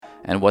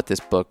And what this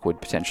book would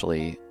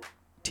potentially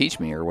teach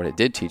me, or what it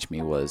did teach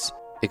me, was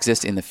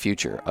exist in the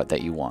future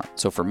that you want.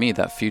 So for me,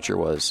 that future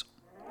was,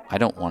 I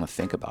don't want to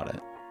think about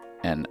it.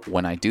 And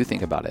when I do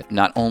think about it,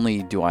 not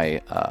only do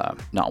I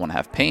not want to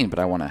have pain, but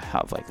I want to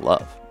have like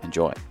love and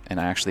joy. And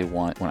I actually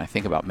want, when I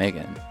think about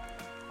Megan,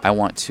 I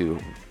want to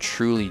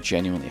truly,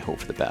 genuinely hope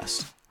for the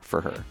best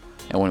for her.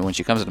 And when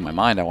she comes into my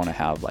mind, I want to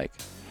have like,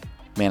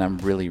 man, I'm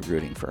really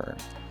rooting for her.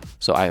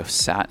 So I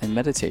sat in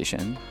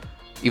meditation.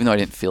 Even though I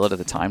didn't feel it at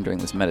the time during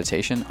this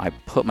meditation, I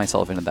put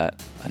myself into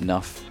that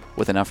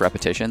with enough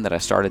repetition that I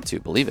started to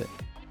believe it.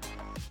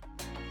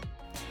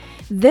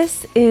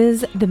 This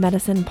is the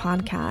Medicine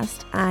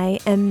Podcast. I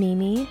am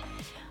Mimi,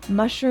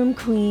 mushroom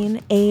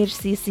queen,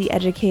 AHCC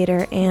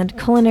educator, and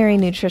culinary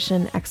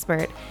nutrition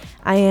expert.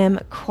 I am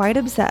quite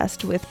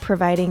obsessed with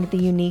providing the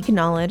unique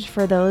knowledge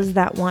for those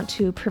that want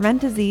to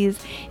prevent disease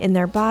in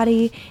their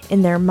body,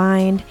 in their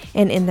mind,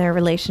 and in their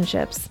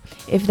relationships.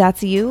 If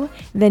that's you,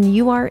 then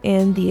you are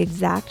in the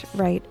exact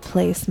right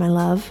place, my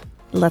love.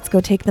 Let's go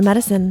take the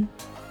medicine.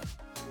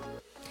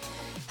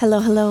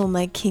 Hello,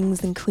 my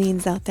kings and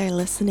queens out there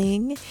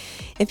listening.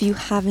 If you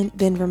haven't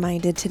been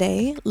reminded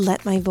today,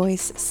 let my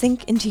voice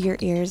sink into your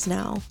ears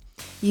now.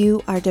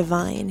 You are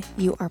divine,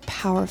 you are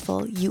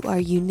powerful, you are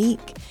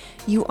unique,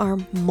 you are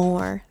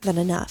more than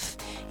enough.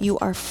 You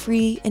are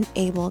free and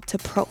able to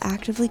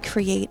proactively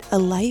create a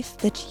life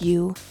that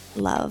you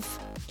love.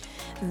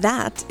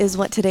 That is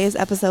what today's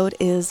episode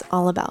is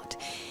all about.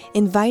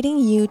 Inviting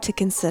you to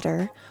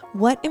consider,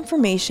 what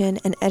information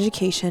and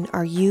education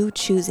are you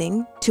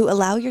choosing to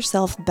allow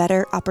yourself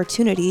better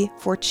opportunity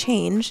for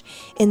change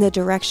in the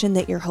direction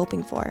that you're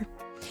hoping for?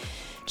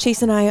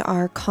 Chase and I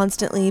are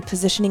constantly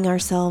positioning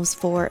ourselves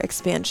for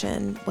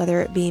expansion,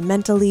 whether it be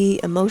mentally,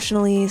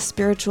 emotionally,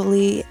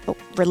 spiritually,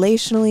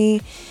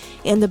 relationally,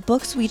 and the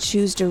books we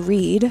choose to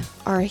read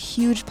are a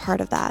huge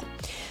part of that.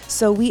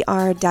 So we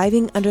are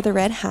diving under the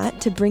red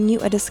hat to bring you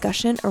a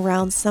discussion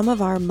around some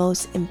of our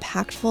most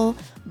impactful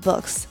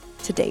books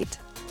to date.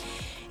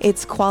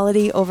 It's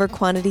quality over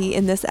quantity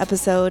in this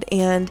episode,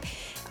 and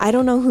I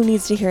don't know who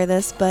needs to hear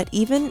this, but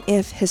even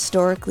if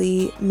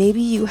historically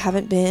maybe you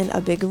haven't been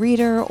a big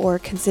reader or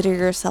consider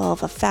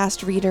yourself a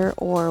fast reader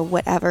or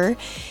whatever,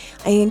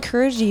 I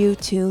encourage you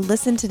to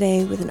listen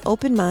today with an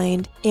open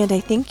mind, and I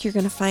think you're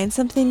going to find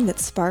something that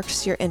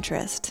sparks your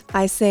interest.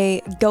 I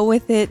say go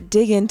with it,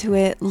 dig into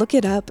it, look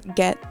it up,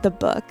 get the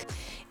book.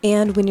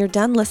 And when you're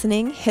done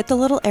listening, hit the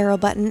little arrow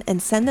button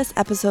and send this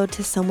episode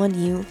to someone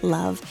you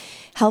love.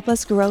 Help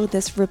us grow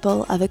this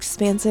ripple of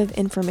expansive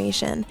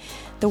information.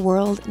 The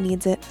world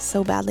needs it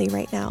so badly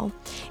right now.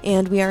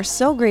 And we are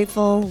so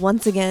grateful,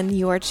 once again,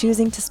 you are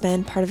choosing to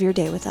spend part of your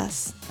day with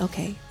us.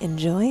 Okay,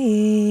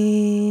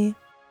 enjoy.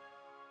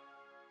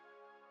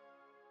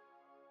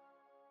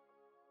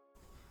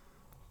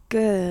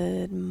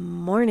 Good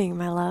morning,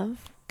 my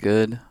love.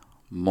 Good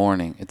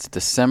morning. It's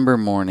December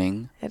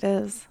morning. It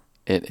is.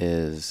 It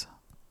is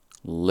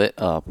lit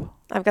up.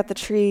 I've got the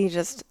tree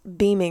just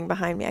beaming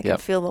behind me. I can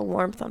feel the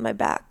warmth on my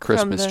back.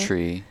 Christmas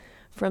tree.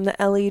 From the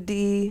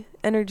LED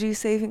energy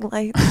saving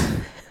lights.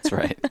 That's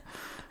right.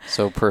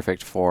 So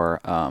perfect for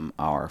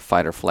our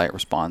fight or flight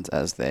response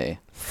as they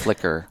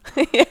flicker.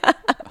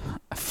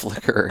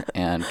 Flicker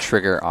and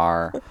trigger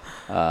our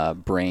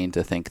brain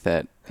to think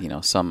that,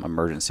 some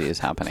emergency is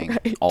happening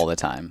all the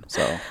time.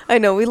 So I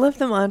know we left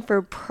them on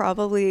for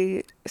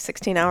probably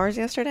 16 hours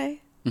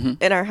yesterday.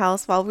 In our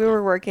house while we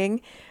were working,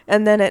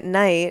 and then at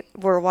night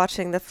we're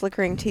watching the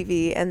flickering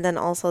TV and then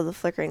also the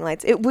flickering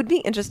lights. It would be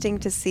interesting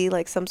to see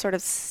like some sort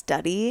of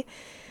study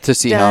to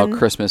see how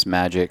Christmas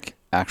magic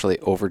actually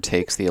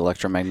overtakes the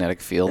electromagnetic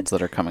fields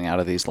that are coming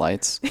out of these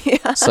lights,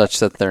 such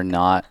that they're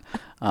not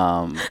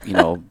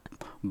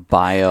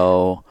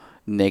bio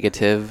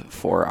negative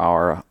for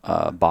our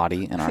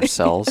body and our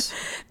cells.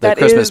 The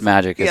Christmas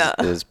magic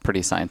is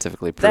pretty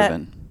scientifically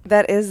proven.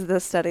 That is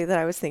the study that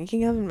I was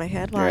thinking of in my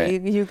head. Wow,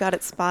 right. You got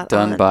it spot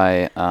on. Done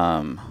by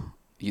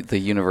the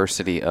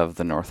University of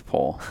the North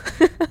Pole.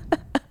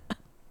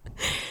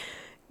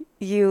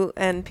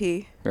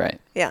 UNP. Right.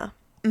 Yeah.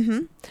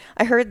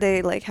 I heard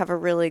they have a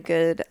really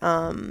good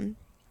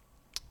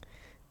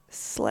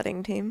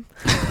sledding team.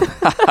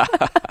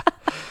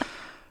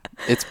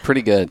 It's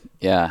pretty good.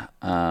 Yeah.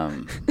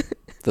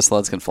 The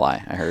sleds can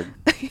fly, I heard.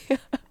 Yeah.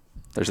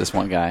 There's this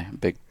one guy,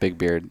 big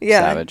beard,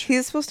 savage.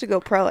 He's supposed to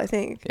go pro, I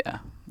think. Yeah.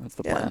 That's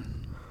the plan.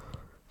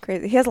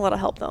 Crazy. He has a lot of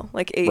help, though.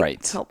 Like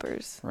 8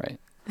 helpers. Right.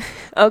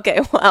 Okay.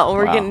 Wow.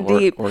 We're getting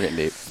deep. We're getting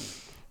deep.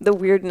 The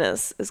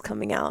weirdness is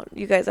coming out.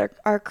 You guys,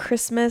 our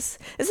Christmas.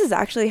 This is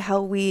actually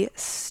how we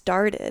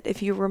started.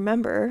 If you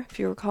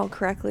recall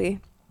correctly,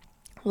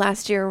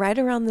 last year, right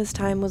around this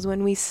time was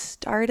when we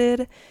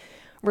started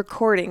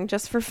recording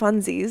just for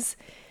funsies.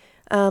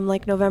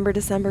 Like November,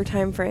 December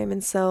timeframe.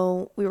 And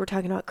so we were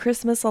talking about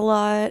Christmas a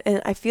lot.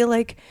 And I feel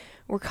like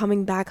we're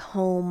coming back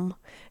home,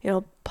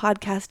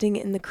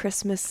 podcasting in the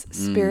Christmas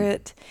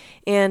spirit.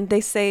 And they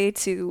say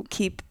to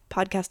keep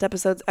podcast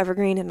episodes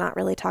evergreen and not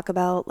really talk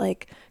about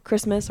like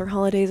Christmas or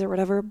holidays or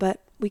whatever, but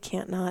we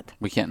can't not.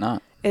 We can't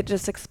not. it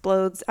just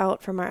explodes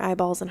out from our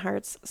eyeballs and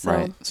hearts. So.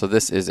 Right. So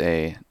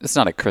it's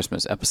not a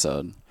Christmas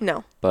episode.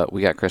 No. But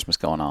we got Christmas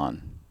going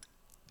on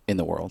in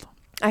the world.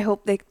 I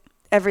hope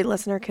every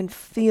listener can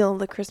feel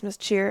the Christmas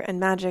cheer and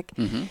magic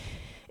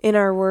in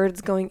our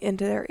words going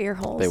into their ear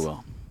holes. They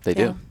will. They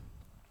do.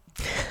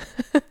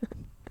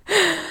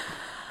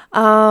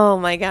 Oh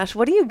my gosh.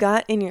 What do you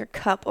got in your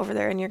cup over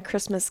there, in your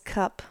Christmas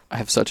cup? I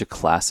have such a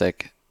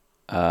classic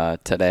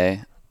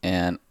today,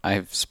 and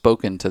I've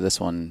spoken to this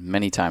one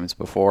many times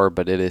before,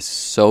 but it is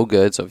so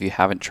good. So if you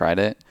haven't tried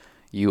it,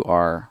 you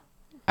are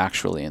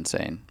actually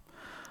insane.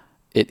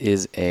 It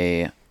is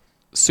a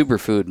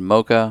superfood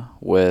mocha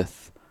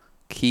with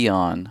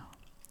Kion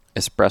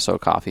espresso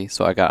coffee.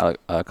 So I got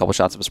a couple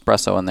shots of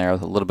espresso in there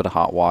with a little bit of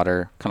hot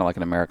water, kind of like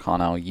an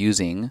Americano,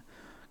 using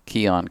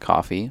Kion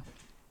coffee.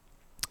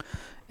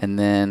 And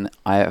then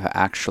I have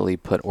actually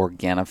put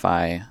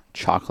Organifi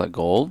chocolate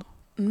gold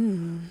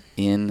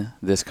in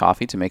this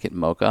coffee to make it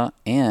mocha.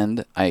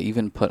 And I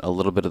even put a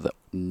little bit of the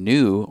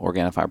new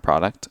Organifi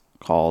product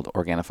called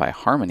Organifi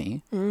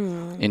Harmony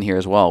in here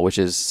as well, which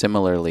is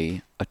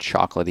similarly a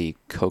chocolatey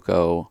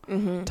cocoa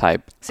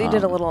type. So you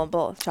did a little of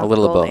both, chocolate a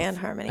little gold both. And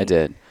Harmony. I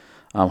did.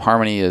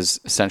 Harmony is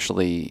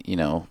essentially,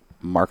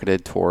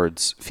 marketed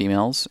towards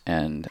females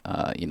and,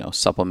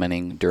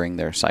 supplementing during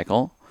their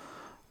cycle,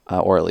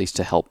 or at least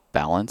to help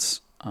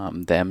balance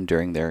them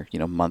during their,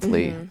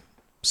 monthly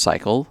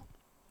cycle.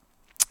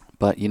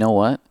 But you know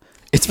what?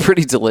 It's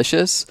pretty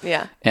delicious.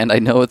 Yeah. And I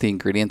know what the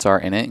ingredients are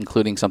in it,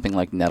 including something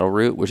like nettle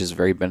root, which is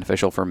very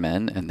beneficial for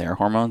men and their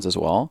hormones as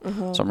well.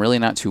 So I'm really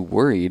not too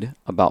worried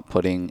about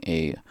putting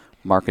a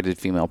marketed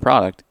female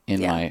product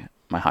in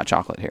my hot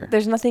chocolate here.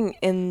 There's nothing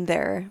in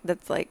there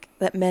that's like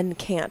that men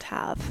can't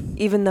have,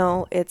 even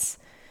though its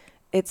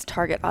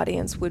target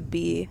audience would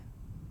be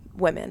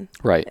women.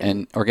 Right.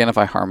 And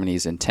Organifi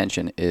Harmony's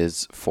intention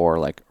is for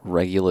like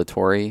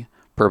regulatory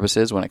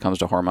purposes when it comes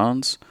to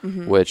hormones,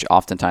 which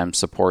oftentimes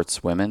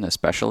supports women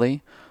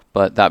especially.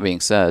 But that being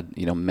said,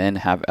 men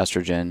have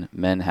estrogen,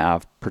 men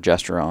have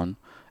progesterone,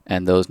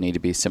 and those need to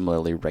be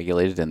similarly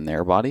regulated in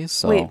their bodies.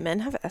 So wait, men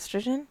have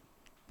estrogen?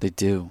 They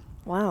do.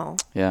 Wow.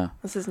 Yeah.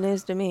 This is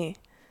news to me.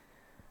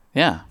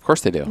 Yeah, of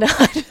course they do. No,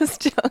 I'm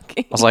just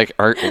joking. I was like,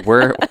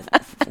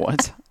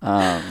 what?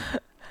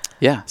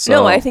 Yeah. So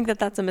no, I think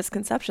that's a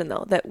misconception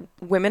though, that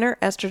women are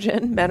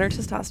estrogen, men are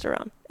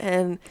testosterone.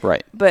 And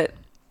right. But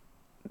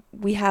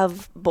we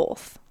have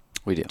both.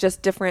 We do.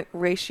 Just different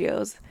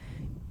ratios.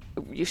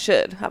 You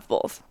should have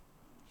both.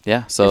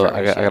 Yeah. So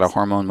I got a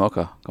hormone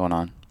mocha going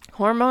on.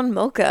 Hormone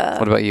mocha.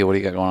 What about you? What do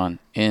you got going on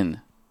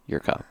in your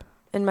cup?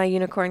 In my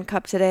unicorn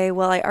cup today?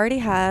 Well, I already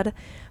had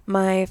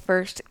my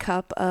first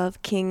cup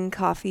of King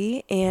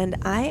coffee, and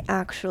I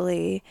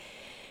actually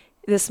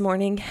this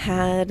morning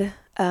had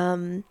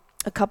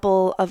a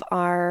couple of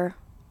our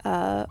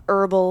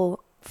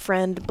herbal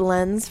friend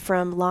blends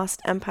from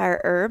Lost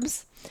Empire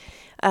Herbs.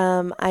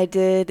 I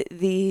did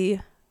the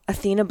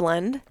Athena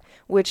blend,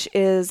 which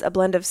is a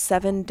blend of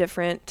 7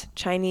 different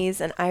Chinese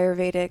and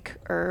Ayurvedic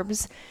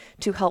herbs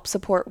to help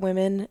support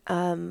women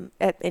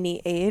at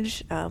any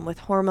age with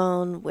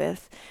hormone,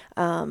 with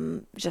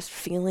just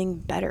feeling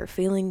better,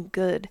 feeling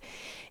good.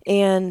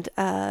 And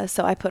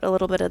so I put a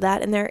little bit of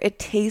that in there. It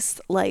tastes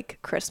like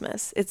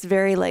Christmas. It's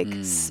very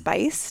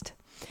spiced.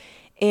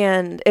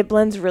 And it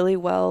blends really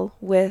well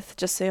with,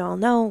 just so y'all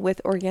know, with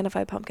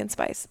Organifi pumpkin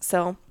spice.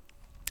 So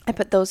I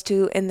put those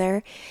 2 in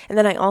there. And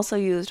then I also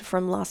used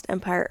from Lost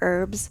Empire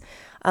Herbs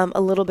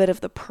a little bit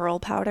of the pearl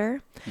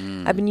powder.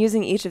 I've been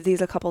using each of these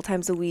a couple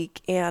times a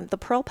week. And the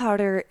pearl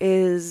powder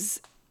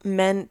is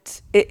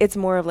it's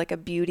more of like a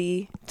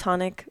beauty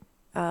tonic,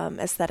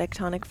 aesthetic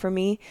tonic for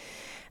me.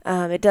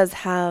 It does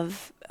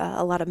have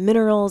a lot of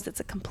minerals. It's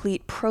a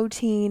complete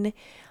protein.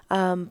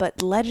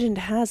 But legend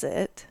has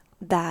it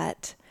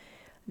that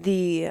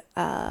the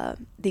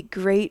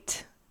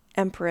great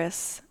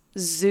Empress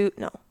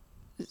Zeus?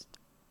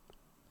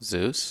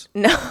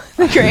 No,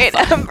 the great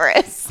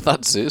Empress. I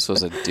thought Zeus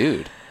was a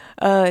dude.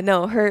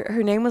 No,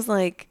 her name was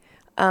like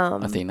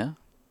Athena?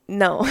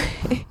 No.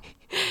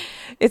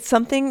 It's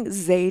something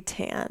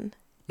Zaytan.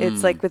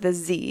 It's like with a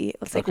Z.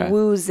 It's like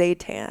Wu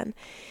Zaytan.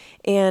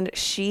 And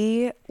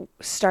she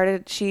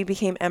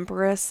became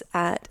empress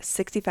at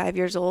 65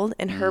 years old,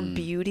 and her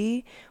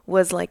beauty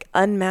was like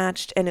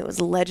unmatched, and it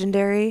was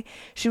legendary.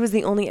 She was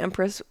the only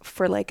empress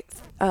for like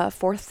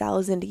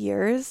 4,000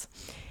 years,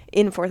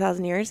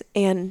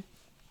 and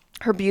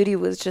her beauty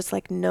was just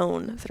like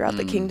known throughout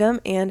the kingdom.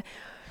 And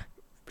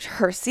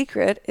her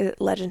secret,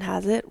 legend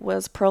has it,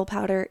 was pearl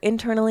powder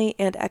internally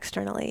and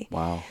externally.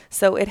 Wow.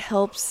 So it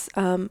helps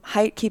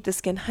keep the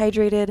skin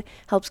hydrated,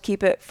 helps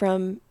keep it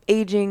from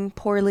aging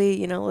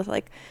poorly, with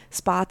like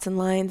spots and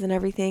lines and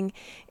everything.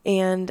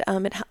 And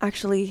it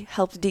actually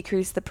helps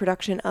decrease the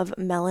production of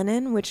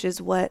melanin, which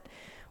is what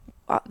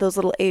those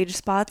little age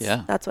spots,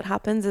 that's what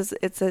happens, is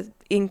it's an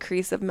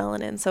increase of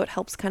melanin. So it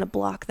helps kind of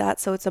block that.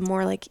 So it's a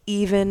more like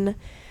even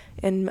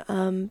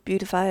and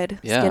beautified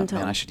skin tone. Yeah,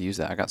 man, I should use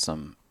that. I got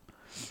some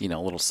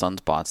little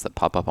sunspots that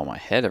pop up on my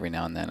head every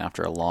now and then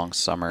after a long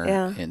summer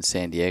in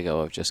San Diego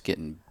of just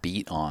getting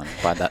beat on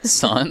by that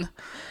sun.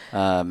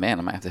 Man,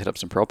 I might have to hit up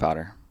some Pro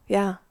Powder.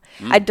 Yeah.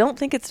 I don't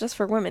think it's just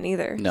for women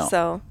either. No.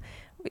 So,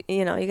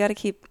 you got to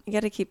keep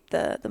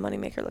the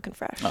moneymaker looking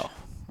fresh. Oh,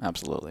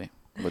 absolutely.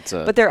 It's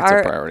but there a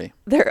are priority.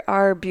 There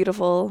are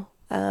beautiful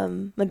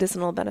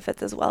medicinal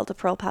benefits as well to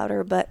pearl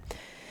powder, but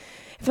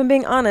if I'm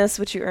being honest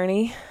with you,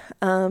 Ernie,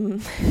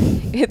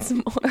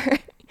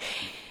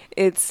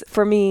 it's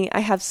for me, I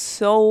have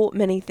so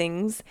many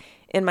things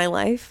in my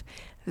life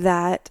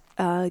that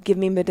give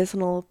me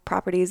medicinal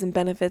properties and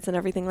benefits and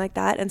everything like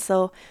that. And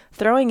so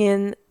throwing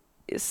in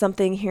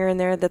something here and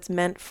there that's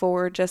meant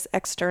for just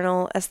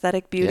external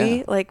aesthetic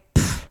beauty,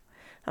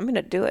 I'm going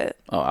to do it.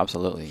 Oh,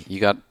 absolutely. You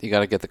got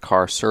to get the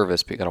car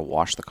serviced, but you got to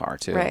wash the car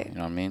too. Right. You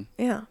know what I mean?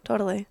 Yeah,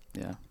 totally.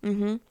 Yeah.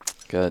 Mm-hmm.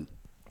 Good.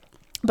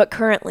 But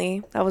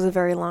currently, that was a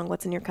very long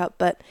what's in your cup,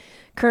 but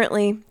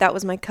currently that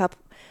was my cup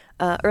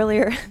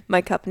earlier.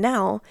 My cup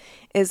now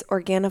is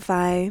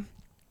Organifi,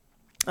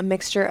 a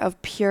mixture of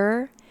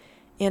Pure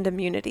and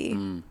Immunity.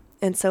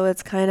 And so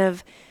it's kind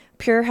of,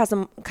 Pure has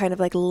a kind of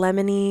like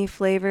lemony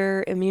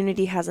flavor.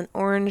 Immunity has an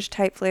orange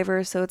type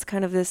flavor. So it's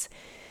kind of this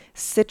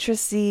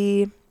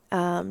citrusy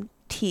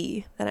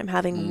tea that I'm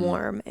having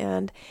warm.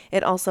 And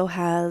it also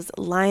has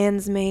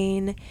lion's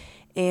mane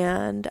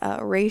and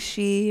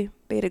reishi,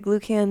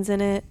 beta-glucans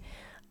in it,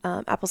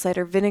 apple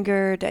cider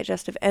vinegar,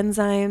 digestive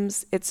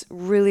enzymes. It's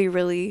really,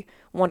 really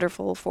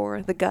wonderful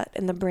for the gut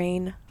and the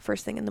brain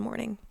first thing in the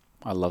morning.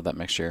 I love that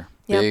mixture.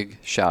 Yep. Big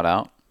shout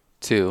out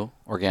to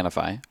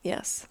Organifi.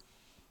 Yes.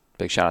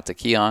 Big shout out to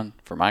Keon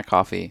for my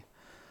coffee.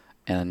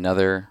 And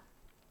another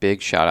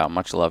big shout out,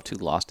 much love to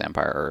Lost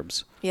Empire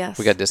Herbs. Yes.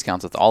 We got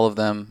discounts with all of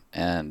them,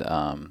 and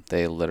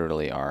they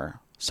literally are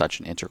such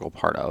an integral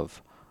part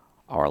of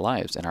our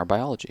lives and our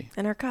biology.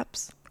 And our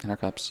cups. And our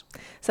cups.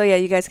 So yeah,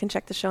 you guys can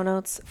check the show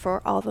notes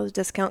for all those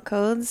discount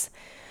codes.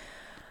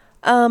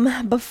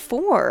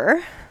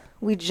 Before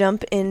we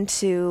jump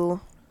into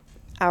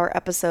our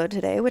episode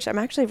today, which I'm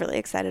actually really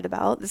excited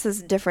about. This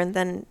is different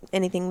than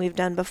anything we've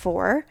done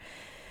before.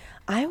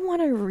 I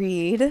want to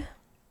read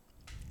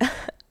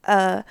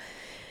a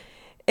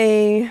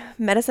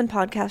medicine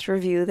podcast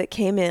review that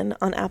came in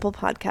on Apple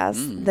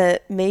Podcasts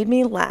that made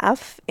me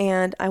laugh,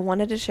 and I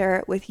wanted to share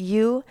it with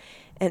you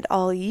and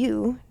all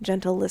you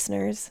gentle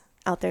listeners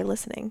out there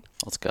listening.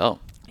 Let's go.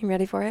 You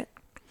ready for it?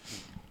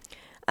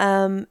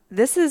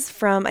 This is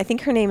from, I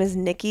think her name is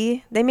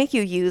Nikki. They make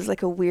you use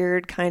like a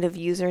weird kind of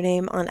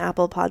username on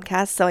Apple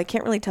Podcasts, so I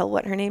can't really tell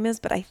what her name is,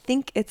 but I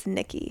think it's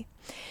Nikki.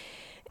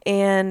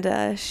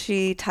 And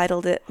she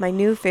titled it, My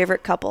New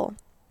Favorite Couple.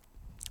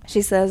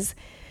 She says,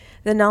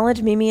 the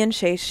knowledge Mimi and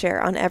Chase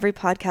share on every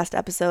podcast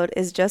episode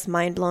is just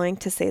mind-blowing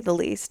to say the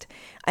least.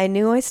 I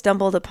knew I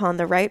stumbled upon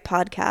the right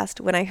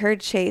podcast when I heard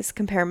Chase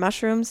compare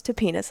mushrooms to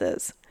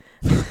penises.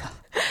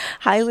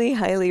 Highly,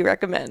 highly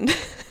recommend.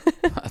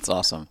 That's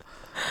awesome.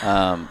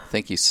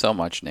 Thank you so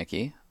much,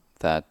 Nikki,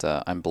 that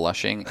I'm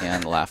blushing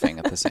and laughing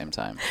at the same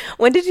time.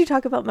 When did you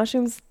talk about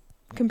mushrooms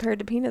compared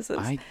to penises?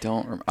 I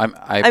don't remember.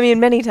 I mean,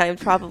 many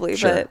times probably,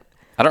 sure. But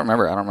I don't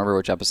remember. I don't remember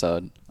which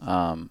episode.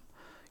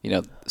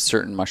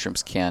 Certain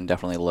mushrooms can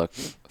definitely look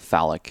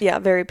phallic. Yeah,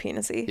 very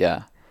penisy.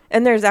 Yeah.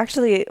 And there's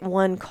actually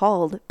one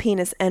called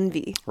penis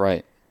envy.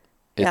 Right.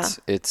 It's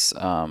in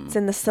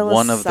the psilocybe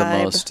one of the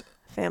most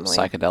family.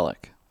 Psychedelic.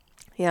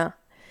 Yeah.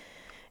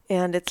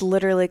 And it's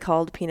literally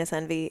called penis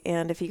envy.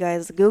 And if you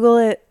guys Google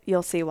it,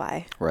 you'll see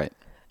why. Right.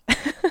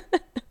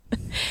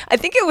 I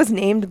think it was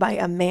named by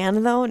a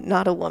man, though,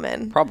 not a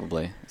woman.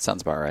 Probably.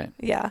 Sounds about right.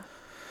 Yeah.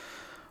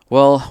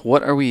 Well,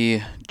 what are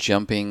we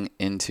jumping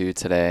into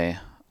today?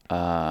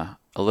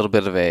 A little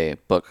bit of a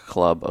book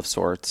club of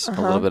sorts, a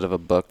little bit of a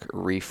book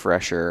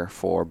refresher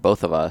for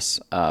both of us,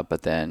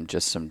 but then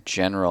just some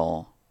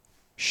general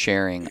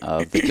sharing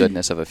of the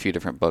goodness of a few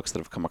different books that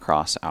have come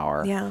across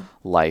our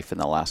life in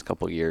the last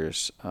couple of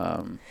years.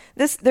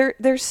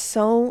 There's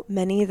so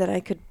many that I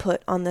could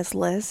put on this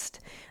list,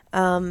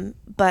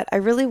 but I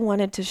really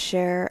wanted to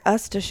share.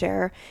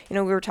 We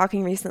were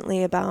talking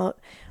recently about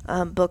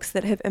books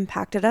that have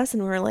impacted us,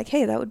 and we were like,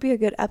 hey, that would be a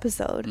good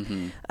episode.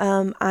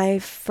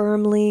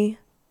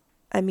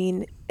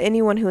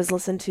 Anyone who has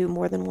listened to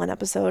more than one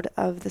episode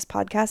of this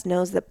podcast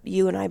knows that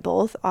you and I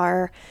both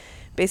are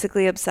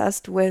basically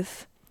obsessed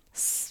with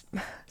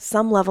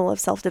some level of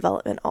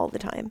self-development all the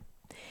time.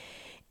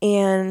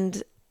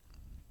 And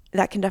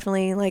that can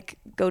definitely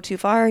go too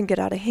far and get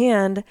out of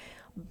hand.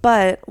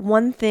 But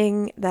one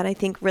thing that I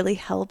think really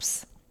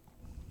helps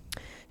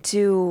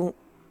to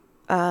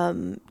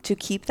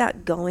keep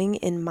that going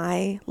in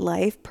my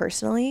life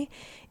personally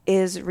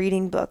is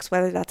reading books,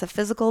 whether that's a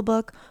physical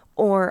book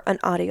or an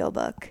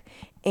audiobook.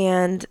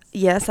 And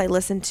yes, I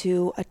listen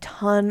to a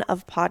ton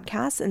of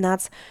podcasts, and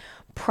that's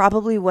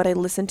probably what I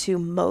listen to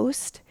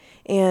most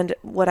and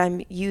what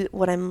I'm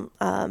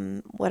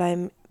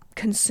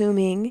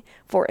consuming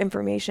for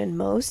information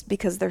most,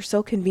 because they're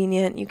so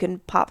convenient. You can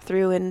pop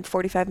through in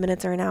 45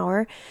 minutes or an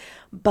hour,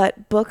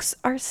 but books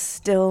are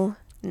still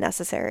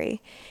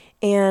necessary.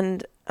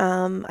 And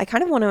I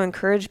kind of want to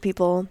encourage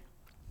people,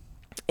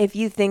 if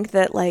you think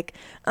that like,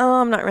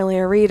 oh, I'm not really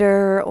a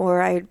reader,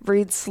 or I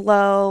read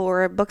slow,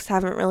 or books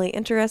haven't really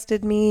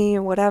interested me,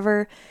 or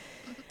whatever,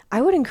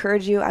 I would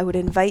encourage you, I would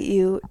invite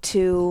you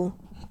to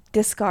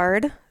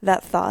discard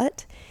that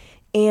thought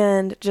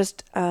and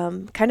just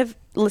kind of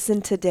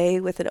listen today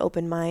with an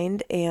open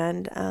mind,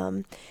 and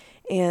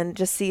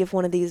just see if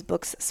one of these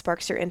books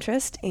sparks your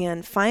interest,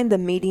 and find the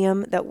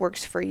medium that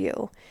works for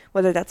you,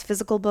 whether that's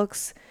physical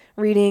books,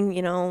 reading,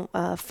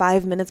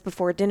 5 minutes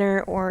before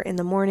dinner or in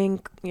the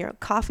morning,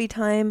 coffee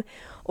time,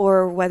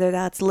 or whether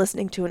that's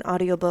listening to an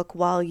audiobook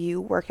while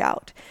you work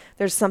out.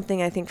 There's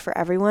something, I think, for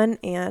everyone.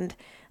 And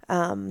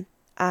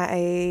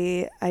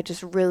I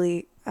just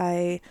really,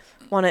 I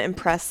want to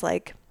impress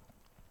like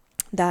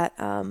that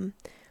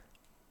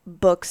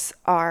books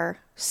are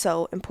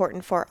so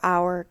important for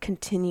our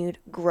continued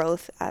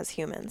growth as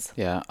humans.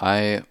 Yeah,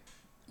 I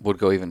would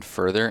go even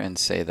further and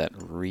say that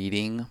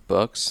reading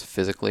books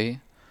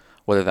physically,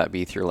 whether that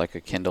be through like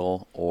a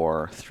Kindle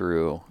or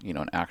through,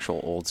 an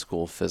actual old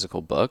school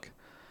physical book,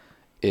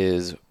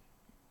 is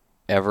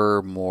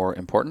ever more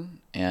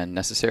important and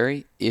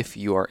necessary if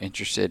you are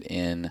interested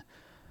in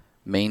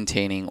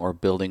maintaining or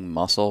building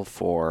muscle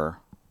for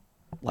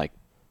like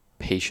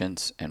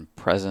patience and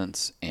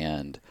presence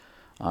and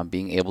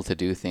being able to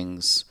do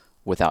things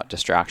without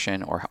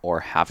distraction or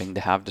having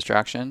to have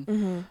distraction.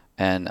 Mm-hmm.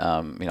 And,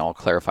 I'll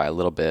clarify a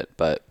little bit,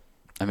 but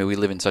I mean, we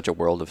live in such a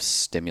world of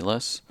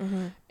stimulus,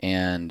 Mm-hmm.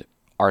 and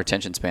our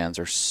attention spans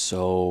are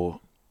so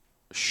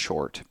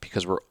short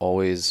because we're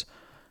always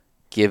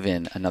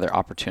given another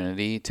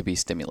opportunity to be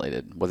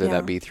stimulated, whether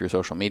that be through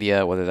social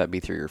media, whether that be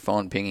through your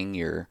phone pinging,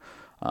 your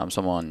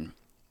someone,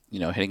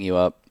 hitting you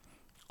up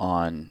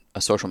on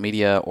a social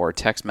media or a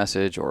text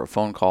message or a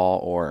phone call,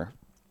 or,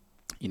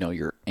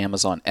 your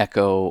Amazon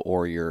Echo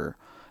or your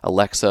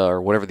Alexa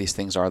or whatever these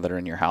things are that are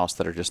in your house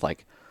that are just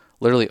like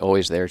literally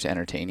always there to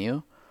entertain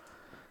you.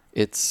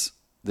 It's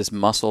this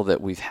muscle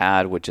that we've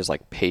had, which is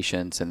like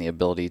patience and the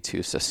ability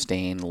to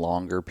sustain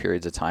longer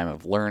periods of time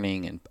of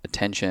learning and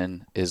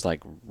attention, is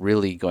like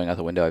really going out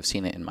the window. I've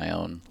seen it in my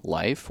own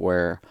life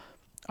where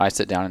I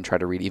sit down and try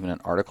to read even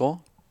an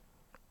article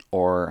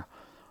or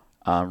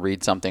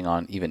read something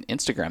on even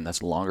Instagram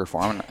that's longer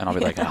form, and I'll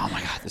be like, oh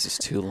my God, this is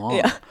too long.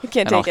 Yeah, you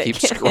can't and take I'll it. keep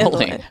Can't handle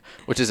scrolling, it.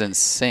 which is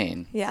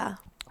insane. Yeah.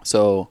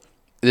 So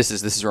this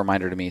is a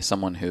reminder to me,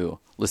 someone who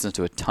listens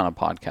to a ton of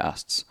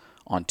podcasts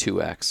on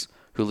 2x,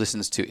 who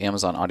listens to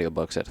Amazon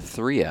audiobooks at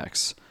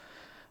 3x,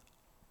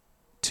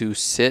 to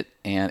sit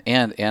and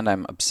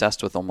I'm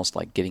obsessed with almost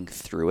like getting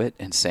through it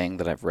and saying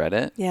that I've read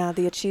it. Yeah,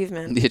 the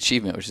achievement. The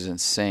achievement, which is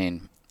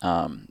insane,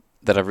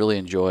 that I've really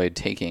enjoyed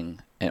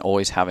taking and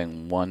always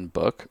having one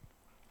book,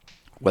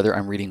 whether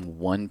I'm reading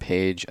one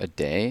page a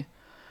day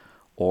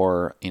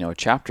or, a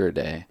chapter a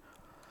day,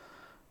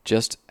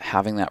 just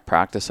having that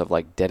practice of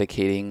like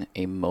dedicating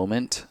a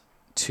moment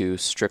to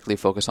strictly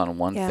focus on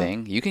one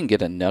thing. You can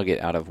get a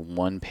nugget out of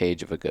one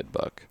page of a good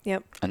book.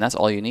 Yep. And that's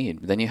all you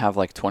need. Then you have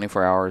like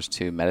 24 hours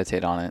to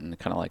meditate on it and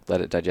kind of like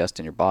let it digest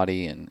in your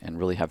body and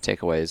really have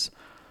takeaways.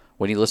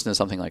 When you listen to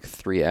something like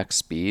 3x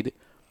speed,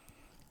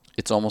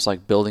 it's almost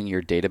like building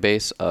your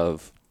database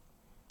of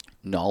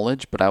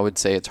knowledge, but I would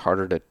say it's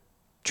harder to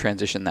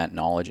transition that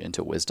knowledge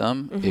into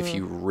wisdom if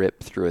you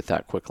rip through it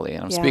that quickly.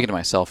 And I'm speaking to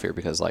myself here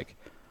because like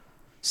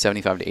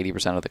 75 to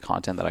 80% of the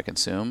content that I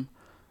consume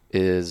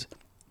is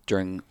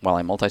while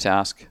I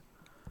multitask,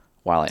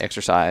 while I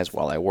exercise,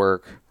 while I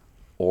work,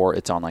 or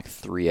it's on like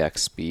 3x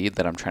speed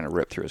that I'm trying to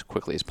rip through as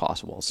quickly as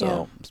possible.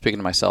 So I'm speaking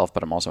to myself,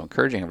 but I'm also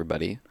encouraging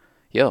everybody,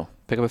 pick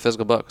up a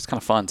physical book. It's kind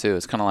of fun too.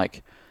 It's kind of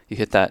like you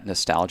hit that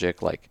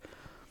nostalgic, like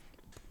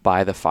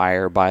by the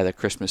fire, by the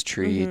Christmas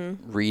tree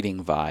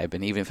reading vibe.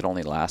 And even if it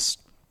only lasts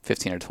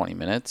 15 or 20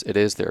 minutes, it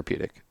is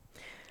therapeutic.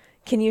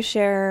 Can you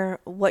share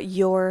what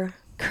your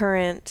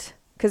current,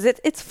 because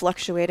it's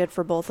fluctuated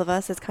for both of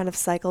us. It's kind of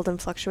cycled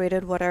and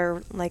fluctuated what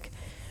our like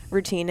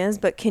routine is.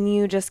 But can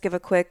you just give a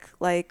quick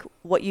like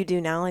what you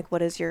do now? Like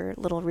what is your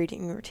little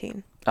reading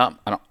routine?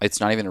 It's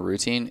not even a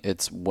routine.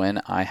 It's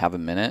when I have a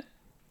minute.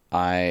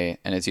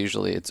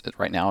 It's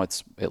right now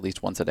it's at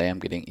least once a day. I'm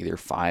getting either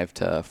 5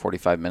 to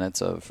 45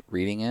 minutes of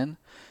reading in.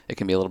 It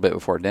can be a little bit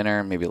before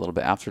dinner, maybe a little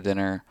bit after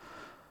dinner,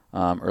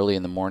 early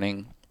in the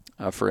morning.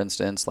 For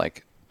instance,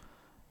 like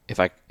if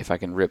I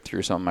can rip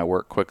through some of my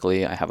work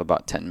quickly, I have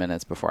about 10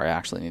 minutes before I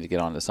actually need to get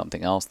on to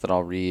something else that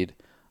I'll read.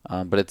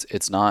 But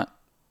it's not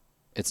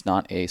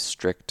a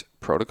strict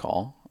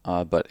protocol,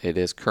 but it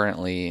is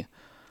currently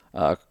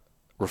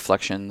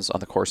Reflections on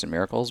the Course in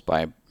Miracles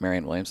by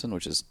Marianne Williamson,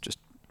 which is just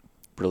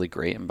really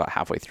great. I'm about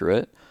halfway through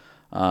it.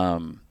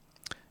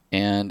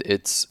 And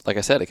it's, like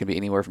I said, it can be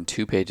anywhere from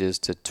 2 pages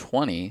to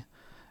 20.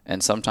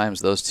 And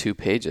sometimes those 2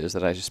 pages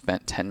that I just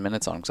spent 10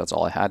 minutes on, because that's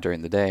all I had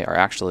during the day, are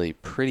actually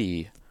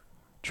pretty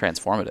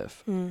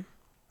transformative.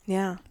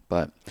 Yeah.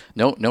 But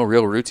no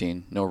real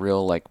routine, no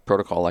real like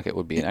protocol like it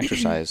would be an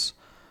exercise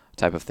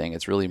type of thing.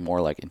 It's really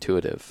more like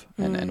intuitive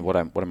and what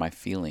am I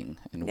feeling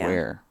and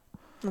where.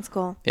 That's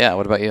cool. Yeah.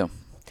 What about you?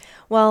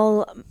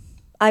 Well,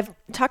 I've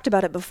talked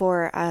about it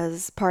before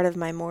as part of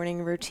my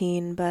morning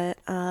routine, but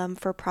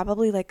for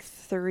probably like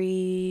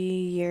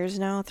 3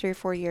 or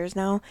 4 years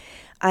now,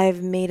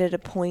 I've made it a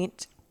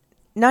point,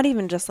 not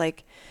even just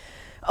like,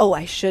 oh,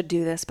 I should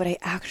do this, but I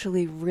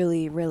actually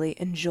really, really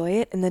enjoy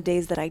it. And the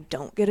days that I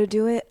don't get to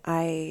do it,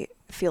 I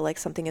feel like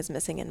something is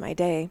missing in my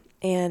day.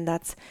 And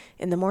that's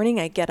in the morning.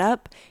 I get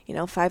up,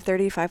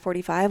 5:30,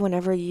 5:45,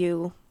 whenever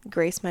you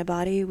grace my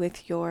body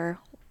with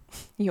your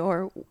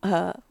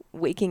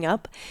waking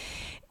up.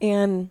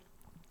 And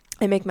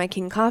I make my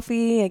king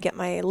coffee, I get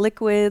my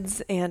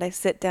liquids, and I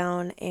sit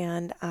down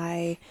and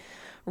I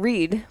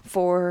read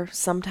for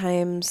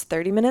sometimes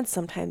 30 minutes,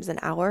 sometimes an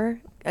hour.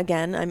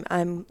 Again,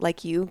 I'm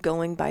like you,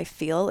 going by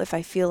feel. If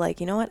I feel like,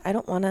 you know what, I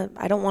don't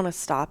want to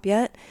stop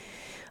yet,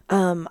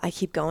 I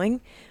keep going.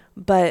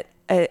 But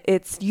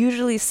it's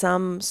usually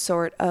some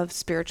sort of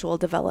spiritual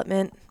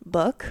development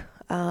book.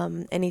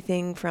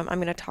 Anything from, I'm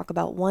going to talk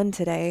about one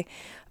today,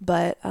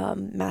 but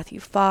Matthew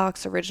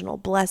Fox, Original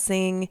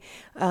Blessing,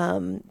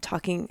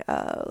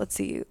 let's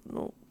see,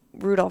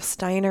 Rudolf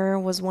Steiner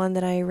was one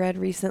that I read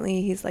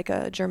recently. He's like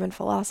a German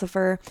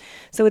philosopher.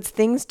 So it's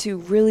things to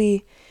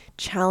really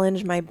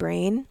challenge my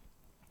brain.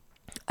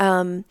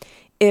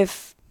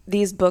 If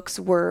these books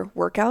were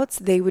workouts,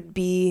 they would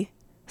be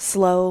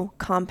slow,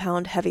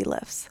 compound, heavy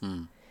lifts.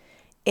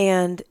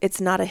 And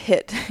it's not a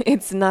hit.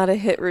 It's not a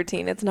hit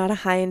routine. It's not a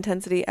high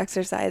intensity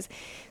exercise.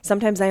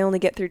 Sometimes I only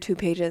get through 2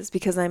 pages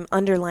because I'm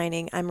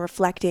underlining, I'm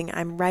reflecting,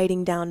 I'm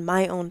writing down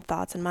my own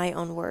thoughts and my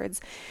own words.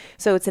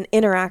 So it's an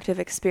interactive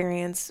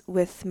experience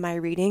with my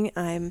reading.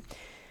 I'm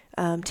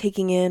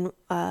taking in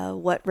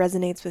what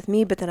resonates with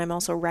me, but then I'm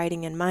also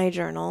writing in my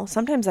journal.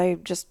 Sometimes I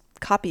just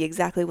copy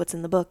exactly what's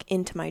in the book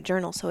into my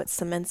journal, so it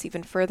cements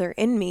even further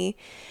in me.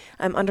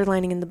 I'm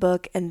underlining in the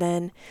book, and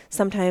then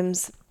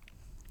sometimes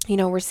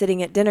we're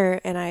sitting at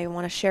dinner and I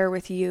want to share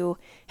with you,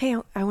 hey,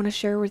 I want to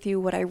share with you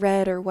what I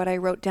read or what I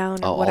wrote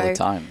down or all the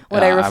time.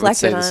 What I reflected I would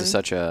say on. This is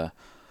such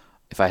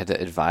if I had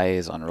to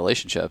advise on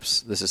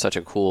relationships, this is such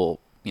a cool,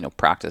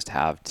 practice to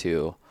have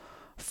to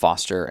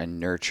foster and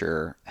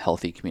nurture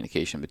healthy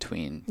communication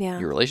between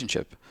your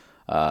relationship.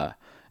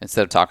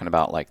 Instead of talking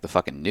about like the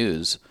fucking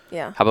news,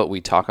 how about we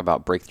talk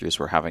about breakthroughs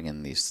we're having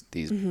in these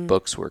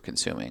books we're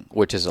consuming,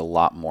 which is a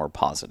lot more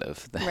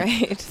positive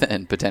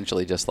than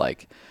potentially just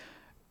like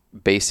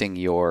basing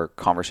your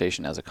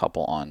conversation as a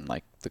couple on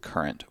like the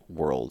current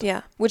world.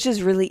 Yeah, which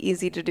is really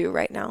easy to do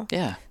right now.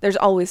 Yeah. There's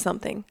always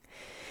something.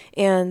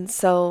 And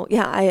so,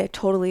 I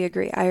totally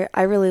agree.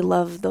 I really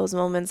love those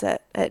moments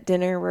at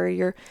dinner where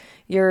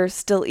you're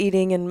still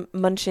eating and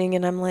munching,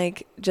 and I'm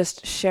like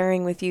just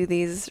sharing with you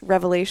these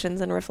revelations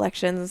and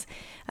reflections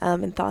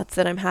and thoughts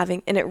that I'm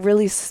having. And it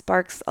really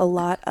sparks a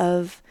lot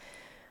of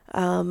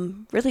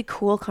really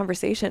cool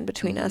conversation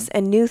between us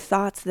and new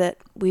thoughts that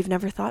we've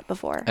never thought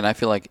before. And I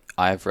feel like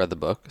I've read the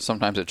book.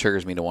 Sometimes it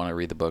triggers me to want to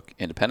read the book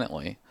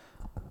independently.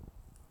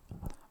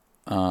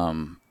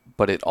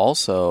 But it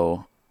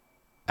also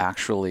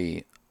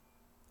actually,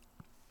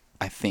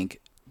 I think,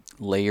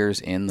 layers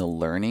in the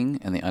learning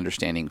and the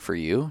understanding for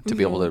you to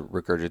be able to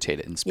regurgitate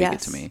it and speak it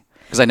to me.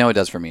 Because I know it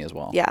does for me as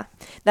well. Yeah,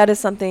 that is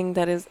something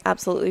that is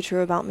absolutely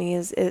true about me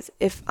is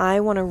if I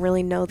want to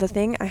really know the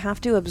thing, I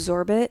have to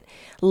absorb it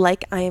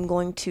like I am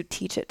going to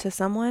teach it to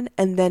someone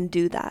and then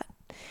do that.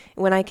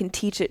 When I can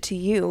teach it to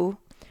you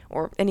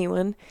or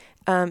anyone,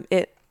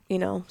 it,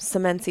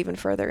 cements even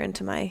further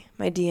into my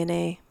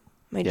DNA,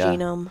 my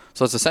genome.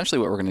 So it's essentially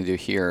what we're going to do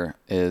here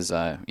is,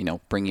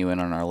 bring you in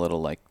on our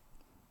little like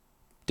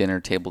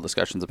dinner table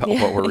discussions about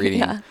what we're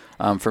reading.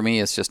 For me,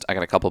 it's just, I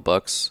got a couple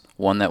books,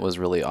 one that was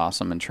really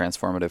awesome and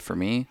transformative for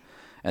me.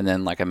 And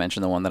then, like I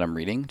mentioned, the one that I'm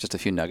reading, just a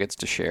few nuggets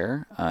to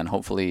share. And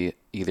hopefully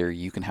either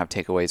you can have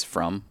takeaways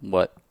from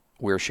what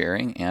we're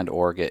sharing and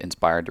or get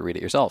inspired to read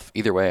it yourself.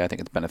 Either way, I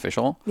think it's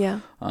beneficial. Yeah.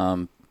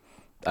 I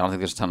don't think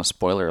there's a ton of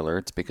spoiler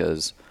alerts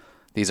because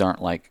these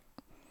aren't like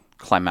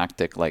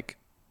climactic, like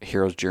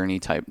hero's journey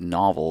type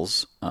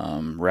novels.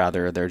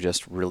 Rather, they're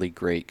just really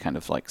great kind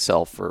of like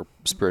self or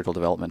spiritual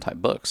development type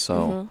books.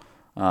 So,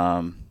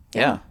 what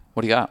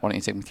do you got? Why don't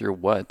you take me through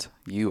what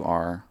you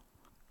are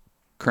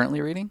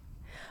currently reading?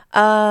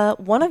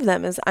 One of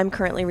them is I'm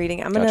currently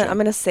reading. I'm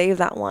gonna save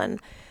that one.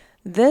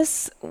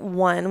 This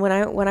one, when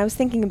I was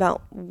thinking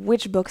about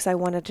which books I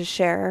wanted to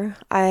share,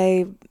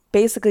 I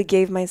basically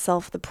gave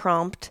myself the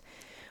prompt: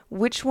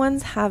 which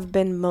ones have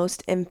been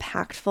most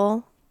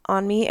impactful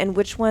on me, and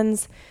which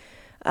ones,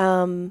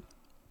 even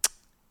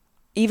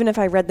if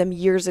I read them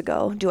years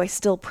ago, do I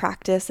still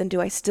practice and do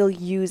I still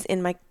use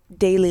in my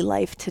daily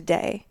life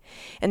today?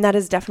 And that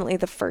is definitely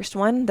the first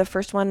one. The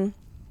first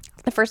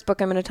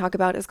book I'm going to talk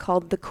about is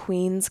called The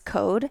Queen's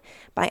Code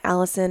by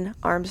Alison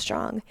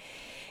Armstrong.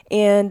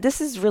 And this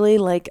is really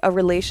like a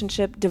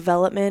relationship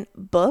development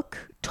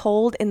book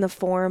told in the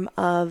form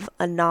of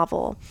a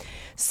novel.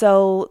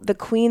 So The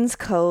Queen's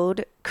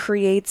Code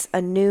creates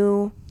a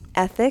new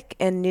ethic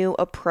and new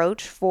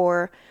approach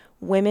for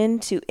women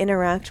to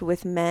interact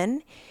with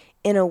men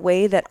in a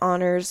way that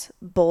honors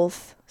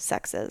both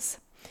sexes.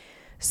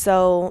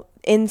 So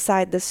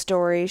inside the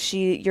story,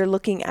 you're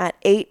looking at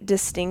 8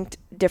 distinct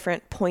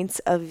different points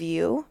of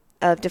view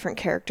of different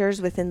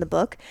characters within the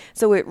book.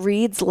 So it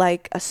reads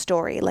like a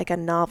story, like a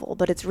novel,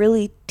 but it's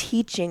really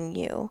teaching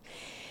you.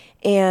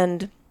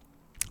 And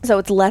so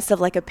it's less of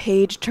like a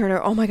page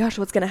turner, oh my gosh,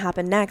 what's going to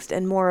happen next,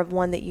 and more of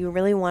one that you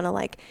really want to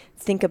like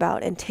think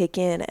about and take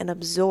in and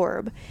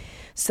absorb.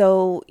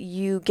 So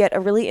you get a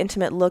really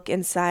intimate look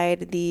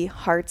inside the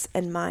hearts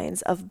and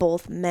minds of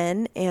both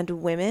men and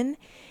women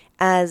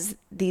as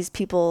these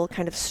people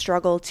kind of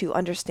struggle to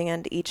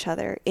understand each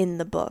other in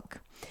the book.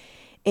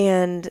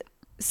 And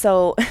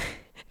so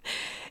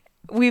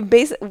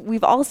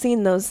we've all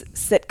seen those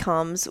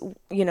sitcoms,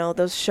 you know,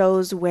 those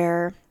shows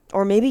where,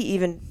 or maybe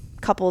even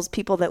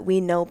people that we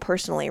know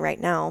personally right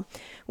now,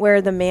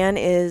 where the man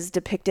is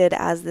depicted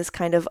as this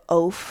kind of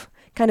oaf,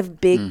 kind of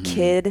big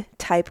kid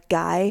type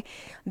guy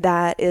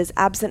that is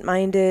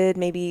absent-minded.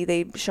 Maybe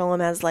they show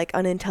him as like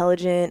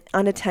unintelligent,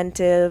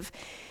 unattentive,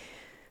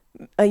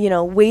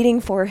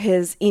 waiting for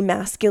his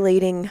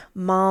emasculating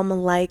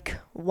mom-like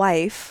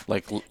wife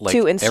like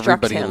to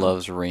instruct everybody him.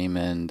 loves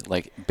Raymond,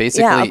 like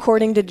basically. Yeah,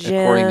 according to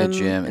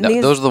Jim. And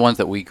those are the ones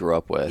that we grew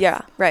up with.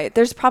 Yeah, right.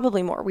 There's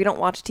probably more. We don't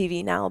watch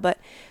TV now, but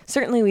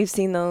certainly we've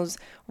seen those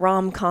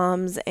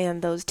rom-coms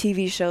and those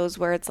TV shows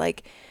where it's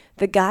like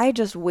the guy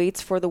just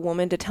waits for the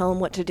woman to tell him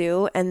what to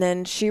do, and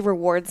then she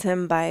rewards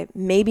him by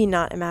maybe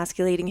not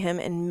emasculating him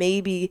and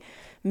maybe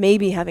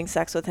having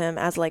sex with him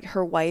as like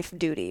her wife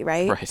duty,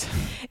 right? Right.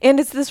 And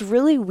it's this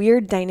really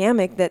weird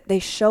dynamic that they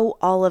show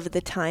all of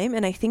the time.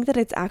 And I think that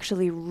it's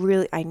actually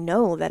I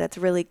know that it's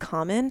really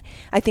common.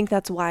 I think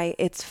that's why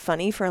it's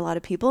funny for a lot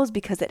of people, is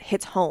because it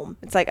hits home.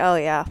 It's like, oh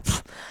yeah,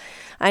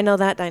 I know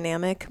that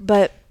dynamic.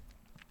 But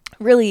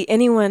really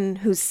anyone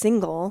who's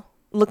single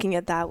looking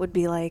at that would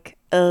be like,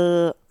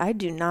 I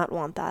do not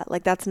want that.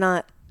 Like that's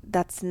not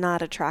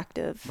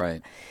attractive.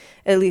 Right.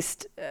 At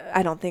least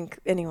I don't think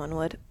anyone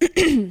would.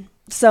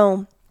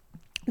 So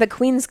The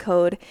Queen's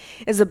Code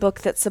is a book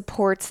that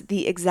supports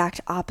the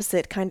exact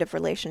opposite kind of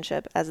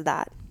relationship as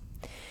that.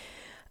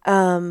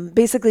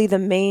 Basically, the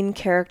main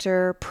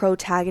character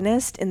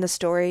protagonist in the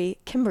story,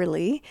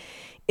 Kimberly,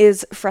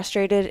 is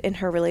frustrated in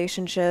her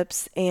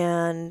relationships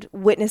and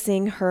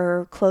witnessing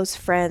her close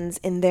friends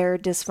in their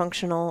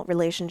dysfunctional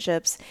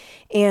relationships,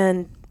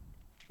 and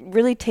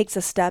really takes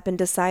a step and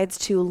decides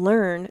to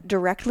learn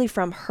directly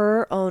from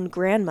her own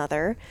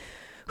grandmother,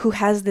 who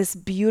has this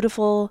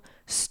beautiful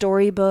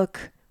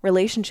storybook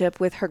relationship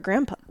with her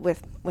grandpa,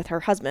 with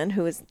her husband,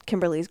 who is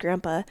Kimberly's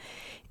grandpa.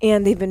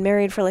 And they've been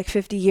married for like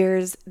 50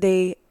 years.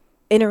 They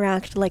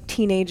interact like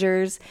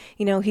teenagers.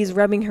 You know, he's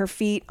rubbing her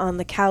feet on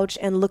the couch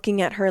and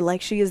looking at her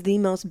like she is the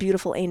most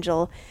beautiful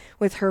angel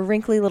with her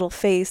wrinkly little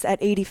face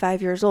at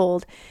 85 years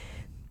old.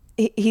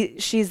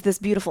 She's this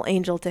beautiful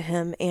angel to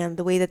him, and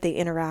the way that they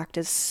interact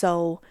is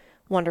so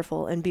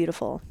wonderful and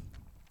beautiful.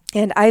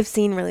 And I've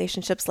seen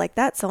relationships like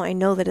that, so I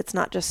know that it's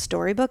not just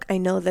storybook. I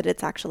know that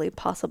it's actually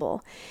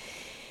possible.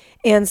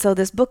 And so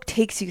this book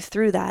takes you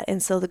through that.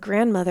 And so the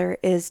grandmother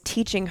is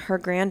teaching her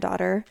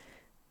granddaughter,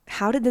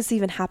 how did this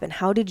even happen?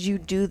 How did you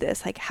do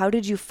this? Like, how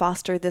did you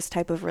foster this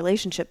type of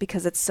relationship?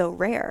 Because it's so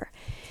rare.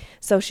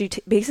 So she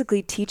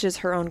basically teaches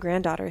her own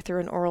granddaughter through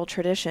an oral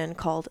tradition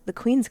called the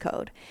Queen's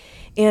Code.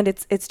 And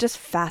it's just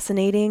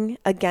fascinating.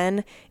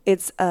 Again,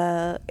 it's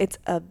a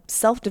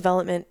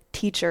self-development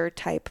teacher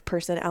type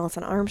person,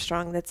 Alison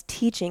Armstrong, that's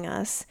teaching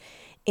us.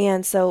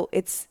 And so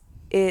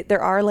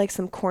there are like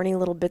some corny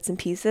little bits and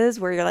pieces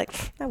where you're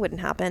like, that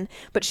wouldn't happen.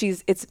 But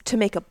it's to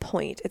make a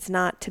point. It's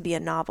not to be a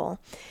novel.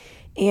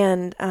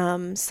 And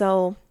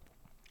so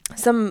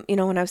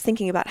when I was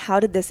thinking about how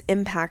did this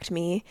impact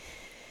me,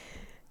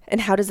 and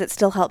how does it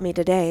still help me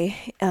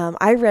today?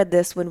 I read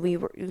this when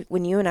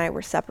you and I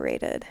were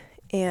separated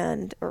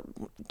or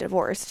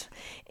divorced,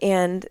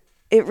 and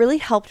it really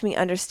helped me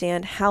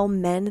understand how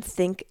men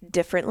think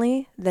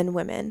differently than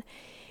women,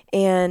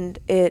 and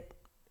it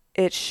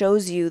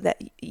shows you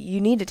that you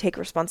need to take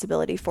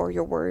responsibility for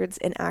your words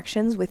and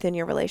actions within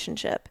your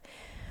relationship.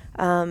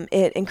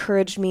 It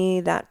encouraged me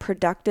that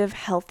productive,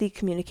 healthy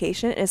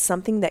communication is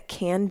something that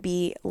can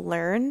be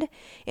learned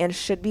and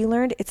should be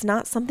learned. It's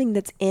not something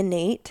that's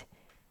innate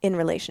in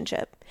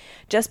relationship.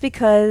 Just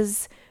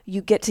because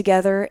you get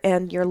together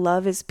and your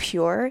love is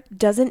pure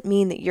doesn't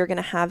mean that you're going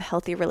to have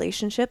healthy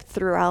relationship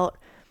throughout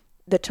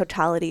the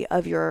totality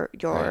of your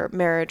Right.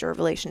 marriage or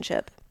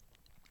relationship.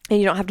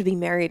 And you don't have to be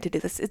married to do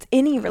this. It's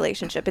any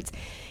relationship. It's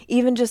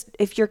even just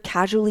if you're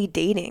casually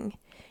dating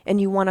and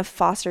you want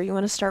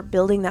to start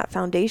building that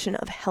foundation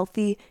of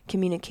healthy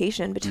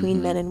communication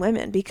between men and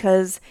women,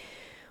 because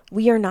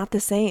we are not the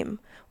same.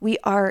 We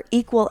are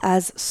equal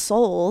as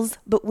souls,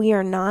 but we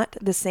are not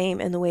the same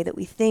in the way that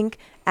we think,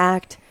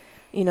 act,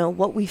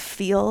 what we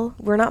feel.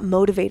 We're not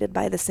motivated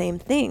by the same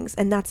things,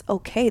 and that's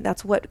okay.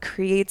 That's what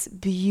creates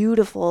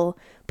beautiful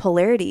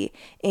polarity,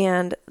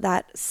 and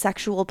that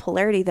sexual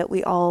polarity that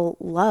we all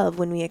love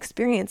when we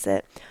experience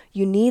it.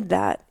 You need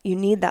that. You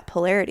need that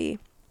polarity.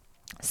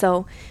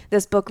 So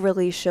this book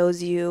really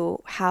shows you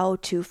how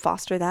to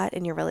foster that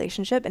in your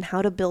relationship and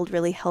how to build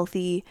really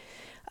healthy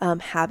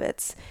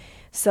habits.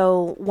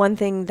 So one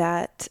thing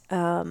that,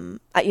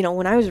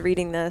 when I was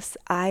reading this,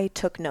 I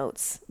took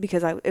notes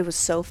because it was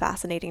so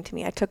fascinating to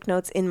me. I took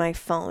notes in my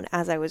phone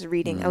as I was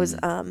reading. I was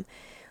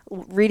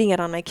reading it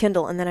on my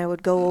Kindle, and then I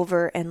would go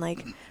over and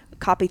like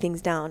copy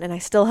things down, and I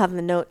still have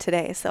the note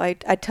today. So I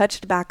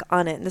touched back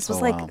on it. And this was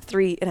wow.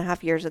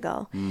 3.5 years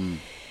ago.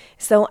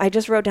 So I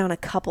just wrote down a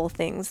couple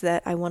things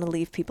that I want to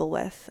leave people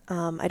with.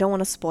 I don't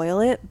want to spoil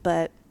it,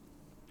 but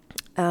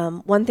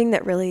one thing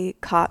that really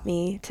caught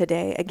me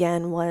today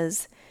again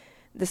was,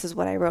 this is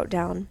what I wrote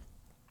down.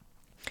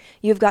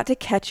 You've got to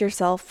catch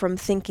yourself from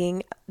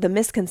thinking the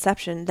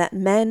misconception that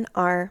men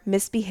are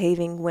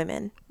misbehaving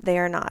women. They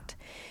are not.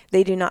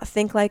 They do not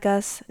think like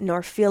us,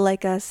 nor feel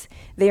like us.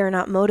 They are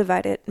not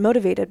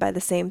motivated by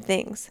the same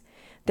things.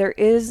 There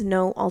is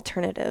no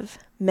alternative.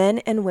 Men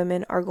and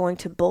women are going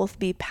to both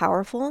be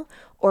powerful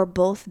or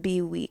both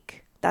be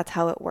weak. That's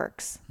how it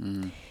works.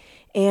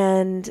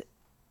 And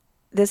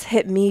this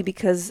hit me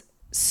because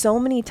so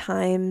many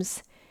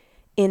times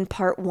in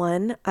part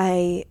one,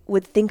 I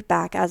would think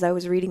back as I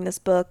was reading this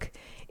book,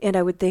 and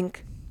I would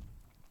think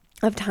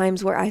of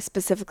times where I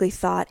specifically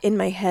thought in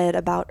my head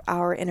about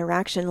our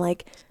interaction,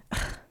 like,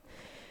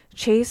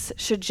 Chase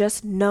should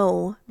just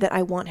know that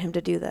I want him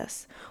to do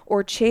this.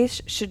 Or Chase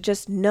should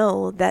just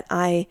know that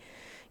I,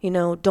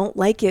 don't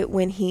like it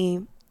when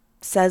he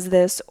says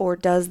this or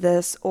does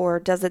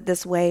it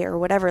this way or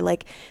whatever.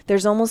 Like,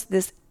 there's almost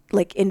this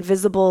like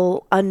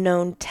invisible,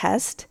 unknown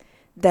test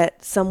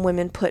that some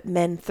women put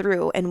men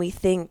through, and we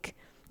think,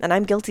 and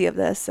I'm guilty of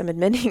this, I'm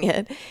admitting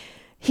it,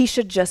 he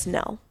should just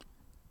know.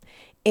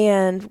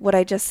 And what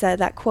I just said,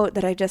 that quote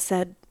that I just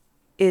said,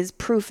 is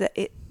proof that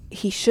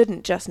he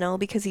shouldn't just know,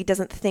 because he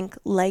doesn't think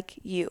like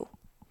you.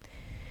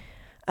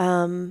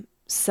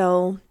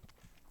 So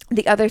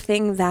the other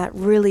thing that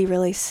really,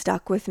 really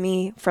stuck with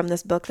me from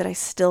this book that I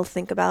still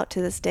think about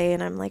to this day,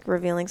 and I'm like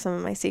revealing some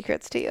of my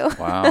secrets to you.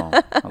 Wow.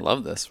 I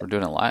love this. We're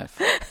doing it live.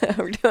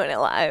 We're doing it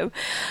live.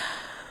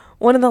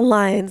 One of the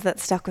lines that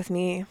stuck with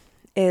me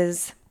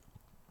is,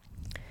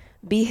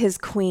 be his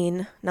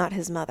queen, not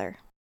his mother.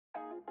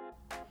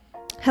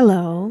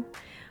 Hello.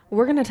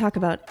 We're going to talk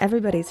about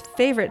everybody's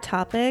favorite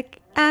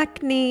topic,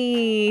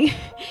 acne.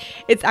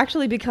 It's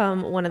actually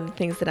become one of the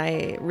things that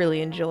I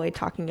really enjoy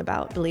talking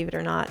about, believe it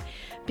or not,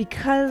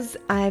 because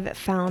I've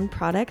found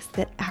products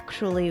that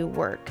actually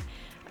work.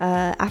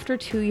 After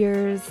 2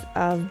 years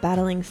of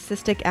battling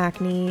cystic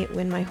acne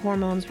when my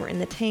hormones were in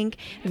the tank,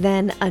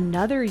 then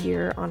another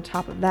year on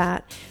top of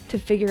that to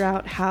figure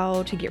out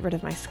how to get rid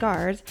of my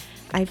scars,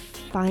 I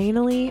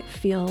finally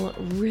feel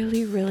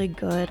really, really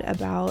good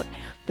about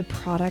the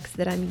products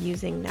that I'm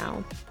using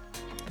now.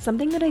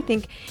 Something that I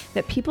think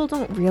that people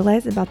don't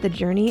realize about the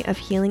journey of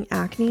healing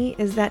acne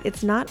is that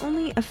it's not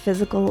only a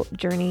physical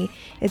journey,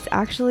 it's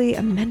actually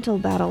a mental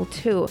battle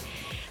too.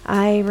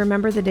 I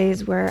remember the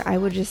days where I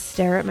would just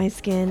stare at my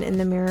skin in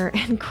the mirror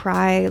and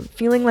cry,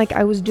 feeling like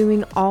I was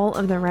doing all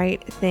of the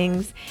right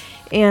things,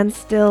 and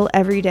still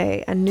every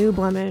day a new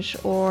blemish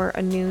or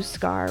a new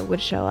scar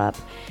would show up.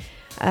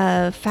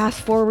 Fast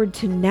forward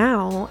to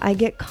now, I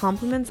get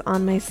compliments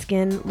on my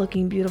skin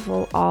looking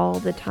beautiful all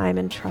the time,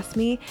 and trust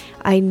me,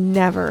 I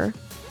never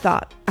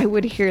thought I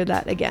would hear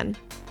that again.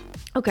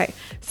 Okay,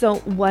 so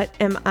what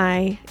am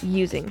I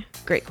using?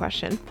 Great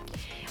question.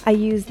 I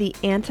use the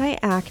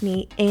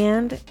anti-acne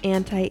and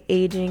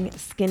anti-aging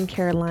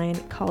skincare line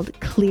called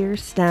Clear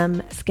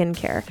Stem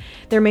Skincare.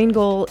 Their main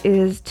goal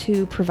is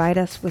to provide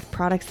us with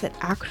products that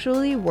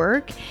actually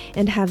work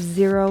and have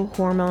zero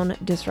hormone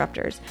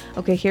disruptors.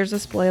 Okay, here's a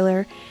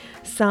spoiler.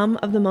 Some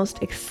of the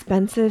most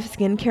expensive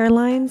skincare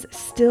lines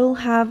still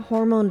have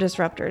hormone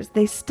disruptors.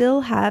 They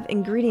still have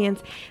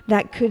ingredients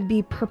that could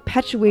be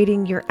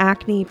perpetuating your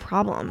acne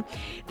problem.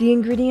 The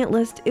ingredient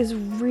list is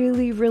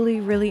really, really,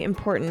 really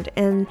important.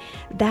 And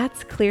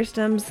that's Clear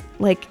Stem's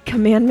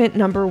commandment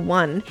number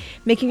 1,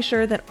 making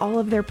sure that all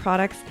of their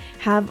products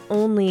have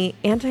only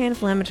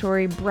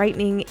anti-inflammatory,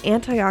 brightening,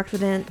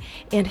 antioxidant,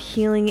 and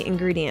healing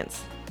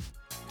ingredients.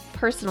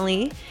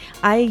 Personally,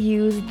 I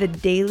use the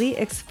daily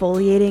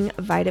exfoliating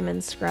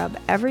vitamin scrub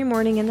every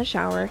morning in the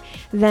shower.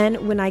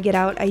 Then when I get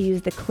out, I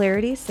use the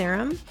Clarity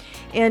Serum.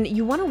 And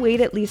you want to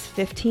wait at least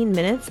 15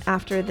 minutes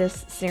after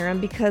this serum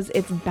because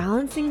it's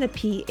balancing the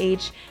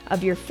pH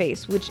of your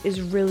face, which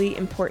is really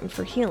important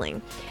for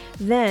healing.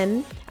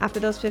 Then, after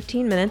those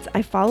 15 minutes,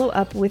 I follow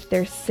up with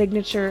their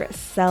signature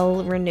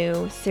Cell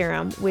Renew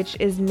serum, which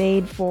is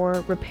made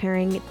for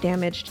repairing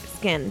damaged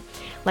skin,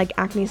 like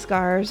acne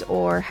scars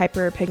or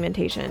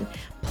hyperpigmentation.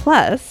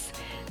 Plus,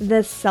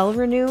 the Cell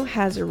Renew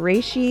has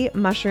reishi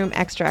mushroom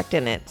extract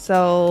in it,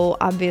 so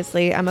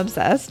obviously I'm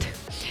obsessed.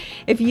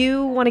 If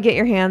you want to get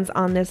your hands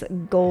on this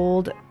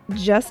gold,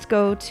 just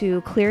go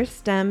to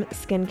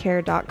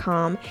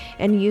clearstemskincare.com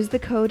and use the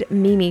code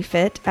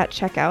MIMIFIT at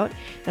checkout.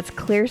 That's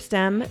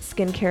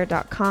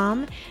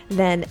clearstemskincare.com,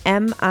 then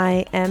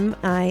MIMIFIT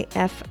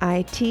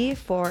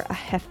for a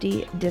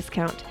hefty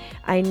discount.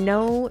 I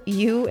know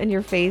you and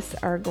your face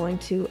are going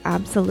to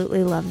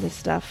absolutely love this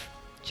stuff.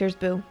 Cheers,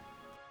 boo.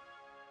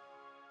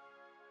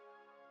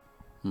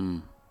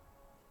 And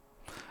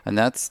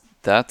that's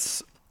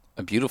that's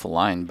a beautiful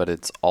line, but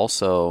it's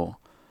also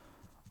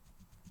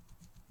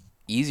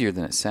easier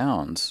than it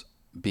sounds,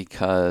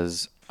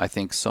 because I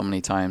think so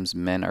many times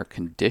men are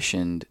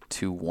conditioned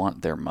to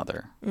want their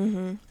mother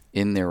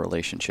in their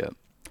relationship.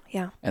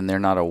 Yeah. And they're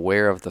not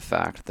aware of the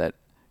fact that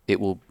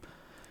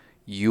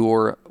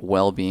your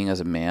well-being as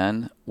a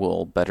man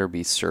will better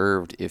be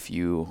served if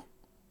you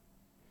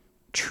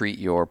treat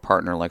your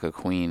partner like a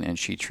queen and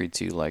she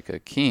treats you like a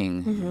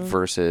king,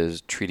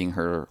 versus treating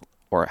her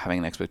or having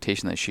an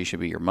expectation that she should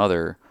be your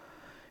mother,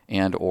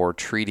 and or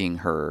treating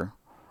her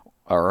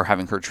or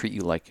having her treat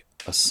you like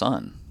a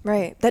son.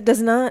 Right. That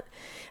does not,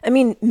 I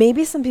mean,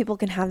 maybe some people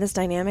can have this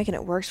dynamic and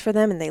it works for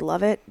them and they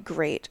love it.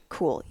 Great.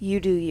 Cool. You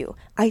do you.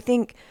 I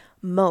think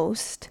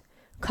most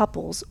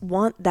couples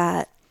want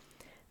that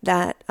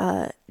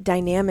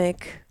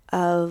dynamic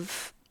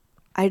of,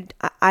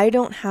 I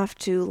don't have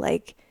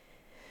to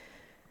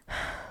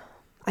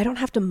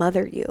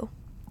mother you,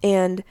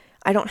 and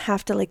I don't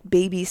have to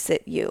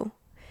babysit you.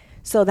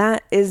 So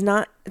that is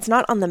not, it's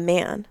not on the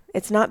man.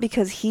 It's not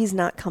because he's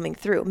not coming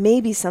through.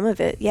 Maybe some of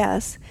it,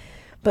 yes,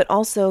 but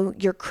also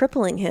you're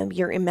crippling him,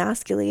 you're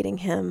emasculating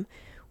him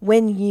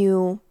when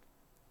you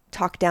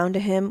talk down to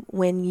him,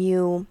 when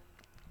you,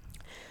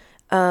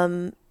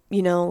 nag,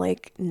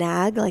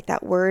 like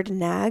that word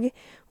nag,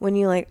 when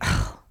you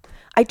oh,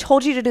 I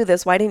told you to do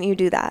this, why didn't you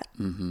do that?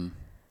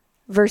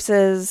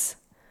 Versus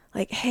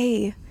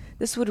hey,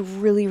 this would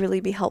really, really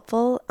be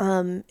helpful.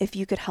 If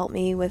you could help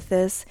me with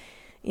this,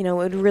 it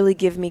would really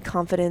give me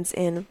confidence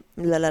in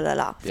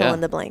fill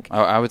in the blank.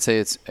 I would say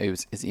it's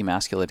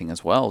emasculating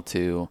as well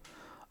to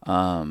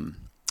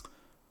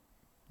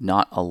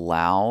not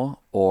allow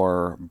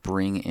or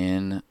bring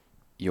in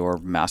your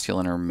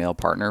masculine or male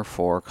partner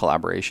for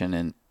collaboration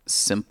in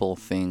simple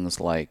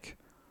things like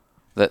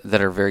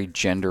that are very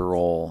gender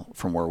role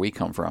from where we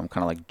come from,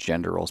 kind of like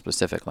gender role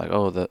specific, like,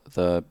 oh,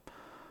 the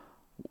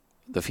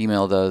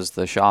female does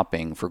the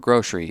shopping for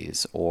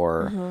groceries,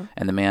 or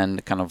and the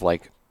man kind of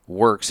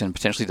works and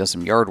potentially does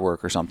some yard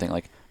work or something.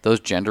 Like those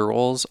gender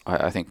roles,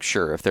 I think,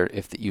 sure,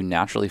 if you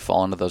naturally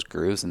fall into those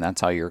grooves and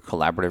that's how your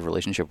collaborative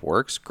relationship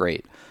works,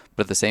 great.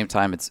 But at the same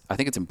time, I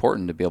think it's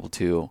important to be able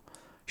to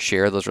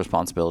share those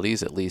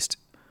responsibilities at least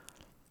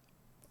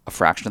a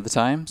fraction of the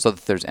time, so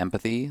that there's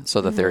empathy,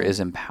 so that there is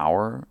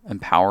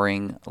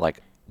empowering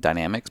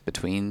dynamics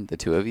between the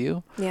two of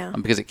you. Yeah.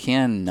 Because it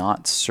can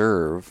not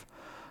serve,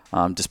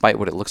 despite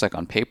what it looks like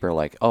on paper,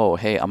 like, oh,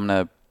 hey, I'm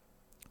going to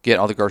get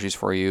all the groceries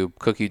for you,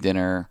 cook you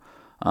dinner.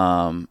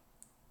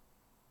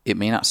 It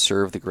may not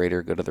serve the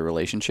greater good of the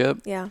relationship.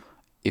 Yeah.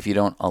 If you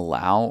don't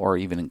allow or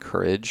even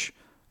encourage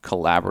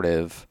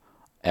collaborative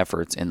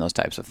efforts in those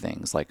types of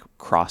things, like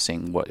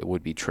crossing what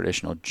would be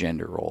traditional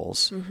gender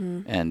roles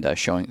and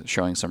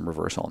showing some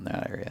reversal in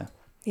that area.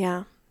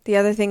 Yeah.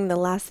 The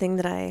last thing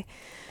that I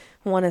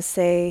want to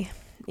say,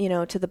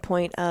 to the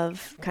point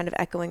of kind of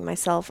echoing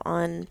myself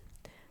on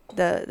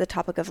the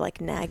topic of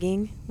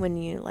nagging, when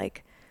you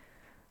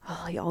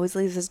oh, he always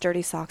leaves his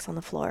dirty socks on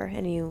the floor,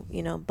 and you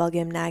bug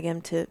him, nag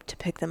him to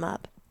pick them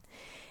up.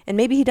 And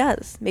maybe he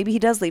does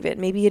leave it.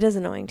 Maybe it is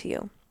annoying to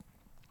you.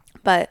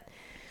 But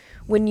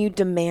when you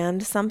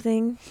demand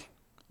something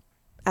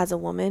as a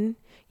woman,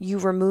 you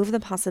remove the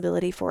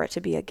possibility for it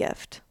to be a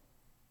gift.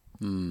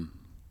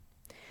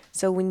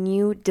 So when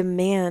you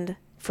demand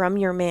from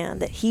your man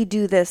that he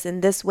do this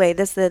in this way,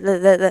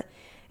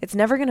 it's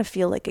never going to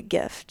feel like a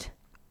gift.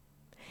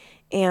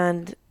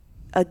 And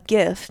a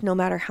gift, no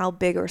matter how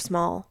big or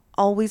small,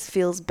 always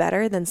feels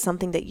better than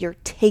something that you're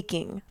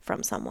taking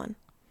from someone.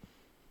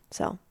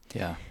 So,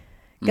 yeah,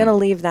 gonna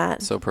leave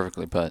that. So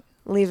perfectly put.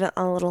 Leave it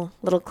a little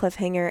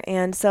cliffhanger.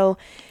 And so,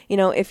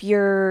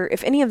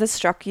 if any of this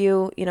struck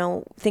you,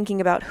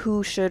 thinking about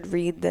who should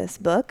read this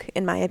book,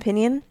 in my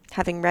opinion,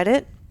 having read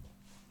it,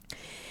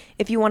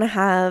 if you want to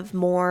have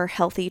more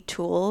healthy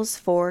tools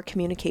for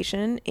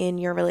communication in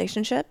your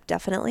relationship,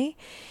 definitely.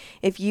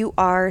 If you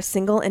are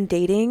single and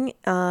dating,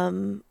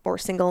 or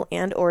single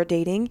and or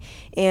dating,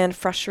 and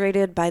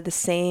frustrated by the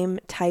same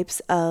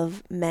types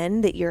of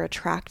men that you're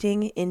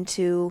attracting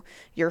into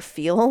your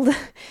field,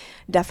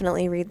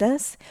 definitely read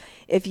this.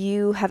 If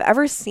you have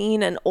ever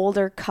seen an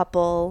older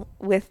couple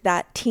with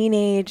that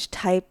teenage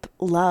type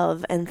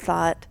love and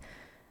thought,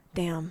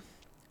 damn,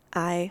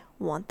 I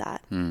want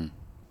that.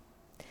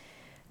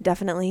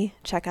 Definitely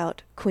check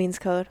out Queen's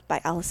Code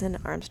by Allison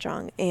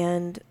Armstrong.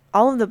 And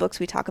all of the books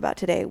we talk about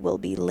today will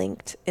be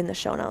linked in the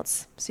show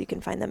notes, so you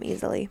can find them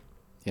easily.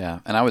 Yeah.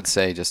 And I would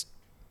say just,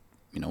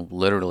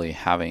 literally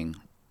having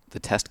the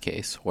test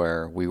case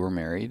where we were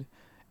married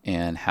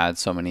and had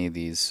so many of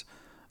these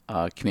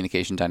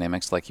communication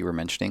dynamics like you were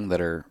mentioning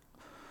that are,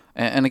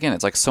 and again,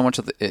 it's so much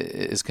of it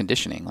is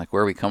conditioning, like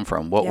where we come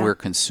from, what we're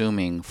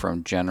consuming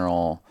from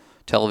general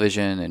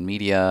television and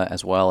media,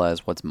 as well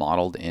as what's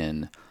modeled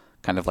in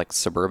kind of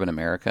suburban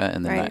America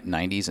in the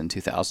 90s and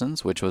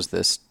 2000s, which was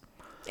this.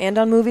 And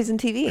on movies and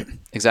TV.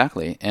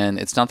 Exactly. And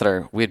it's not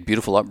that we had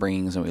beautiful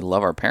upbringings and we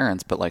love our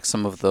parents, but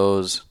some of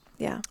those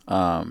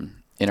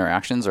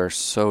interactions are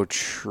so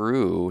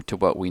true to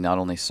what we not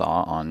only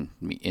saw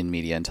in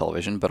media and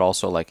television, but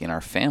also like in our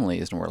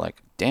families. And we're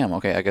like, damn,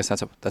 okay, I guess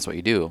that's what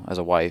you do as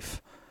a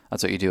wife.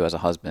 That's what you do as a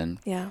husband.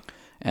 Yeah.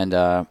 And,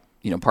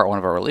 part one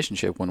of our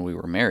relationship when we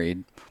were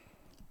married,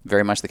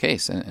 very much the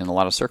case in a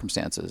lot of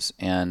circumstances.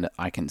 And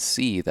I can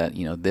see that,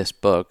 this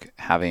book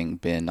having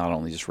been not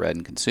only just read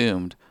and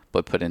consumed,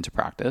 but put into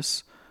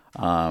practice.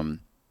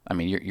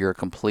 You're a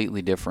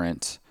completely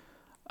different,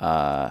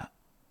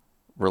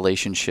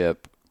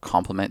 relationship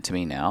complement to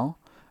me now.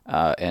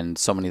 And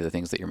so many of the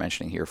things that you're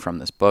mentioning here from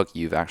this book,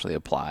 you've actually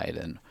applied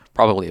and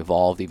probably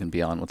evolved even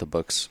beyond what the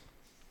book's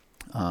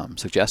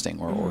suggesting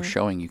or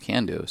showing you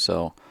can do.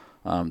 So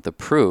the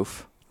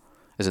proof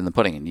is in the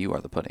pudding, and you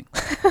are the pudding.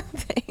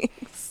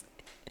 Thanks.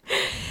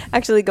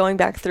 Actually, going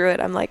back through it,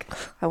 I'm like,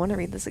 I want to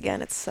read this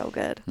again. It's so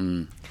good.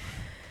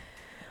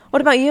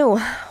 What about you?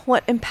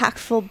 What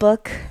impactful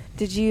book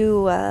did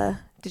you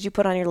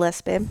put on your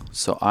list, babe?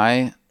 So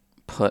I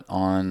put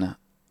on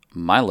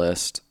my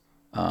list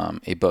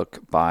a book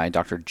by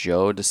Dr.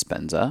 Joe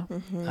Dispenza.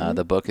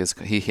 The book is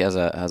he has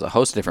a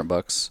host of different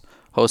books,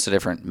 host of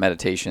different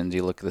meditations.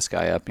 You look this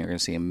guy up, and you're going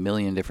to see a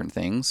million different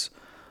things.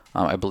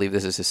 I believe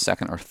this is his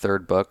second or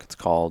third book. It's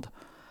called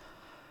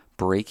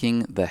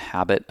Breaking the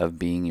Habit of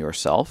Being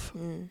Yourself.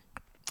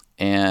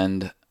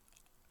 And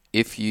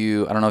I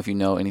don't know if you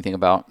know anything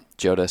about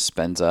Joe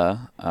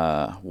Dispenza,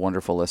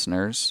 wonderful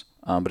listeners.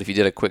 But if you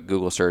did a quick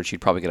Google search,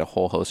 you'd probably get a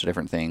whole host of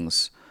different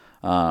things,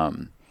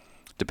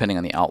 depending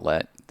on the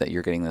outlet that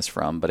you're getting this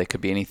from. But it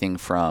could be anything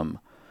from,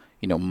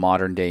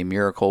 modern day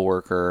miracle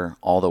worker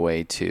all the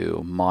way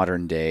to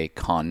modern day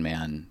con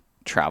man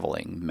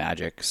traveling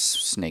magic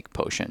snake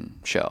potion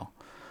show.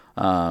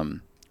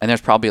 And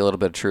there's probably a little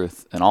bit of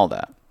truth in all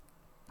that.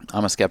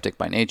 I'm a skeptic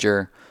by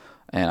nature,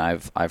 and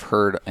I've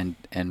heard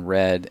and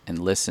read and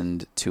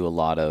listened to a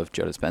lot of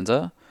Joe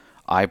Dispenza.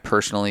 I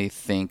personally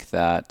think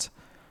that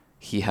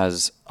he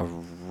has a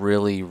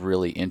really,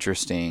 really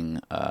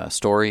interesting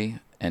story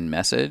and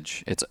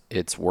message.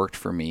 It's worked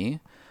for me.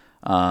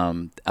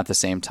 At the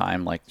same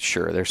time,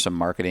 sure, there's some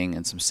marketing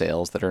and some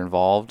sales that are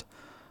involved.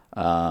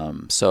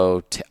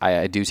 So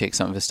I do take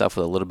some of his stuff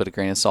with a little bit of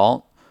grain of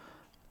salt.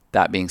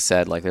 That being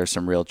said, there's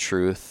some real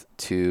truth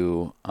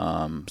to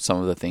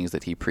some of the things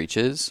that he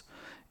preaches,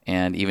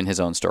 and even his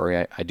own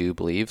story, I do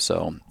believe.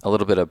 So a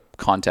little bit of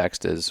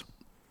context is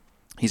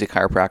he's a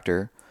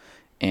chiropractor,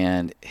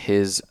 and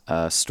his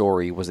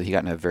story was that he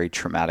got in a very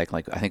traumatic,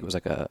 I think it was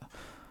a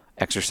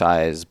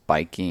exercise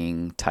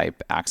biking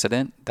type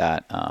accident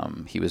that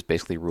he was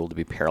basically ruled to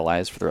be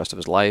paralyzed for the rest of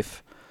his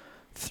life.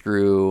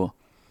 Through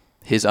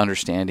his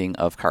understanding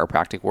of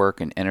chiropractic work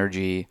and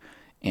energy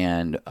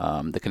and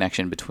the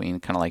connection between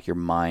kind of your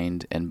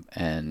mind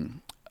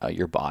and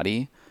your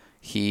body,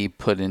 he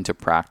put into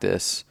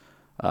practice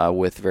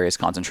with various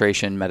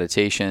concentration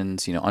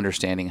meditations,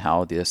 understanding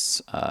how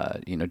this,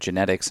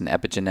 genetics and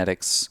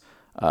epigenetics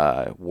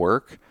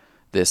work,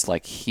 this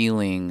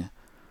healing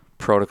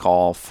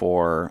protocol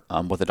for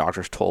what the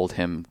doctors told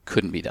him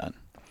couldn't be done,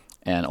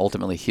 and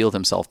ultimately healed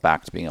himself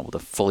back to being able to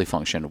fully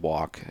function,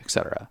 walk,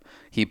 etc.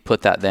 He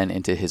put that then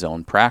into his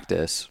own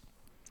practice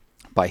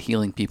by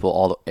healing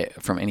people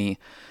from any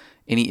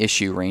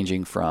issue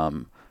ranging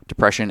from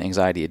depression,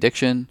 anxiety,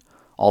 addiction,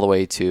 all the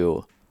way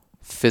to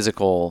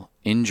physical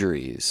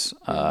injuries,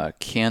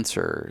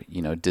 cancer,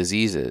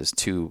 diseases,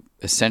 to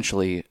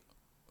essentially,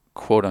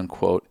 quote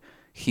unquote,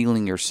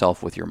 healing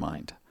yourself with your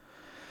mind.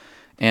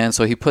 And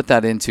so he put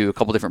that into a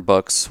couple different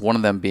books. One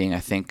of them being, I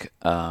can't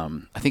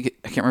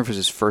remember if it was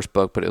his first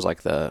book, but it was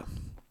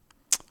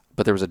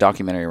but there was a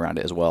documentary around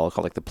it as well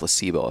called the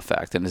placebo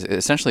effect, and it's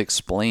essentially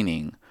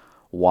explaining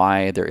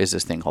why there is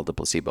this thing called the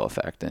placebo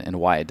effect and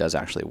why it does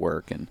actually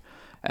work. And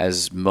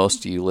as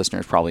most of you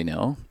listeners probably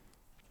know,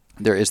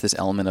 there is this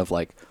element of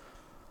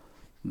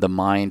the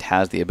mind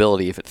has the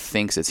ability, if it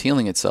thinks it's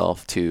healing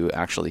itself, to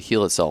actually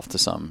heal itself to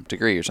some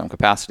degree or some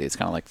capacity. It's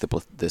kind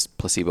of this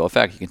placebo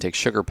effect. You can take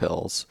sugar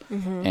pills,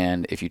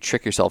 and if you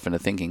trick yourself into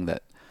thinking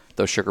that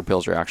those sugar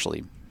pills are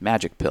actually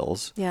magic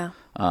pills,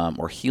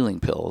 or healing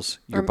pills,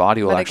 your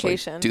body will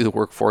medication. Actually do the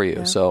work for you.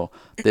 Yeah. So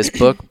this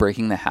book,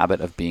 Breaking the Habit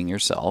of Being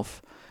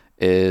Yourself,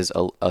 is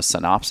a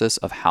synopsis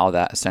of how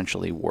that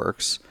essentially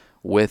works,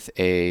 with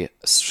a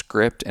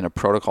script and a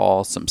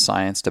protocol, some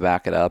science to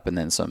back it up, and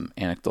then some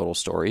anecdotal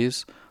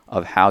stories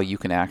of how you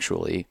can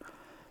actually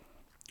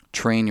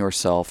train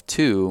yourself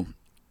to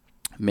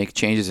make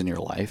changes in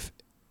your life,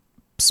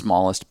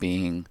 smallest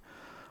being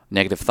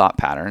negative thought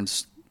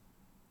patterns,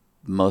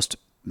 most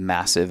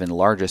massive and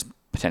largest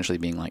potentially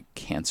being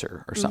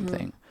cancer or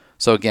something.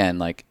 So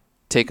again,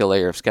 take a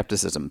layer of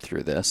skepticism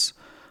through this,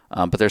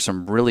 but there's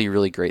some really,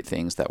 really great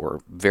things that were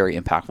very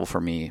impactful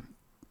for me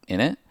in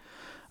it.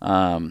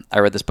 I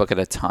read this book at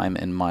a time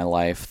in my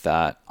life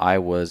that I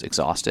was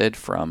exhausted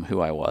from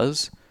who I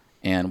was.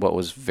 And what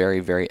was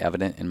very, very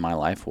evident in my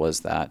life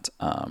was that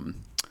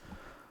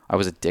I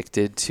was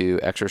addicted to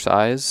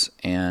exercise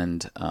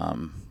and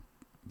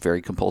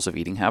very compulsive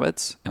eating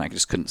habits, and I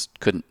just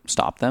couldn't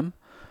stop them.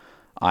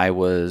 I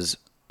was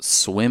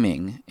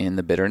swimming in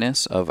the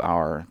bitterness of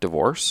our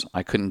divorce.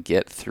 I couldn't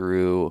get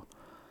through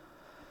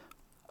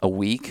a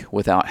week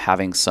without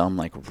having some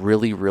like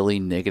really, really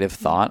negative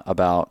thought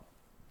about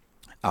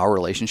our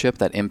relationship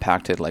that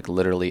impacted like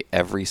literally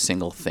every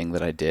single thing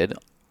that I did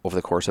over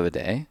the course of a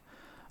day.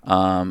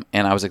 And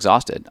I was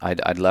exhausted.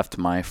 I'd left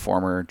my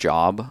former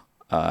job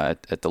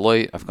at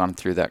Deloitte. I've gone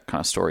through that kind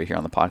of story here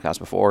on the podcast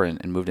before,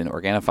 and moved into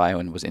Organifi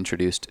and was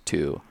introduced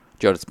to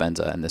Joe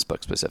Dispenza and this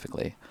book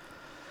specifically.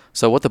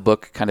 So what the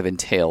book kind of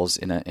entails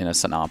in a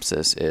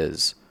synopsis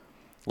is,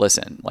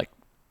 listen, like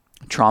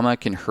trauma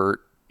can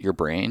hurt your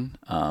brain,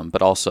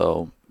 but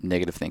also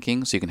negative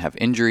thinking. So you can have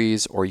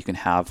injuries, or you can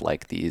have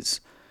like these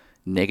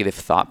negative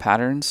thought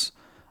patterns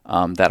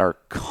that are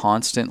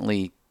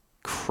constantly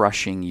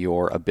crushing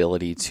your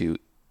ability to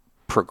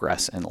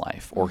progress in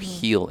life or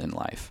heal in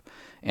life.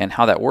 And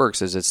how that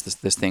works is it's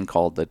this thing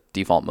called the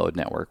default mode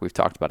network. We've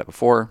talked about it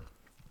before,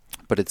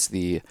 but it's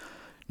the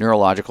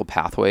neurological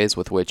pathways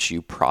with which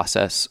you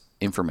process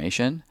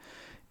information.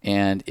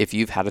 And if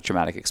you've had a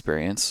traumatic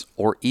experience,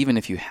 or even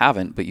if you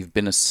haven't, but you've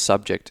been a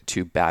subject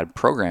to bad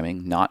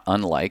programming, not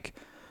unlike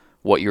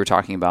what you were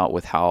talking about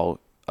with how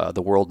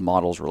the world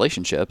models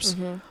relationships,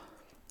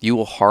 you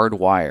will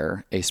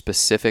hardwire a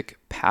specific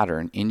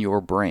pattern in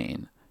your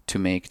brain to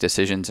make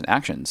decisions and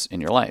actions in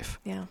your life.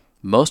 Yeah.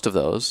 Most of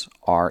those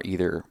are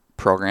either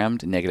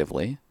programmed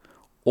negatively,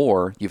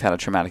 or you've had a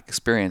traumatic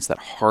experience that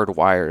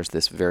hardwires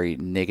this very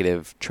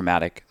negative,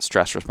 traumatic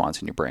stress response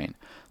in your brain.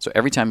 So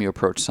every time you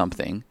approach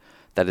something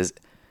that is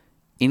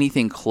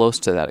anything close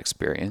to that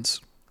experience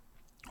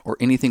or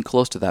anything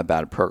close to that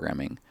bad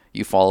programming,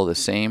 you follow the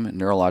same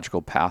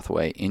neurological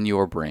pathway in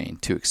your brain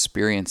to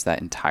experience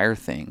that entire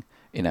thing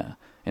in a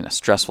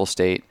stressful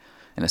state,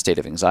 in a state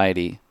of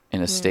anxiety,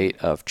 in a state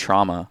of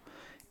trauma,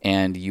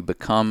 and you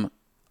become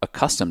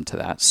accustomed to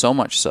that, so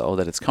much so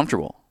that it's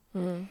comfortable.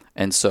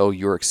 And so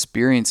you're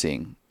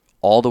experiencing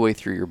all the way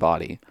through your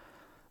body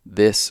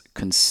this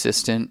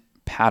consistent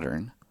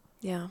pattern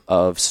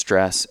of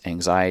stress,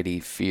 anxiety,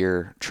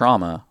 fear,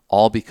 trauma,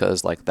 all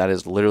because like that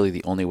is literally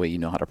the only way you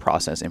know how to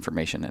process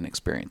information and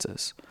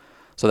experiences.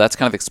 So that's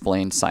kind of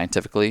explained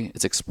scientifically.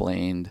 It's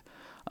explained.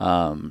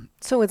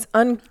 So it's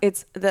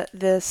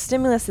the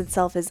stimulus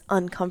itself is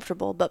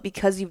uncomfortable, but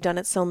because you've done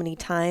it so many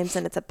times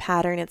and it's a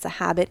pattern, it's a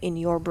habit in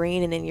your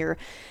brain and in your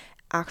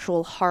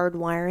actual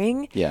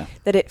hardwiring,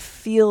 that it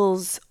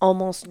feels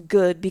almost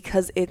good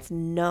because it's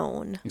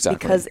known,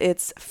 because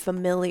it's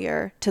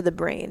familiar to the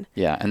brain.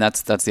 Yeah, and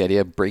that's the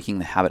idea of breaking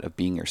the habit of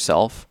being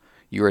yourself.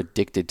 You're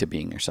addicted to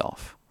being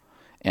yourself.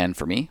 And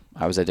for me,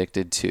 I was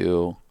addicted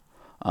to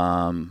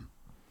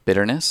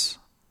bitterness.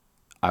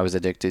 I was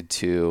addicted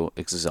to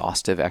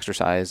exhaustive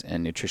exercise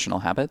and nutritional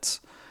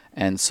habits.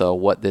 And so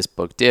what this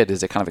book did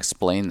is it kind of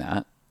explained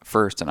that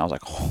first. And I was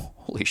like,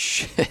 holy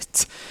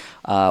shit.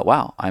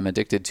 Wow, I'm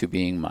addicted to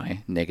being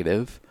my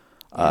negative,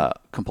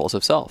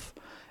 compulsive self.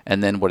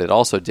 And then what it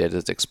also did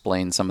is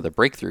explain some of the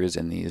breakthroughs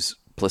in these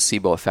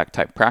placebo effect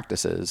type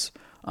practices,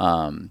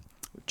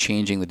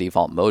 changing the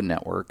default mode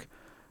network,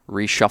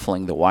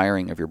 reshuffling the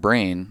wiring of your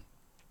brain,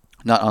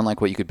 not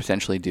unlike what you could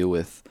potentially do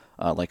with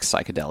like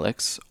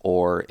psychedelics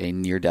or a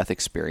near-death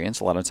experience.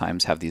 A lot of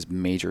times have these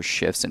major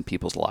shifts in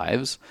people's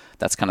lives.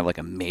 That's kind of like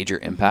a major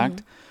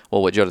impact.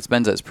 Well, what Joe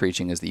Dispenza is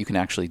preaching is that you can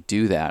actually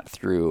do that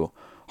through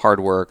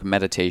hard work,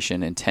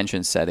 meditation,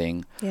 intention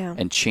setting,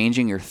 and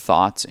changing your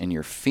thoughts and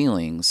your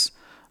feelings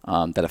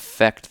that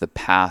affect the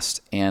past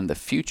and the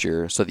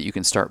future so that you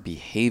can start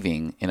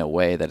behaving in a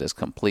way that is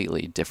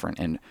completely different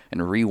and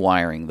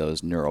rewiring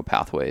those neural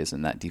pathways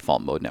and that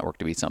default mode network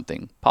to be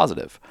something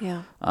positive.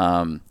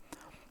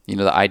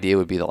 The idea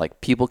would be that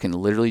like people can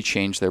literally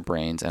change their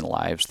brains and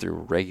lives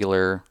through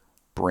regular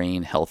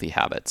brain healthy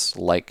habits,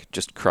 like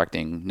just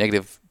correcting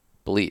negative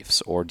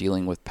beliefs or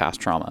dealing with past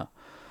trauma.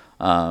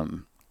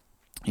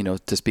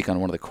 To speak on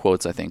one of the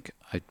quotes I think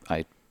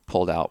I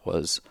pulled out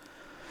was,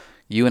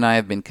 "You and I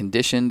have been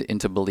conditioned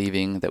into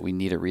believing that we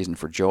need a reason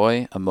for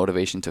joy, a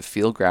motivation to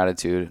feel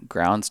gratitude,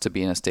 grounds to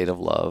be in a state of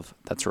love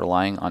that's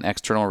relying on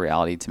external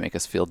reality to make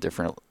us feel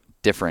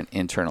different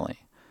internally.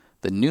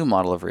 The new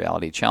model of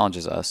reality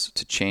challenges us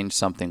to change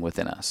something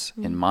within us,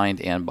 in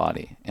mind and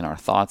body, in our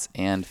thoughts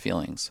and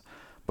feelings,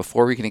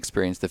 before we can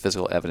experience the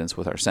physical evidence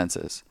with our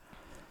senses.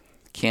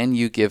 Can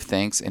you give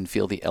thanks and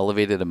feel the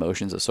elevated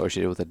emotions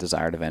associated with a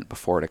desired event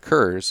before it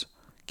occurs?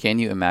 Can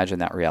you imagine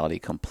that reality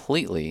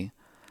completely,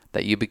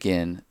 that you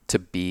begin to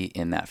be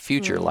in that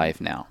future life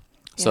now?"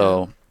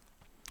 So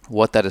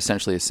what that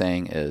essentially is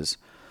saying is,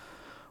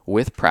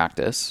 with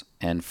practice,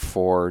 and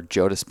for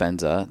Joe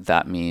Dispenza,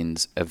 that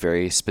means a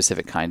very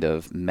specific kind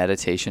of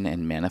meditation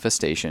and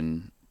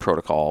manifestation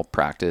protocol,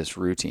 practice,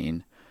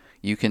 routine,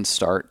 you can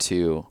start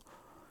to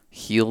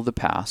heal the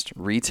past,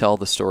 retell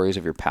the stories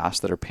of your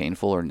past that are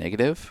painful or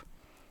negative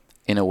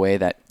in a way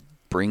that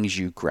brings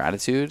you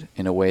gratitude,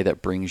 in a way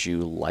that brings you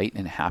light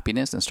and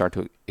happiness, and start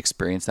to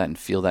experience that and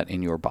feel that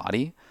in your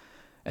body.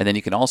 And then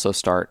you can also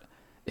start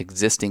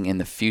existing in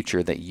the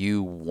future that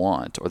you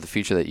want or the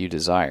future that you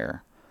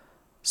desire,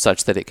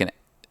 such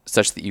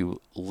that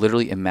you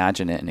literally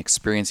imagine it and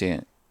experience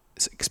it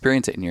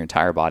experience it in your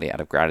entire body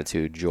out of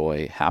gratitude,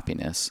 joy,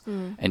 happiness,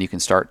 and you can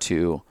start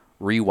to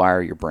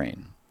rewire your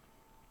brain.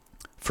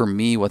 For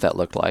me, what that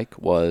looked like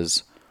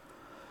was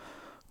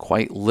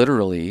quite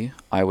literally,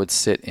 I would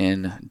sit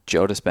in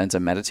Joe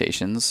Dispenza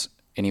meditations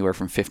anywhere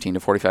from 15 to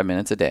 45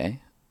 minutes a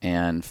day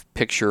and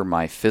picture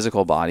my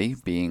physical body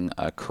being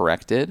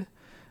corrected.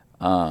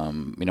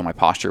 My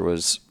posture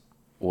was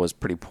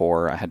pretty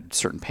poor. I had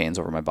certain pains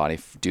over my body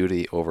due to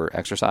the over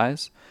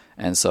exercise.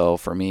 And so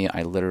for me,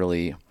 I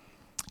literally,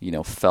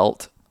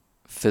 felt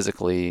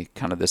physically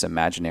kind of this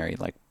imaginary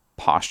like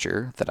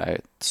posture that I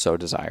so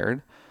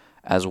desired,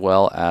 as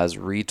well as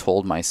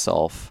retold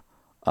myself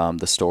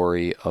the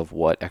story of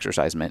what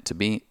exercise meant to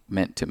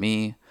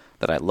me,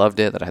 that I loved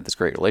it, that I had this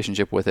great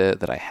relationship with it,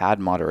 that I had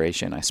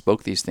moderation. I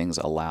spoke these things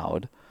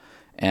aloud.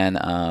 And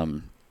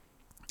I'm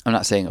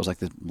not saying it was like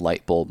this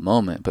light bulb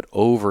moment, but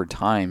over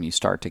time you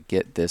start to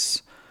get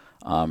this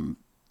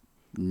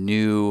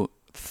new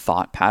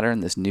thought pattern,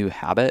 this new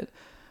habit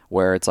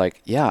where it's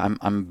like, yeah,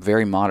 I'm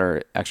very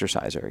moderate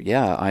exerciser.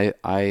 Yeah,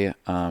 I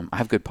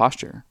have good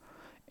posture.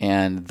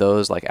 And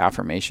those like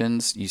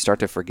affirmations, you start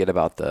to forget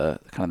about the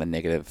kind of the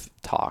negative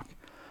talk.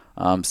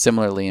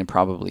 Similarly, and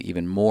probably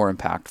even more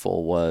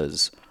impactful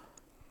was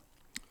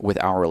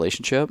with our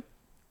relationship,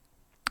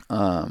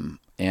 and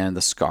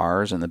the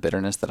scars and the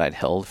bitterness that I'd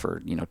held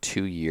for,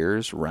 2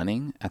 years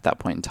running at that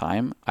point in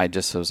time. I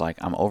just was like,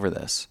 I'm over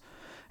this.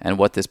 And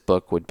what this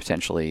book would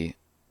potentially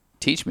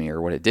teach me, or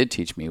what it did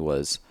teach me,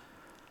 was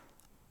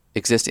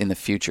exist in the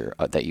future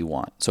that you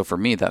want. So for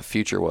me, that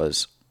future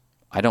was,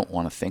 I don't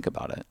want to think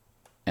about it.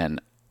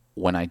 And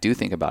when I do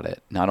think about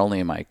it, not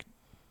only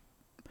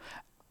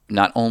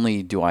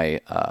do I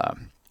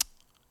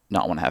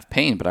not want to have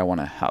pain, but I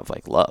want to have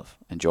like love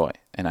and joy.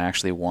 And I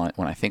actually want,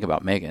 when I think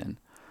about Megan,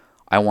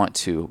 I want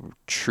to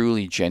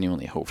truly,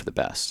 genuinely hope for the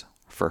best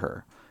for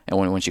her. And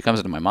when she comes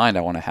into my mind,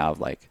 I want to have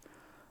like,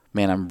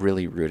 man, I'm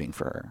really rooting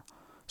for her.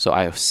 So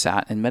I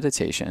sat in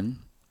meditation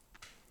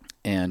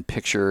and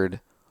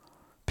pictured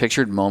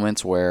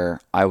moments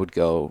where I would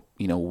go,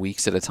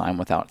 weeks at a time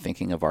without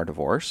thinking of our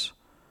divorce.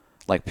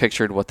 Like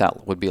pictured what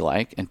that would be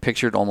like, and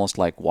pictured almost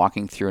like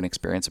walking through an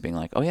experience of being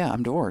like, oh yeah,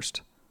 I'm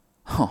divorced.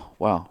 Oh,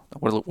 wow.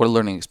 What a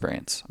learning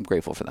experience. I'm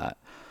grateful for that.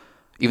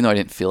 Even though I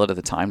didn't feel it at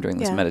the time during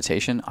this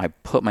meditation, I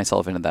put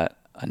myself into that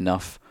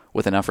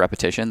with enough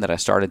repetition that I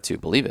started to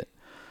believe it.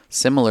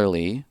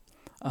 Similarly,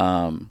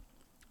 I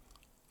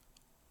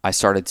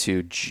started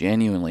to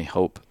genuinely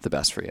hope the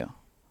best for you.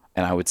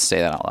 And I would say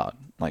that out loud.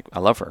 Like, I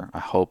love her. I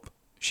hope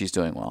she's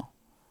doing well.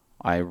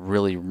 I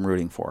really am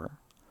rooting for her.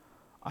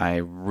 I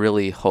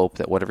really hope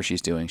that whatever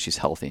she's doing, she's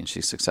healthy and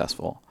she's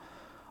successful.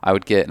 I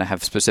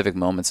have specific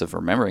moments of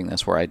remembering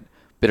this where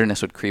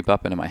bitterness would creep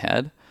up into my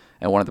head.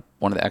 And one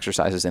of the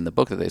exercises in the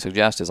book that they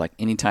suggest is like,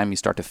 anytime you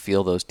start to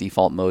feel those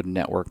default mode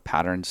network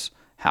patterns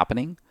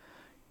happening,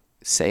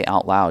 say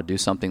out loud, do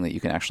something that you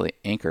can actually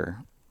anchor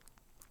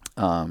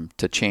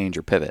to change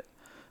or pivot.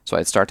 So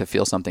I'd start to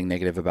feel something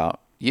negative about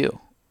you,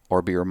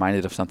 or be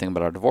reminded of something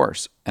about our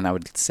divorce, and I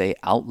would say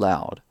out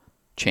loud,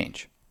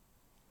 change.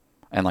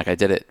 And like I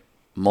did it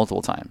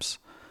multiple times.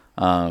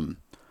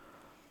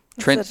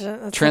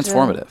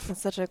 Transformative.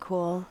 That's such a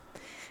cool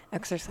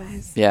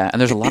exercise. Yeah, and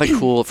there's a lot of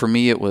cool. For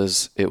me, it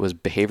was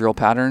behavioral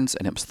patterns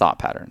and it was thought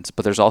patterns.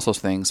 But there's also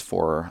things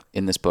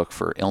in this book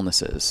for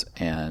illnesses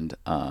and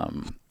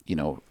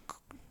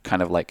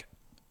kind of like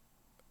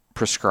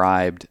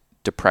prescribed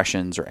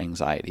depressions or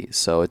anxieties.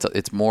 So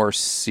it's more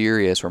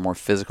serious or more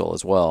physical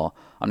as well.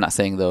 I'm not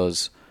saying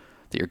that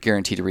you're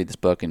guaranteed to read this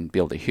book and be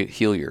able to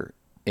heal your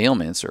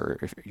ailments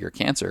or your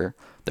cancer.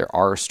 There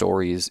are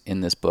stories in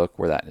this book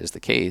where that is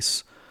the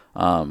case.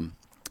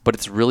 But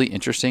it's really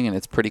interesting and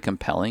it's pretty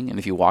compelling. And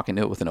if you walk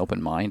into it with an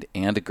open mind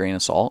and a grain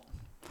of salt,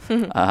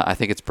 I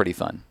think it's pretty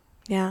fun.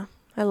 Yeah,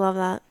 I love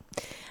that.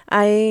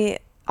 I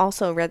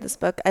also read this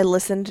book. I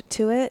listened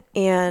to it,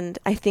 and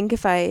I think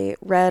if I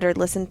read or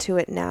listened to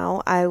it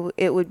now, I know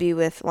it would be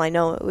with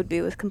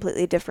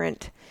completely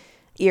different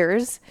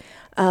ears,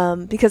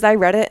 because I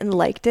read it and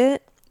liked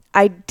it.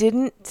 I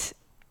didn't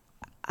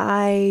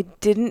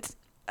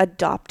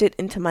adopt it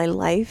into my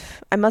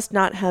life. I must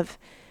not have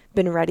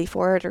been ready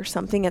for it or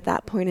something at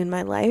that point in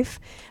my life,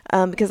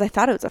 because I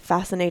thought it was a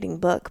fascinating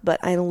book,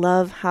 but I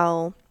love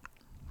how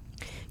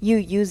you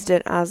used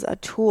it as a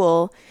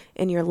tool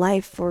in your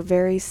life for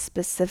very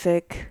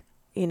specific,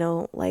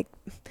 like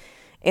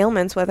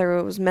ailments, whether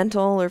it was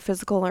mental or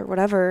physical or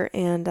whatever.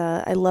 And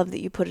I love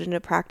that you put it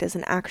into practice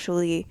and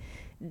actually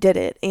did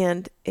it,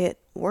 and it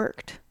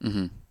worked.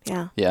 Mm-hmm.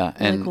 Yeah. Yeah.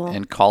 Really cool.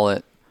 And call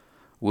it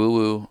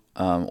woo-woo,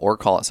 or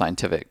call it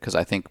scientific, because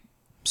I think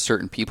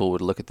certain people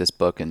would look at this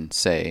book and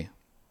say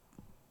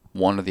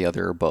one or the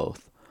other or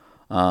both.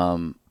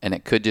 And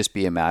it could just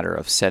be a matter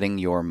of setting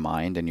your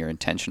mind and your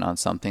intention on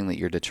something that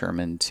you're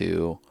determined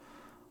to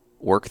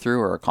work through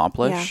or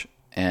accomplish. Yeah.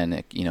 And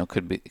it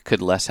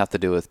could less have to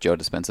do with Joe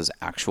Dispenza's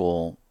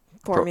actual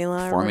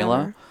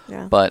formula.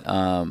 Yeah. But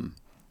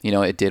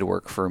it did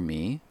work for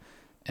me,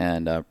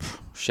 and I'm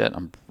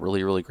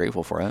really, really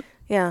grateful for it.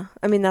 Yeah.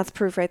 I mean, that's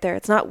proof right there.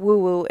 It's not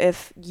woo-woo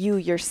if you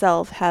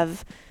yourself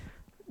have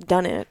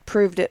done it,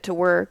 proved it to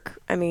work.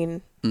 I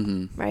mean,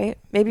 right?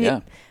 Maybe. Yeah.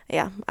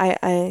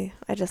 I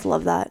just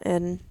love that.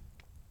 And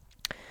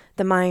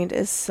the mind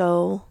is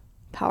so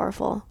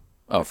powerful.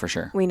 Oh, for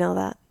sure. We know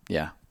that.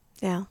 Yeah.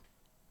 Yeah.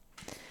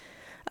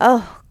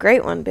 Oh,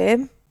 great one,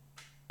 babe.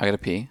 I got to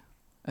pee.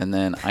 And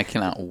then I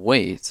cannot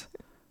wait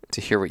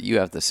to hear what you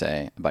have to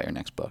say about your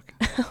next book.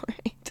 All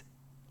right.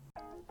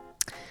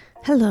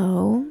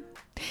 Hello.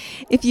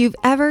 If you've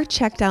ever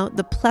checked out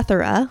the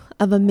plethora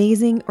of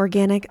amazing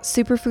organic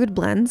superfood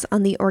blends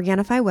on the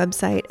Organifi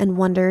website and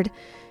wondered,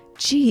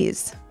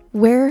 geez,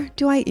 where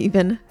do I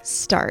even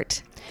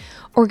start?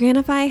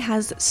 Organifi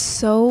has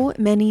so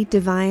many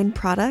divine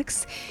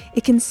products,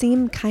 it can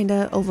seem kind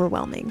of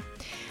overwhelming.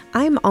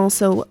 I'm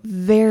also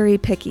very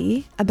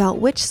picky about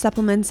which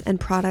supplements and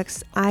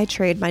products I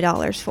trade my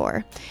dollars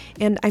for,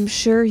 and I'm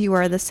sure you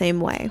are the same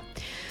way.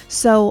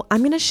 So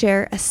I'm going to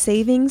share a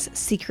savings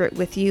secret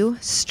with you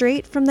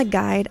straight from the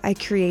guide I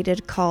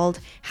created called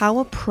How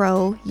a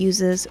Pro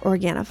Uses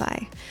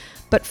Organifi.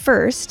 But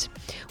first,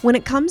 when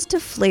it comes to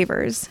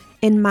flavors,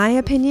 in my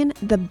opinion,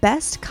 the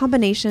best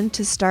combination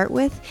to start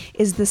with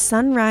is the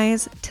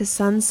Sunrise to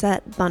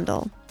Sunset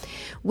bundle.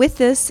 With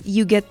this,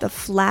 you get the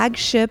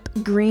flagship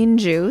green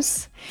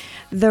juice,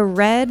 the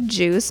red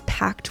juice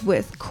packed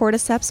with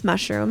cordyceps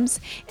mushrooms,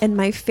 and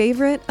my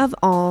favorite of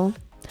all,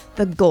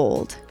 the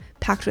gold,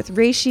 packed with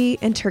reishi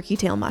and turkey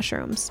tail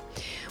mushrooms.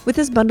 With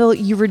this bundle,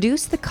 you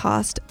reduce the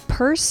cost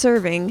per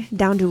serving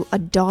down to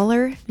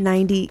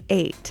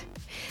 $1.98.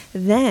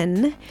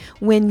 Then,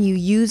 when you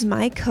use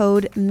my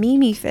code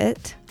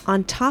MIMIFIT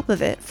on top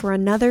of it for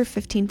another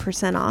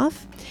 15%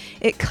 off,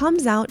 it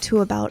comes out to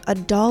about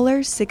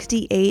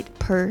 $1.68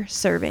 per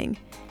serving.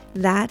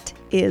 That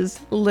is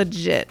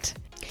legit.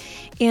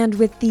 And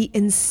with the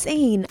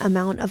insane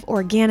amount of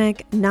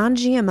organic,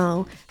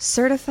 non-GMO,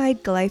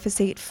 certified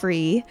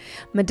glyphosate-free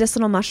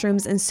medicinal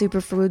mushrooms and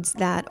superfoods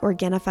that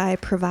Organifi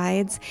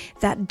provides,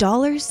 that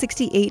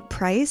 $1.68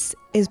 price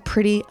is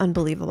pretty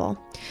unbelievable.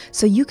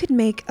 So you could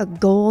make a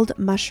gold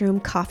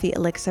mushroom coffee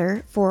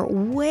elixir for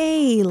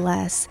way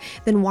less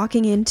than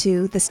walking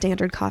into the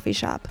standard coffee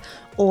shop,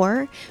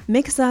 or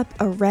mix up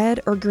a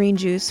red or green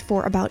juice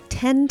for about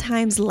 10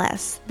 times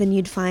less than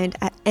you'd find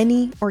at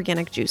any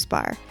organic juice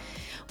bar.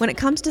 When it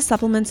comes to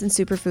supplements and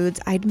superfoods,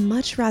 I'd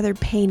much rather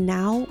pay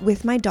now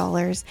with my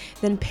dollars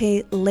than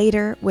pay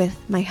later with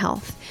my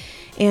health.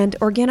 And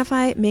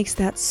Organifi makes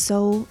that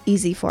so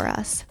easy for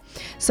us.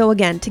 So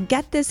again, to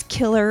get this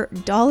killer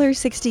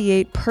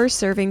 $1.68 per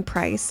serving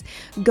price,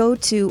 go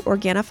to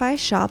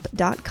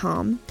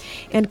OrganifiShop.com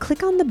and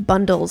click on the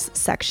bundles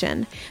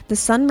section. The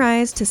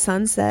Sunrise to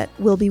Sunset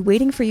will be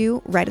waiting for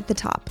you right at the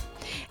top.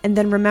 And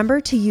then remember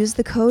to use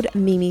the code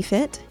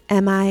MIMIFIT,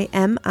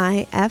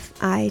 MIMIFIT,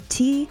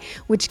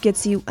 which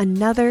gets you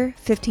another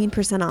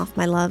 15% off,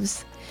 my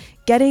loves.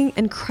 Getting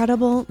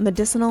incredible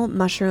medicinal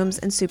mushrooms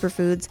and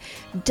superfoods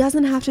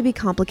doesn't have to be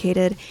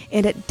complicated,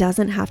 and it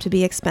doesn't have to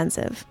be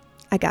expensive.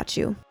 I got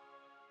you.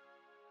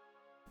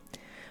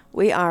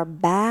 We are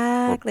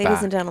back,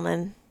 ladies and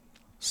gentlemen.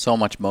 So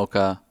much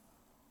mocha.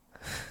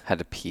 Had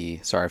to pee.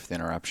 Sorry for the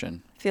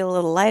interruption. Feel a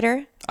little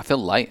lighter? I feel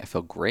light. I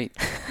feel great.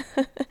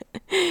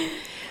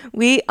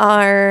 We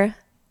are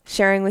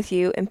sharing with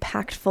you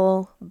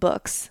impactful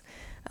books.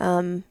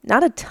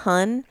 Not a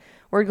ton.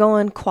 We're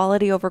going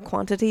quality over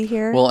quantity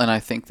here. Well, and I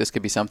think this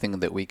could be something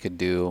that we could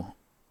do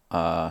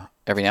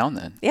every now and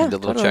then. Yeah, a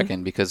little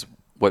check-in, because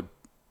what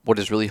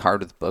is really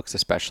hard with books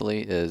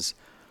especially is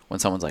when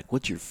someone's like,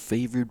 what's your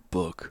favorite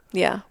book?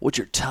 Yeah. What's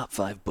your top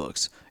 5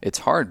 books? It's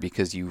hard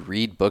because you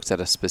read books at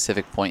a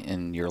specific point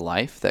in your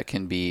life that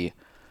can be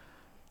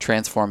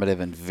transformative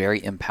and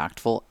very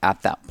impactful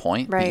at that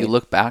point. Right. But you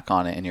look back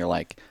on it and you're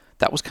like,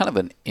 that was kind of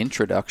an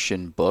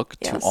introduction book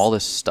to all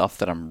this stuff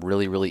that I'm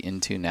really, really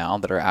into now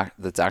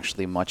that's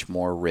actually much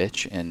more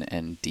rich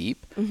and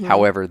deep. Mm-hmm.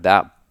 However,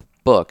 that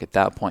book at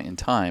that point in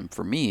time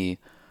for me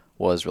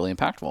was really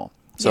impactful.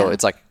 So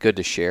it's like good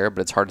to share,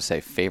 but it's hard to say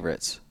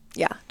favorites.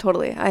 Yeah,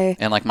 totally.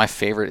 And like my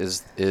favorite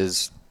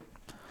is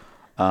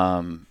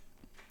Harry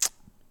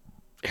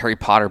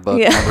Potter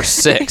book number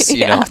 6.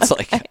 You know, it's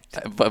like,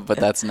 but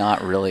that's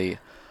not really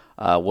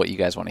what you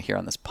guys want to hear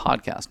on this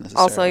podcast necessarily.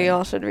 Also, you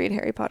all should read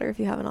Harry Potter if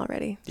you haven't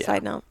already. Yeah.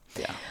 Side note.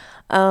 Yeah.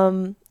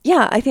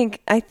 I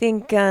think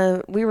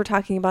we were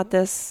talking about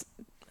this,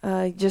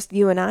 just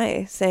you and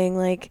I, saying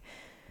like,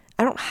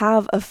 I don't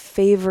have a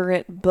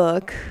favorite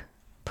book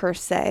per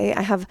se.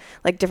 I have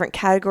like different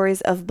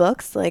categories of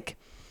books, like,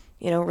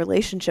 you know,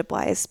 relationship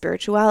wise,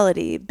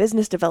 spirituality,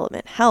 business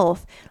development,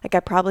 health. Like I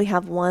probably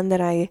have one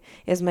that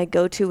is my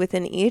go-to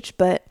within each,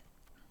 but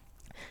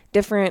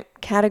different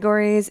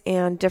categories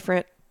and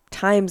different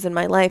times in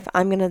my life,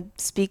 I'm going to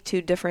speak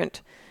to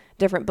different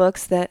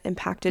books that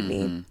impacted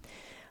me.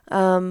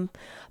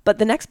 But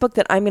the next book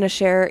that I'm going to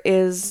share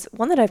is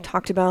one that I've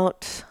talked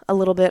about a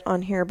little bit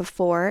on here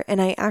before,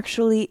 and I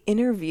actually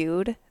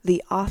interviewed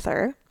the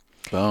author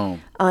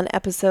Boom. on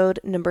episode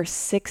number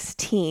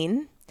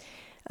 16.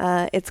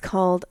 It's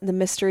called The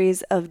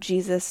Mysteries of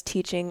Jesus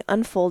Teaching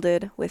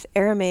Unfolded with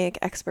Aramaic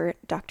expert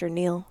Dr.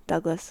 Neil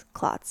Douglas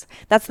Klotz.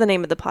 That's the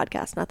name of the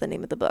podcast, not the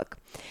name of the book.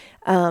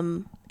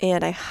 And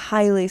I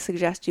highly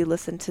suggest you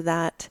listen to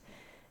that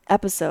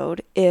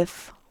episode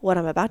if what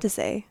I'm about to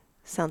say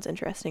sounds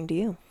interesting to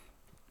you.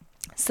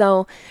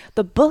 So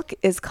the book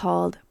is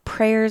called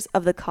Prayers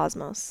of the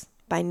Cosmos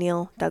by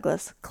Neil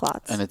Douglas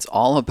Klotz. And it's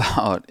all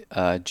about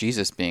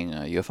Jesus being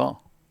a UFO.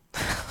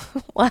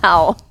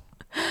 Wow.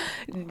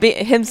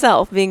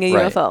 Himself being a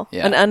Right, UFO,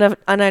 yeah. an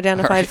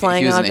unidentified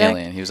flying He was object. an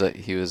alien.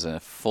 He was a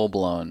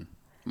full-blown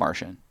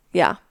Martian.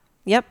 Yeah.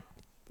 Yep.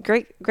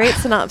 Great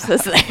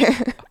synopsis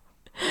there.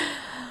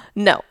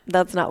 No,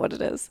 that's not what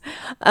it is.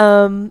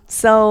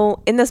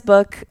 So in this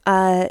book,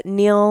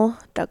 Neil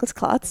Douglas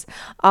Klotz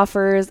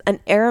offers an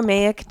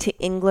Aramaic to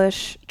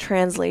English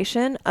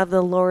translation of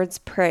the Lord's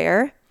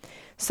Prayer.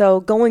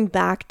 So going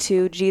back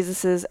to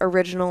Jesus's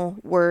original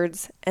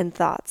words and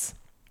thoughts.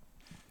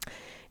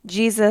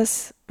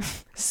 Jesus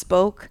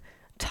spoke,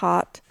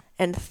 taught,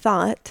 and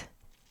thought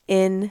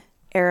in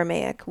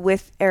Aramaic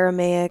with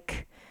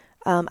Aramaic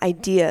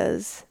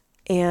ideas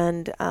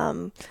and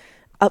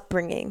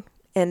upbringing.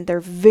 And they're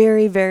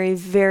very, very,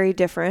 very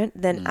different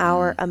than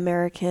our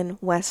American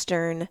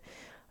Western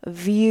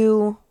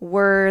view,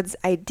 words,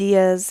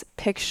 ideas,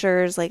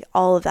 pictures, like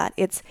all of that.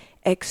 It's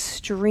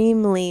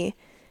extremely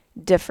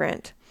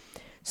different.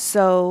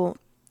 So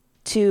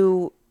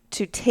to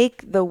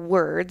take the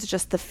words,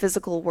 just the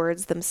physical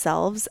words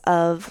themselves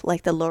of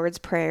like the Lord's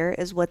Prayer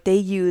is what they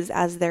use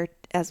as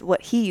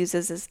what he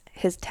uses as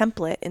his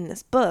template in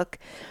this book.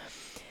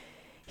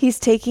 He's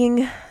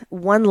taking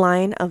one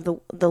line of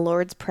the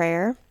Lord's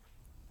Prayer,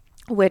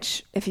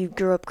 which if you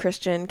grew up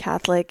Christian,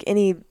 Catholic,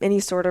 any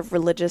sort of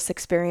religious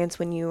experience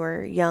when you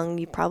were young,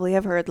 you probably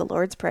have heard the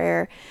Lord's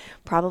Prayer,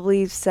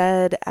 probably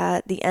said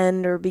at the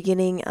end or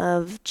beginning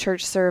of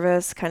church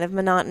service, kind of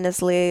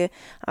monotonously,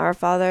 Our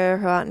Father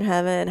who art in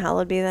heaven,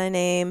 hallowed be thy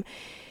name.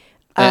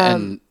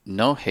 And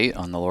no hate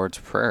on the Lord's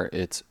Prayer.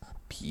 It's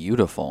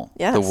beautiful.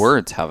 Yes. The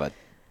words have a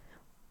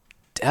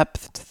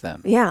depth to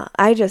them. Yeah,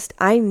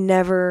 I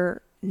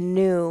never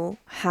knew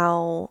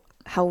how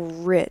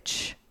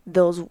rich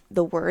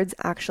the words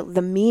actually,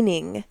 the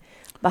meaning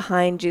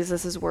behind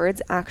Jesus's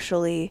words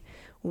actually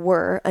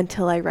were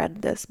until I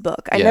read this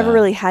book. I never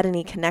really had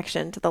any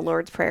connection to the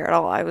Lord's Prayer at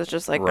all. I was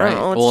just like, Right.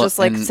 oh, it's just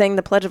like saying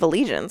the Pledge of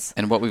Allegiance.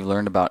 And what we've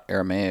learned about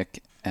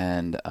Aramaic,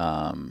 and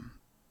I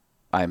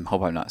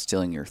hope I'm not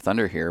stealing your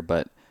thunder here,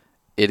 but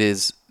it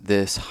is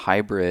this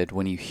hybrid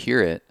when you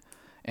hear it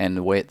and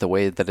the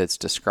way that it's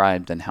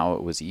described and how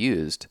it was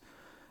used.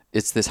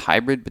 It's this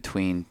hybrid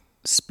between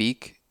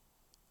speak,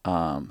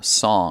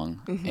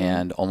 song,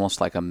 and almost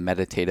like a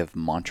meditative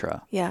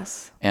mantra.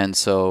 Yes. And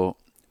so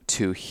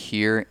to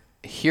hear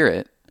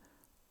it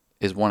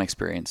is one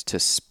experience. To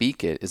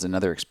speak it is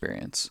another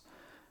experience.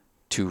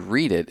 To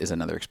read it is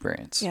another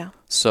experience. Yeah.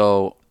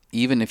 So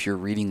even if you're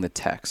reading the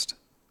text,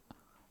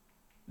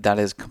 that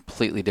is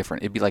completely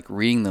different. It'd be like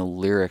reading the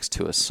lyrics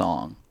to a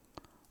song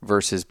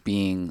versus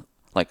being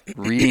like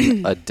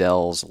reading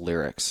Adele's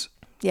lyrics.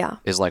 Yeah.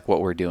 Is like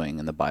what we're doing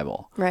in the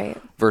Bible. Right.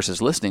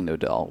 Versus listening to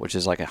Adele, which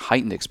is like a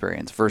heightened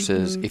experience.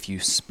 Versus if you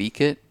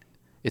speak it,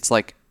 it's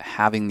like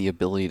having the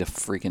ability to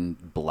freaking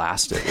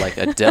blast it like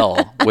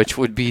Adele, which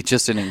would be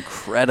just an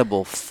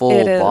incredible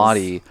full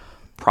body,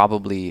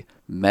 probably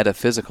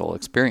metaphysical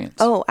experience.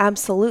 Oh,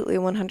 absolutely.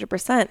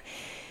 100%.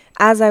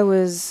 As I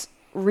was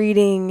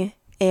reading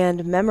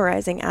and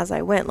memorizing as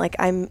I went, like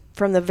I'm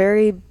from the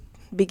very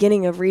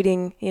beginning of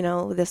reading,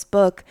 this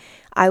book,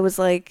 I was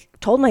like,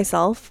 told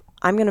myself,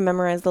 I'm going to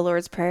memorize the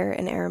Lord's Prayer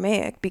in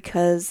Aramaic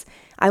because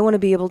I want to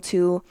be able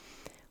to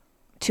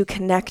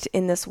connect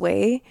in this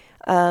way,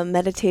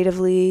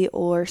 meditatively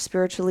or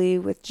spiritually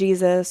with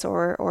Jesus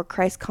or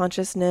Christ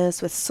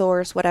consciousness, with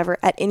Source, whatever,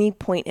 at any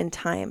point in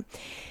time.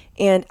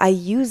 And I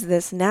use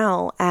this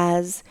now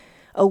as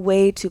a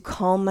way to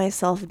calm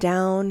myself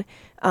down.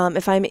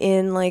 If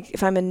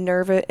I'm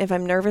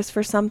nervous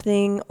for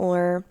something,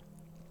 or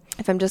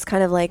if I'm just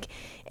kind of like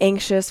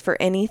anxious for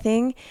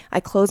anything, I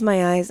close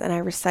my eyes and I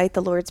recite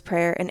the Lord's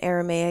Prayer in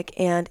Aramaic,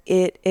 and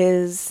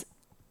it's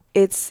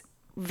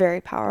very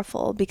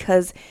powerful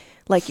because,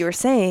 like you were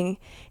saying,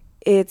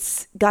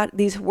 it's got,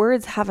 these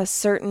words have a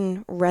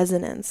certain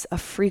resonance, a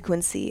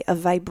frequency, a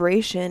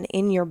vibration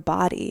in your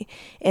body,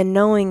 and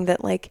knowing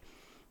that like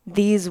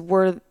these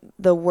were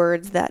the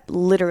words that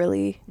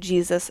literally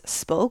Jesus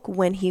spoke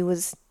when he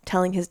was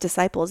telling his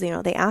disciples,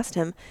 they asked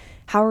him,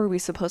 how are we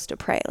supposed to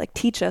pray? Like,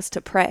 teach us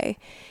to pray.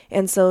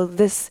 And so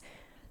this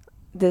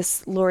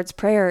Lord's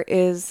Prayer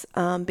is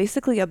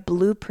basically a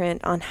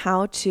blueprint on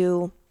how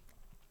to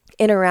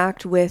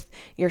interact with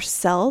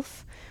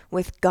yourself,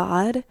 with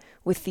God,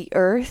 with the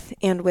earth,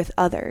 and with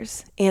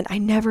others. And I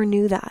never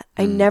knew that.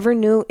 I never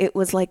knew it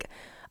was like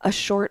a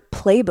short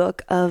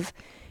playbook of,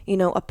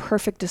 a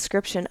perfect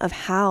description of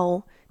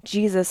how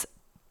Jesus,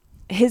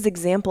 his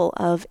example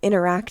of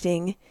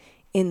interacting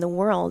in the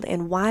world,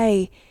 and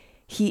why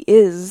he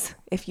is,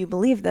 if you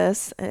believe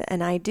this,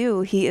 and I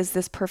do, he is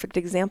this perfect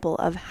example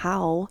of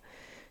how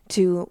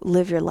to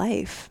live your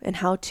life and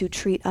how to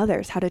treat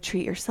others, how to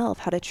treat yourself,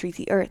 how to treat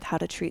the earth, how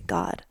to treat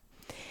God.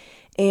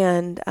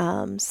 And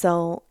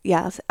so,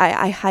 yes,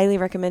 I highly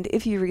recommend,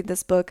 if you read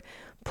this book,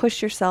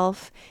 push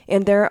yourself.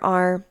 And there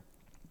are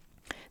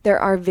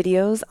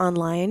videos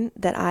online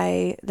that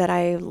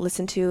I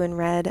listened to and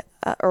read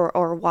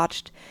or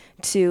watched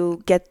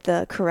to get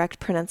the correct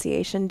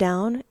pronunciation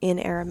down in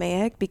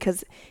Aramaic,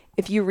 because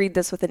if you read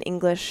this with an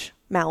English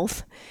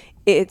mouth,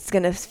 it's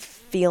going to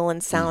feel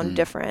and sound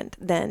different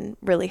than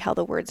really how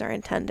the words are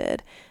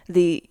intended.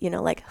 The,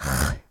 like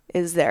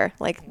is there,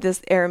 like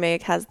this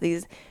Aramaic has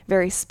these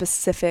very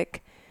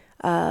specific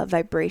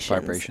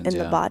vibrations in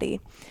the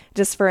body.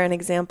 Just for an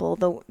example,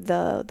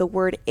 the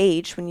word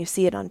H, when you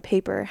see it on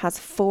paper, has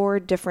 4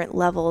 different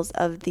levels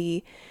of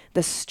the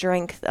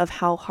strength of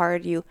how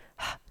hard you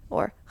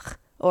or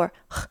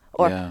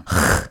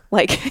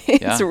like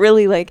it's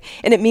really like,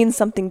 and it means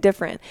something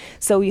different.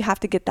 So you have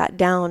to get that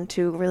down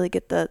to really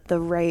get the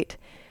right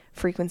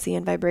frequency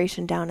and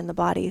vibration down in the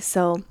body.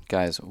 So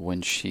guys,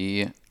 when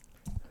she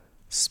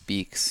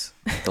speaks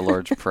the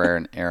Lord's Prayer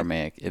in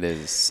Aramaic, it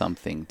is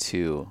something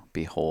to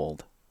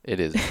behold.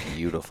 It is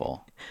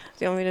beautiful.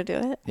 Do you want me to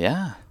do it?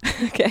 Yeah.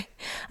 Okay.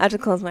 I have to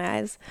close my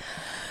eyes.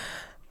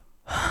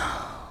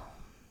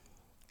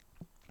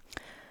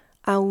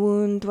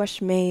 Awun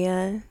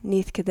dwashmeya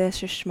nith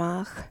kadesh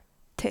shmach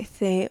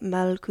tethe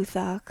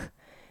malkuthak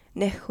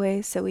nehwe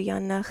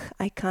sawiyanach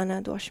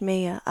aikana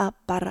dwashmeya ap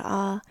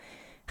bara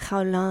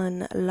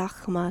khaulan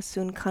lachma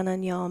sun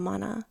kanan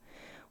yamana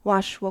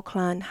wash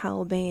woklan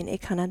haubain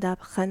ikanadab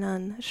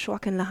khanan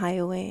shwakan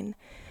lahayawain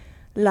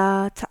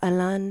la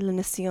ta'alan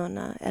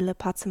lanasiona ele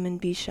patsamin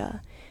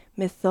bisha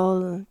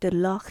mithol de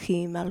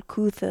lachi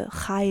malkutha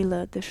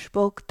chayla de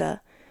spokta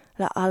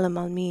la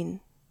alamalmin.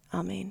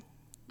 Amen.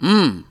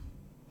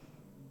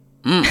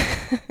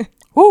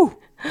 Woo!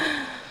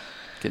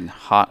 Getting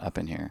hot up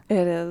in here.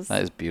 It is.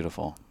 That is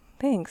beautiful.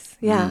 Thanks.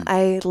 Yeah,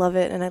 I love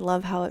it, and I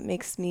love how it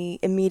makes me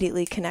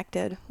immediately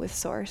connected with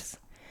Source.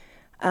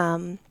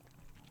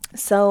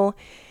 So,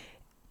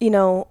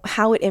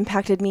 how it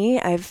impacted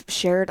me, I've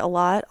shared a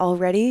lot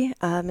already.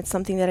 It's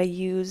something that I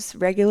use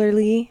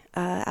regularly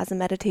as a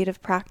meditative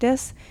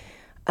practice.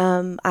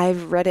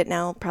 I've read it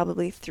now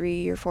probably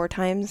 3 or 4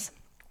 times.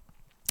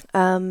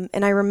 And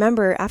I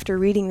remember after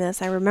reading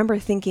this, I remember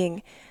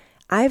thinking,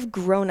 I've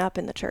grown up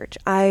in the church.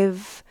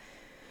 I've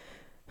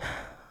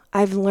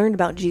learned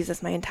about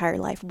Jesus my entire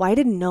life. Why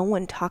did no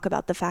one talk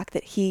about the fact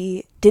that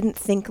he didn't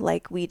think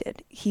like we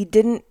did? He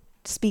didn't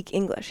speak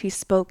English. He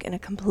spoke in a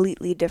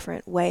completely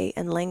different way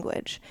and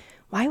language.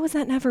 Why was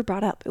that never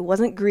brought up? It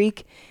wasn't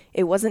Greek.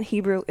 It wasn't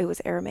Hebrew. It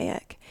was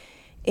Aramaic.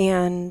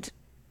 And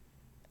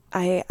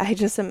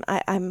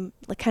I'm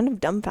like kind of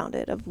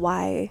dumbfounded of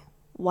why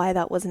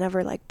that was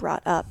never like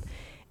brought up.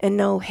 And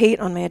no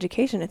hate on my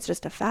education. It's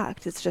just a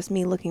fact. It's just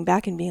me looking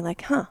back and being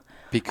like,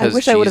 because I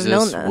wish I would have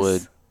known this.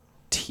 Would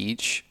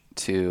teach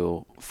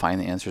to find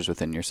the answers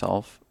within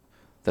yourself,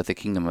 that the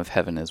kingdom of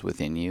heaven is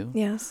within you.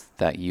 Yes.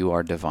 That you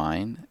are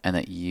divine, and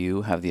that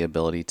you have the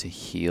ability to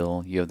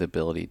heal. You have the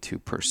ability to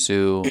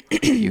pursue.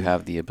 You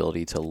have the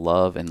ability to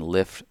love and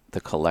lift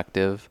the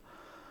collective.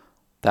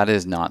 That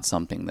is not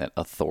something that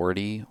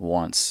authority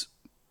wants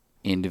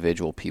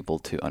individual people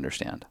to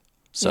understand.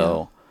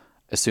 So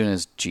as soon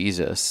as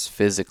Jesus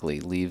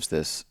physically leaves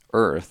this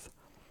earth,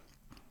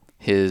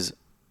 his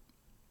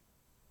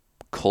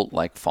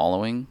cult-like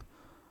following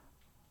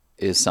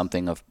is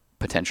something of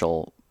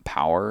potential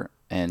power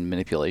and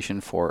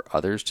manipulation for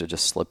others to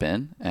just slip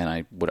in. And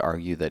I would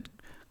argue that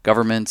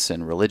governments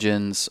and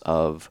religions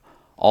of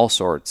all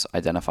sorts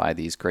identify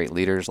these great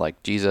leaders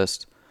like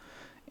Jesus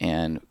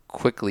and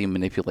quickly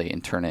manipulate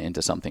and turn it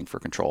into something for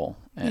control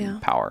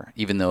and power,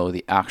 even though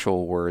the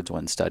actual words,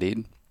 when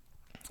studied,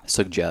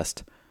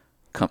 suggest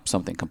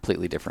something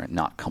completely different,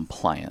 not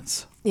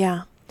compliance.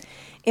 Yeah.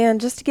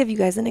 And just to give you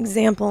guys an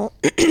example,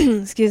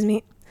 excuse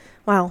me.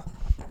 Wow.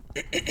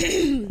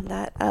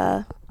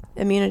 That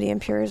immunity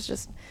impure is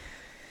just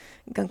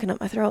gunking up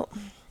my throat.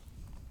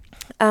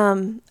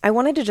 I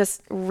wanted to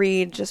just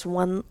read just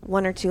one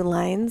or 2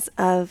 lines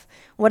of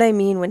what I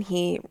mean when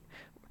he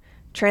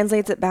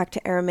translates it back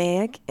to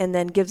Aramaic and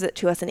then gives it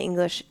to us in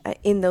English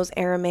in those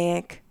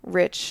Aramaic,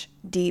 rich,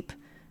 deep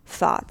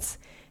thoughts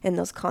in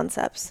those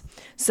concepts.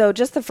 So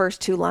just the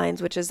first 2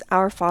 lines, which is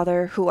Our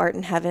Father who art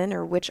in heaven,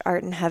 or which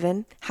art in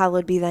heaven,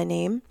 hallowed be thy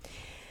name.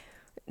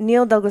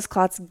 Neil Douglas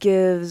Klotz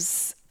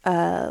gives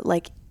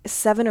like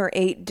 7 or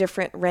 8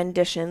 different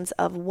renditions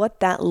of what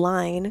that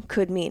line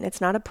could mean.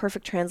 It's not a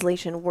perfect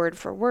translation word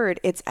for word.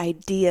 It's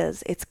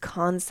ideas, it's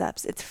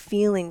concepts, it's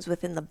feelings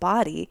within the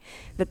body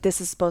that this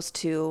is supposed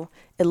to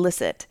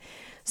elicit.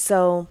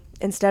 So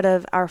instead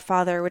of Our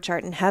Father which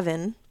art in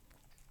heaven,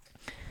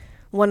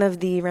 one of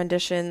the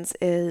renditions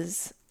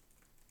is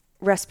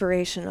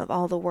respiration of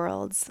all the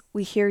worlds.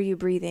 We hear you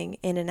breathing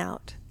in and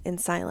out in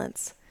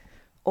silence.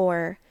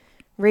 Or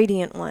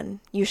Radiant One,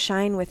 you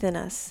shine within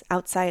us,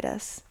 outside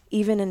us.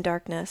 Even in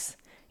darkness,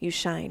 you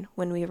shine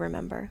when we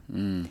remember.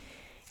 And,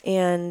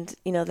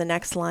 the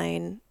next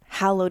line,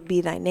 hallowed be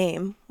thy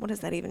name. What does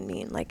that even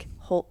mean? Like,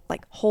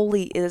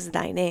 holy is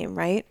thy name,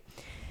 right?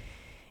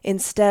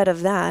 Instead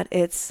of that,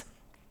 it's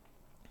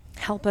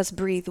help us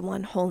breathe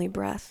one holy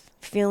breath,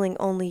 feeling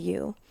only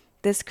you.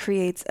 This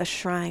creates a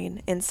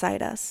shrine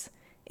inside us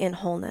in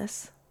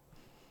wholeness.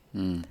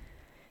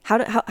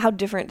 How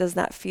different does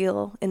that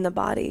feel in the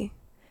body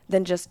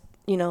than just,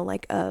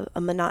 like a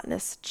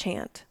monotonous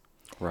chant?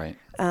 Right.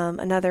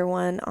 Another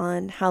one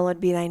on hallowed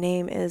be thy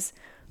name is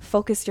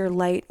focus your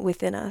light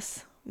within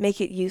us. Make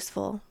it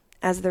useful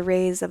as the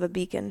rays of a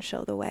beacon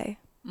show the way.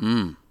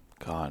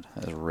 God,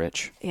 that's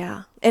rich.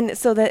 Yeah. And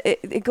so that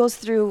it goes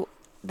through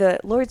the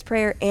Lord's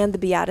Prayer and the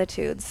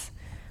Beatitudes.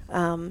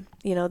 The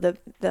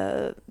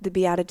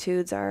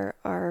Beatitudes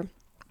are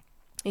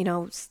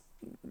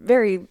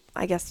very,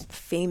 I guess,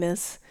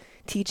 famous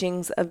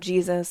teachings of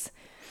Jesus.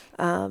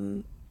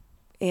 And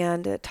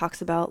it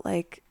talks about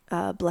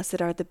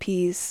blessed are the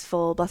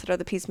peaceful, blessed are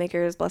the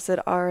peacemakers, blessed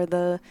are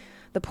the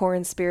poor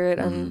in spirit,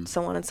 and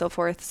so on and so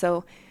forth.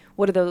 So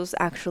what do those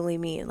actually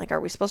mean? Like,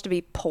 are we supposed to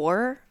be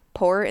poor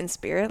in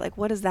spirit? Like,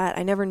 what is that?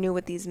 I never knew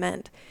what these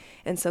meant.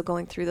 And so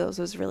going through those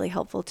was really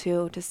helpful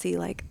too, to see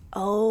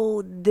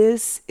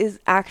this is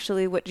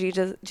actually what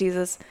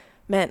Jesus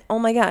meant. Oh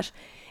my gosh.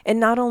 And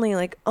not only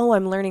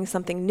I'm learning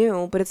something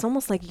new, but it's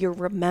almost like you're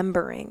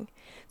remembering.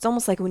 It's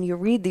almost like when you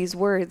read these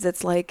words,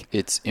 it's like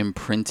it's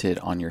imprinted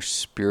on your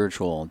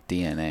spiritual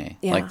DNA.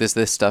 Yeah. Like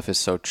this stuff is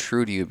so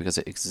true to you because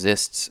it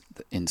exists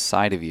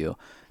inside of you.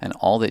 And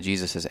all that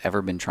Jesus has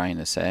ever been trying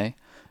to say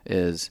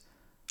is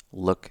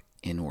look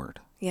inward.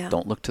 Yeah.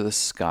 Don't look to the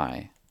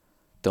sky.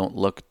 Don't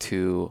look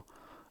to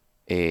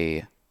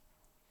a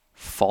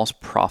false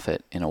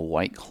prophet in a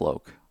white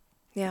cloak.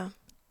 Yeah.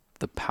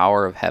 The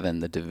power of heaven,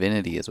 the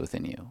divinity is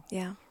within you.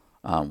 Yeah.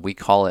 We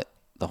call it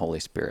the Holy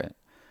Spirit.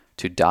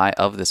 To die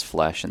of this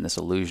flesh and this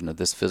illusion of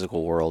this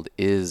physical world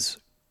is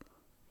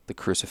the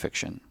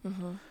crucifixion.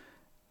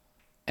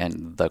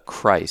 And the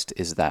Christ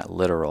is that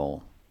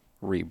literal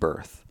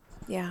rebirth.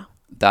 Yeah.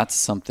 That's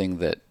something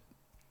that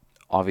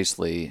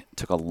obviously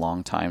took a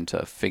long time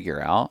to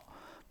figure out.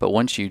 But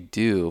once you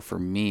do, for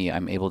me,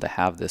 I'm able to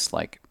have this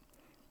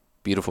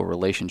beautiful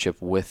relationship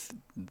with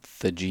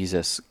the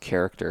Jesus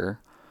character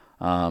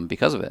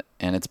because of it.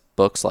 And it's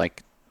books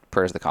like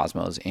Prayers of the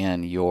Cosmos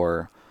and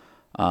your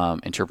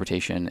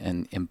interpretation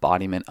and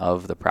embodiment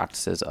of the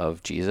practices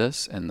of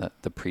Jesus and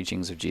the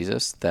preachings of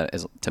Jesus that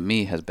is, to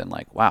me, has been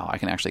wow, I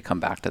can actually come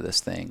back to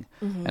this thing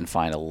and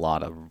find a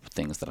lot of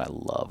things that I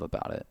love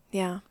about it.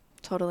 Yeah,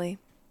 totally.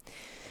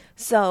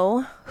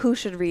 So who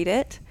should read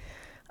it?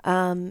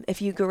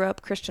 If you grew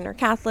up Christian or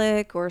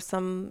Catholic or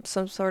some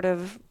sort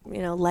of,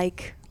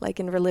 like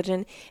in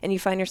religion, and you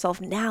find yourself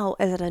now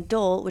as an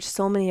adult, which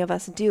so many of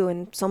us do,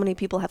 and so many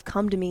people have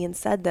come to me and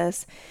said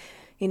this,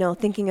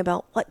 thinking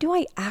about what do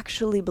I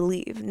actually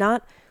believe?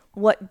 Not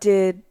what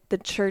did the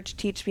church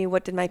teach me?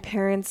 What did my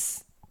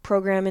parents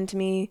program into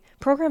me?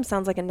 Program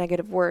sounds like a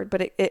negative word,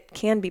 but it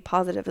can be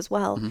positive as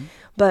well.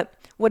 But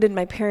what did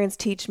my parents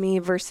teach me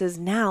versus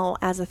now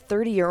as a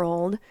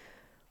 30-year-old?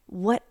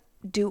 What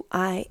do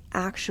I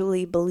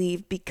actually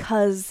believe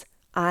because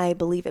I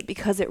believe it,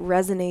 because it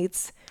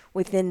resonates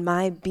within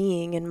my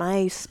being and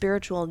my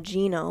spiritual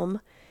genome,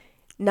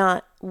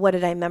 not what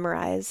did I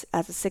memorize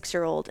as a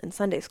 6-year-old in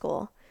Sunday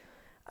school.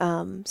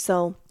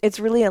 So it's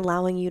really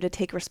allowing you to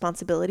take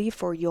responsibility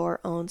for your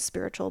own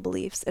spiritual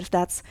beliefs. If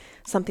that's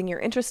something you're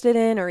interested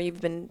in, or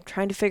you've been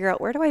trying to figure out,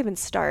 where do I even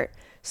start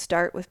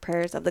with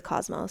Prayers of the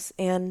Cosmos.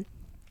 And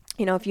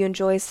if you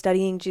enjoy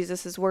studying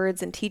Jesus's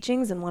words and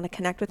teachings and want to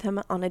connect with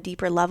him on a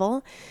deeper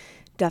level,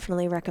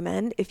 definitely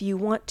recommend. If you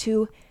want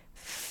to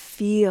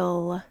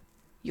feel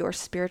your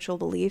spiritual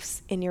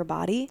beliefs in your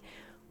body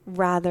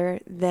rather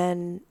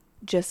than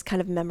just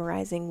kind of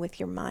memorizing with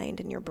your mind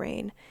and your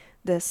brain,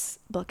 this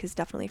book is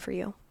definitely for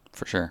you.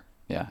 For sure.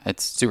 Yeah.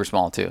 It's super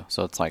small too.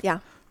 So it's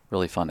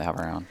really fun to have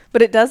around.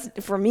 But it does,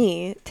 for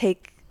me,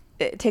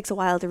 it takes a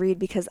while to read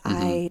because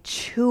I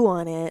chew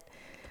on it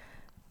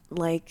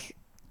like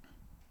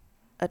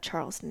a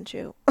Charleston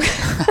chew.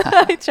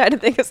 I try to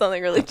think of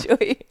something really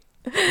chewy.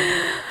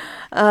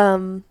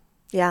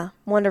 Yeah,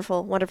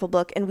 wonderful, wonderful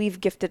book. And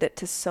we've gifted it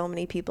to so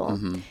many people.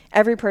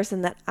 Every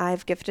person that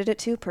I've gifted it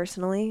to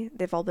personally,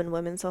 they've all been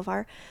women so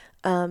far,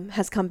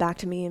 has come back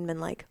to me and been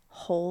like,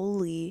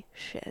 holy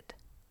shit.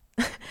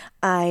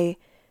 I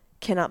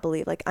cannot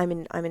believe, I'm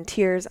in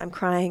tears. I'm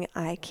crying.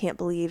 I can't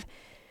believe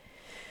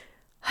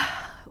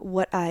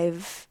what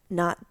I've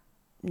not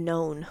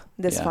known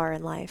this far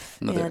in life.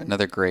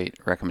 Another great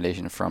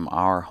recommendation from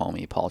our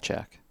homie, Paul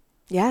Check.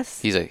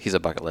 Yes. He's a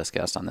bucket list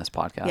guest on this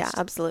podcast. Yeah,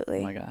 absolutely.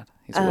 Oh my God.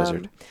 He's a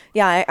wizard.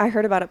 Yeah, I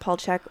heard about it. Paul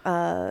Check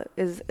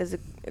is a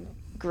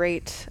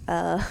great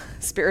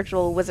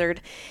spiritual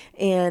wizard.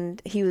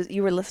 And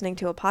you were listening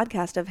to a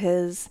podcast of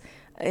his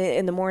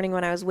in the morning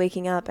when I was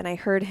waking up, and I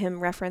heard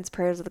him reference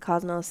Prayers of the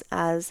Cosmos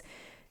as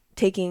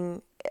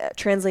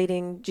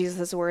translating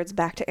Jesus' words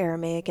back to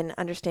Aramaic and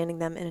understanding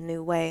them in a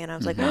new way. And I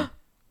was like,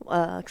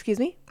 excuse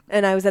me.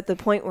 And I was at the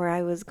point where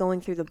I was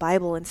going through the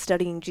Bible and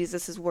studying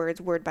Jesus's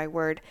words word by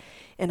word.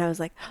 And I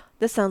was like,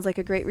 this sounds like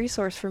a great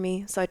resource for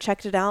me. So I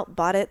checked it out,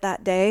 bought it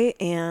that day,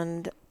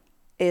 and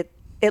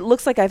it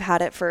looks like I've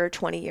had it for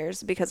 20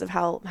 years because of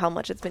how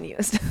much it's been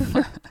used.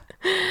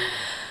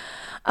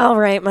 All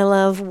right, my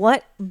love,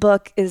 what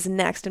book is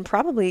next and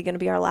probably going to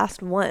be our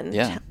last one?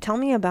 Yeah. Tell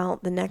me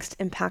about the next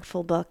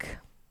impactful book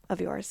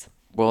of yours.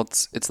 Well,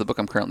 it's the book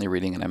I'm currently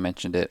reading, and I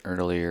mentioned it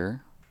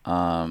earlier.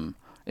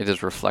 It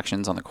is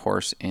Reflections on the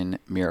Course in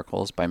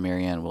Miracles by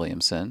Marianne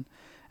Williamson.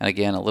 And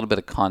again, a little bit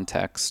of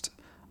context,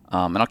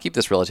 and I'll keep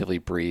this relatively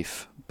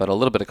brief, but a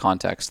little bit of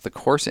context. The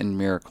Course in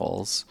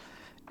Miracles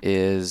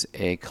is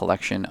a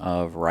collection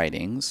of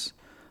writings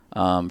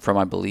from,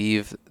 I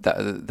believe,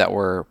 that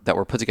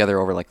were put together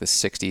over like the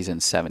 60s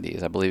and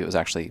 70s. I believe it was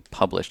actually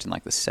published in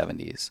like the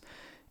 70s.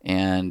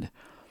 And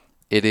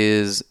it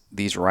is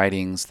these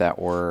writings that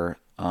were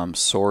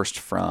sourced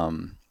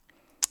from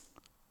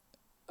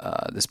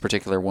this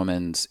particular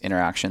woman's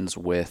interactions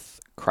with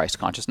Christ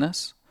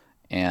consciousness,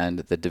 and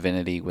the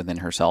divinity within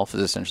herself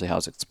is essentially how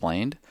it's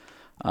explained.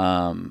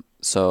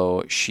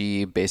 So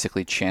she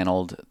basically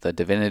channeled the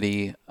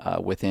divinity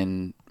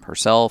within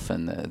herself,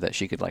 and that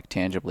she could like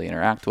tangibly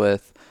interact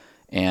with,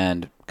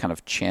 and kind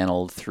of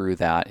channeled through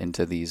that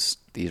into these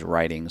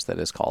writings that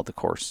is called the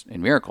Course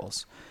in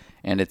Miracles.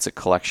 And it's a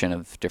collection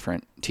of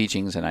different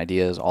teachings and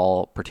ideas,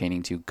 all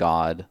pertaining to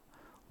God,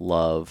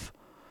 love,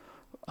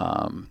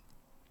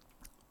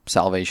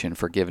 salvation,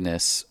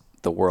 forgiveness,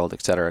 the world,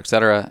 etc.,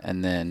 etc.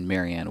 And then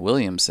Marianne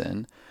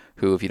Williamson,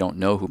 who, if you don't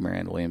know who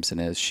Marianne Williamson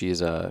is,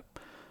 she's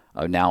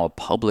now a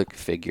public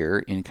figure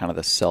in kind of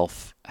the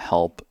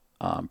self-help,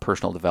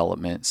 personal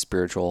development,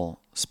 spiritual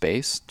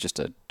space. Just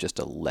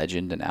a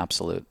legend, an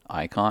absolute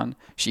icon.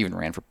 She even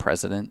ran for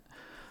president.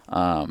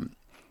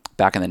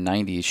 Back in the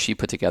 90s, she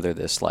put together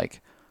this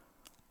like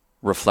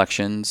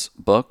Reflections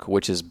book,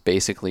 which is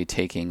basically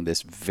taking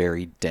this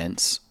very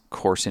dense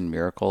Course in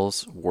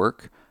Miracles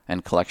work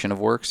and collection of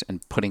works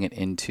and putting it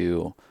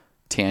into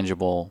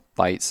tangible,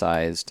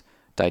 bite-sized,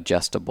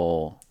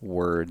 digestible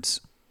words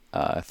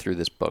through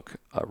this book,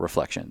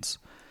 Reflections.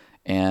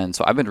 And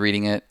so I've been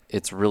reading it.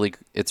 It's really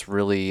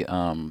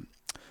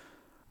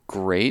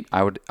great.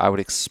 I would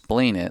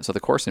explain it. So the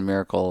Course in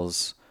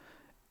Miracles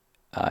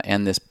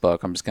and this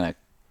book, I'm just going to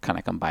kind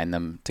of combine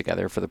them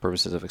together for the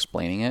purposes of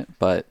explaining it.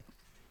 But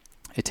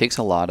it takes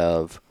a lot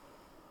of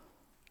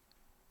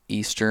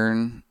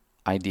Eastern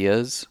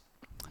ideas,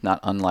 not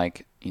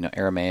unlike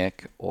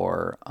Aramaic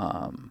or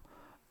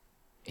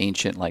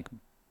ancient like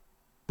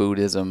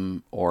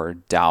Buddhism or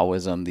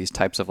Taoism, these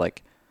types of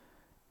like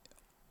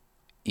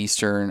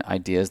Eastern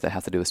ideas that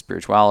have to do with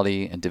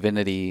spirituality and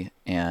divinity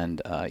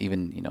and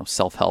even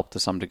self-help to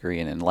some degree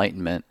and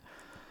enlightenment,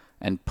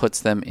 and puts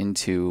them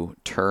into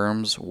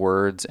terms,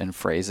 words, and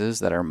phrases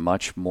that are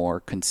much more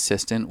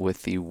consistent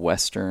with the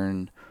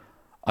Western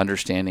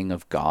understanding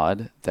of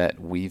God that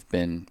we've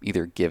been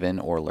either given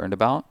or learned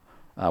about,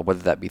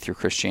 whether that be through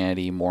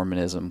Christianity,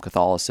 Mormonism,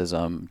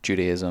 Catholicism,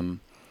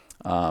 Judaism,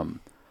 and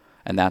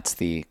that's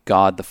the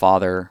God, the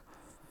Father,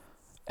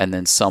 and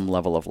then some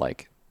level of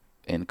like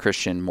in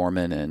Christian,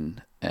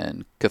 Mormon,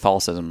 and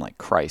Catholicism, like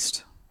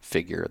Christ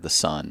figure, the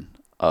Son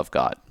of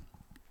God.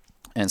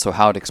 And so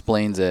how it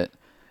explains it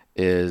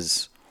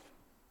is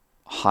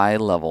high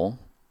level.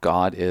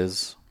 God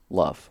is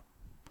love.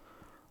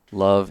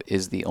 Love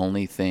is the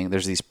only thing.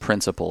 There's these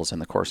principles in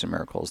the Course in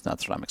Miracles, and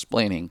that's what I'm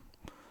explaining.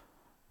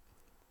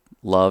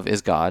 Love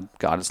is God.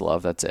 God is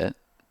love. That's it.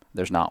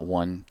 There's not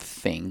one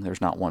thing.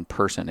 There's not one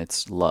person.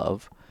 It's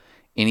love.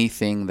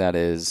 Anything that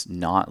is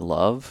not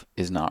love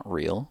is not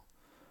real.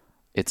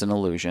 It's an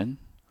illusion.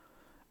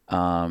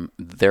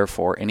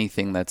 Therefore,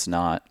 anything that's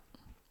not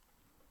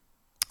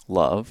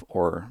love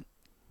or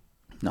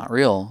not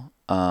real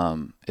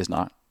is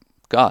not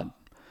God.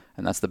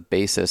 And that's the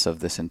basis of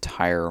this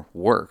entire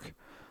work.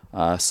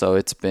 So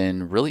it's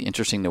been really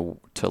interesting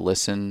to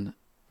listen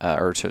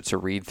or to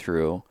read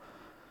through.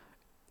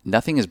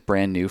 Nothing is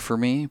brand new for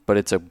me, but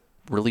it's a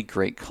really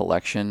great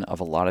collection of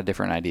a lot of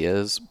different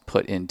ideas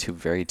put into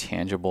very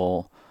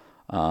tangible,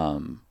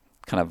 kind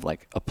of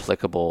like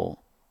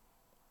applicable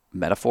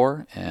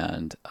metaphor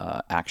and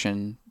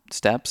action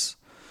steps.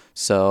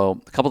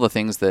 So a couple of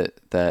things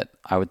that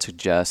I would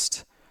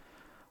suggest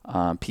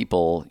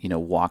people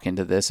walk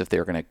into this if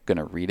they're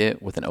gonna read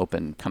it with an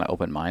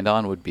open mind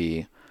on would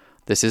be,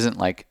 this isn't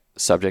like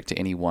subject to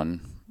any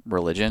one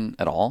religion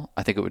at all.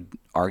 I think it would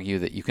argue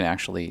that you can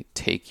actually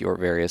take your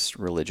various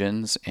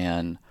religions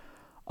and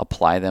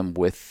apply them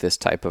with this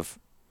type of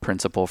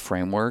principle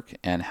framework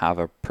and have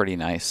a pretty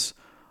nice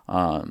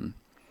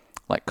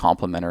like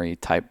complementary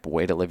type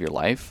way to live your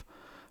life.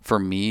 For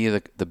me,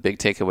 the big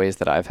takeaways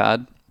that I've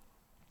had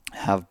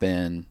have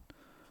been,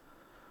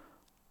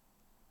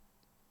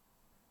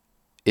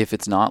 if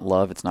it's not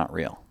love, it's not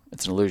real.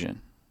 It's an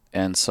illusion.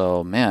 And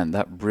so, man,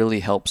 that really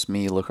helps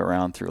me look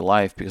around through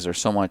life, because there's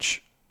so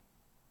much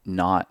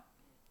lack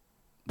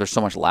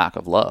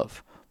of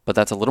love. But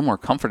that's a little more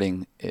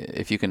comforting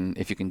if you can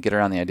get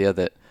around the idea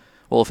that,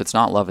 well, if it's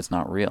not love, it's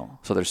not real.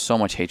 So there's so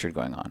much hatred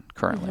going on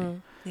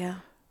currently. Yeah.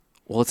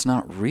 Well, it's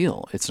not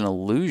real. It's an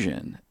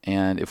illusion.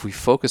 And if we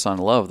focus on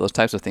love, those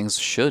types of things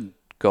should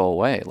go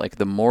away. Like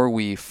the more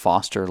we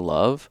foster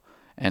love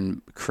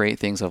and create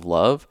things of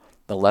love,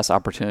 the less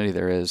opportunity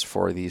there is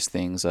for these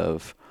things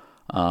of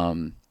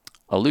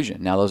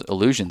illusion. Now, those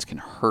illusions can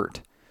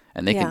hurt,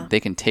 and they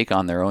can take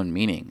on their own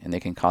meaning, and they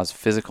can cause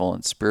physical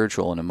and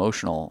spiritual and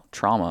emotional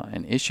trauma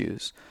and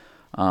issues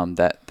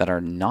that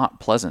are not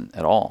pleasant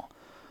at all.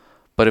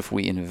 But if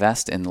we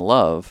invest in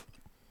love,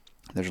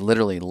 there's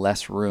literally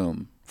less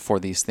room for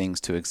these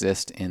things to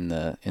exist in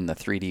the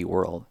 3D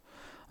world.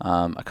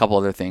 A couple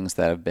other things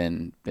that have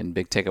been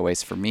big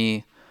takeaways for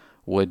me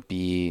would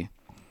be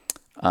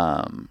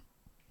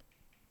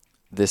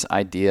this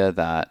idea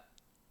that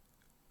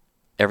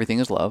everything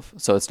is love.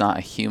 So it's not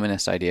a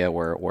humanist idea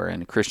where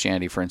in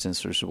Christianity, for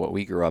instance, which is what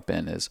we grew up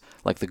in, is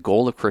like the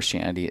goal of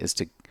Christianity is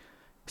to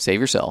save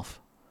yourself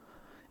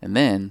and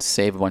then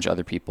save a bunch of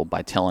other people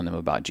by telling them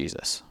about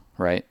Jesus,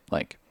 right?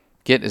 Like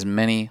get as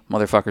many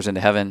motherfuckers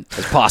into heaven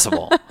as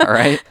possible. All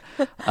right.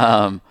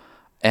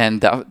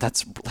 And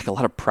that's like a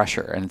lot of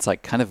pressure. And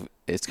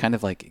it's kind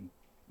of like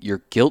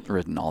you're guilt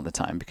ridden all the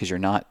time because you're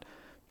not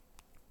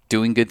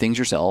doing good things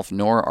yourself,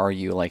 nor are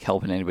you like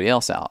helping anybody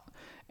else out.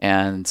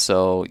 And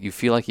so you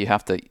feel like you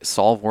have to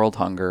solve world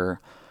hunger,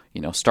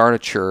 start a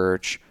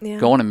church,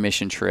 go on a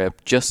mission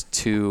trip just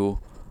to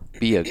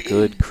be a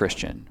good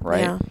Christian,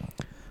 right? Yeah.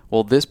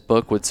 Well, this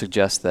book would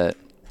suggest that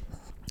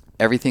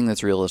everything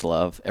that's real is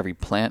love. Every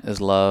plant is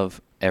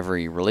love.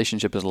 Every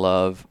relationship is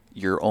love.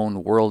 Your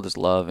own world is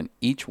love. And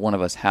each one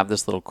of us have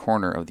this little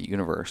corner of the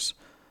universe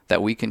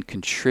that we can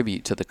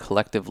contribute to the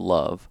collective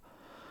love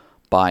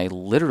by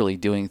literally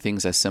doing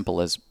things as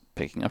simple as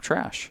picking up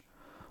trash,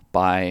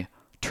 by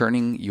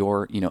turning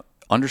your,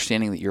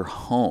 understanding that your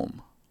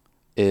home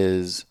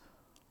is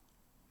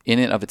in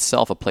and of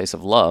itself a place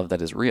of love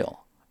that is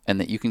real, and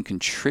that you can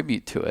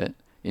contribute to it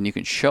and you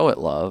can show it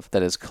love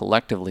that is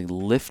collectively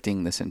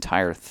lifting this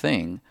entire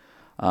thing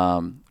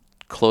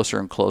closer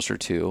and closer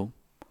to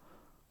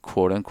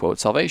quote unquote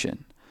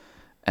salvation.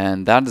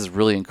 And that is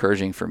really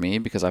encouraging for me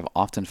because I've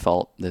often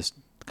felt this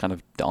kind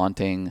of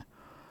daunting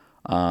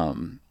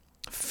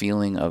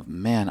feeling of,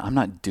 man, I'm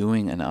not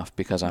doing enough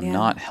because I'm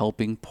not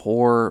helping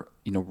poor,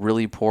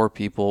 really poor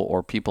people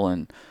or people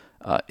in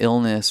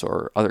illness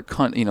or other,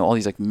 all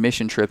these like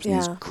mission trips and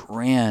these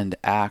grand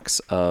acts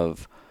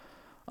of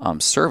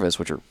service,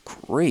 which are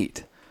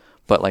great.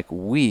 But like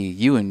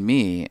you and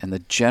me and the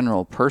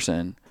general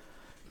person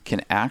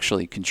can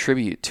actually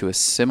contribute to a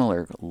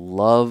similar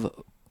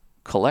love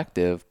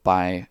collective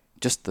by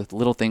just the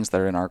little things that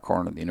are in our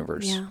corner of the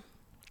universe. Yeah.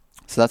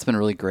 So that's been a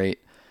really great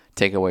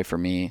takeaway for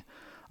me.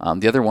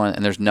 The other one,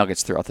 and there's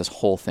nuggets throughout this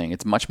whole thing,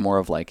 it's much more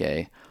of like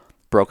a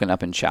broken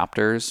up in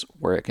chapters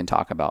where it can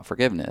talk about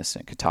forgiveness.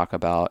 It could talk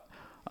about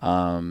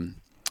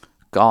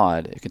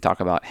God. It can talk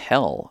about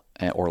hell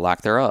or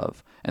lack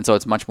thereof. And so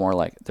it's much more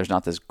like there's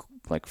not this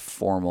like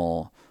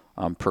formal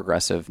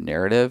progressive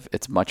narrative.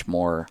 It's much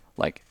more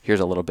like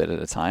here's a little bit at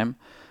a time.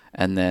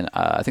 And then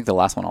I think the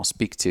last one I'll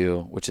speak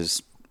to, which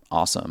is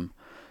awesome,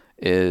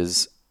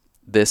 is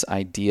this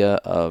idea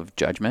of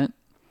judgment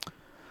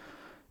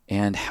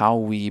and how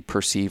we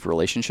perceive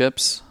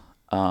relationships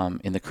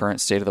in the current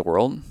state of the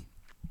world,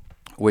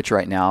 which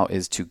right now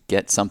is to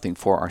get something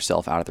for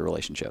ourselves out of the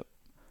relationship.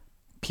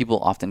 People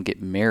often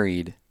get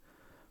married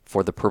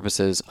for the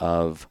purposes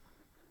of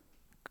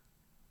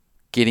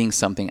getting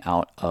something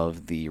out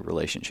of the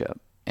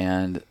relationship.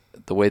 And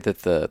the way that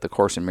the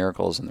Course in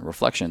Miracles and the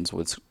reflections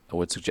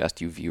would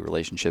suggest you view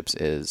relationships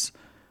is,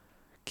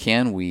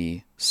 can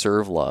we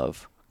serve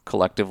love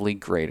collectively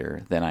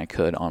greater than I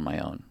could on my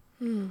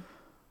own?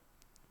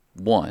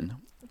 1.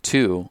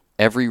 2,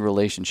 every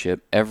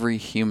relationship, every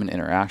human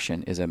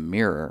interaction is a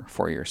mirror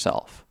for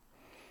yourself.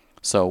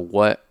 So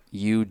what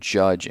you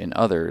judge in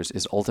others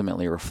is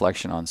ultimately a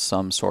reflection on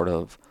some sort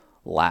of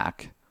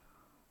lack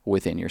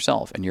within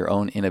yourself and your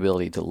own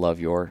inability to love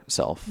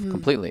yourself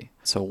completely.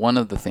 So one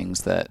of the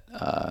things that,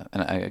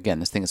 again,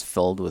 this thing is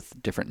filled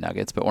with different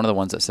nuggets, but one of the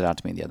ones that stood out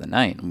to me the other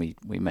night, and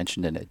we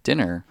mentioned it at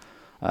dinner,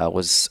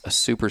 was a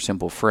super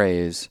simple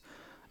phrase,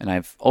 and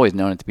I've always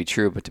known it to be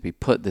true, but to be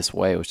put this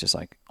way was just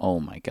like, oh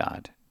my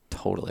God,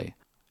 totally.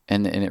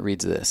 And it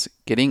reads this: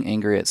 getting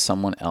angry at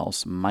someone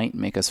else might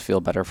make us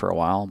feel better for a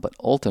while, but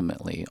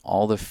ultimately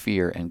all the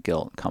fear and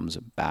guilt comes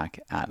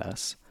back at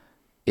us.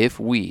 If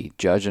we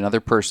judge another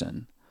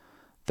person,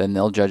 then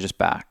they'll judge us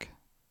back.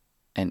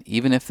 And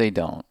even if they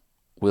don't,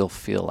 we'll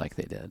feel like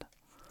they did.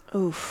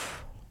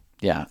 Oof.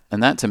 Yeah.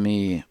 And that to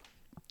me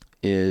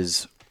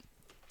is,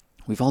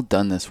 we've all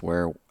done this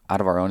where out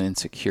of our own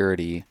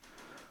insecurity,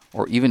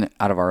 or even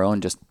out of our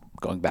own, just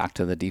going back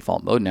to the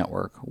default mode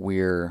network,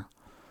 we're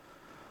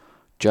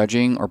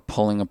judging or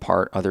pulling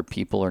apart other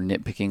people or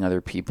nitpicking other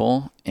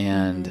people.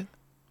 And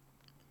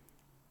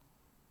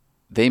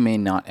they may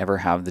not ever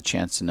have the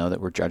chance to know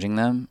that we're judging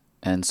them.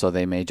 And so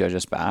they may judge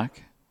us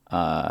back.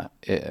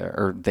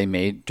 or they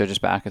may judge us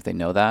back if they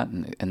know that.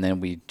 And then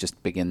we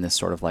just begin this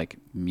sort of like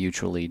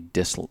mutually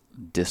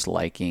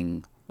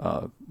disliking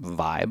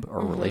vibe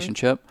or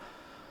relationship.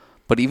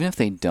 But even if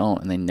they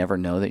don't and they never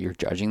know that you're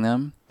judging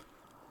them,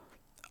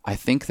 I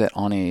think that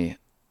on a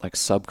like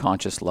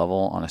subconscious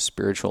level, on a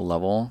spiritual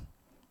level,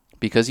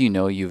 because you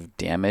know you've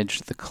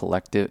damaged the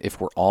collective, if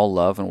we're all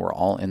love and we're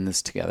all in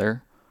this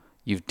together,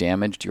 you've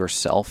damaged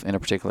yourself in a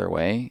particular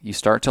way, you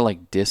start to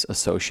like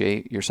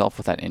disassociate yourself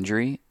with that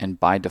injury and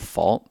by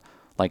default,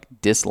 like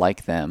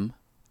dislike them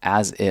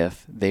as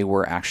if they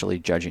were actually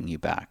judging you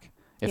back,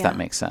 if that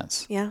makes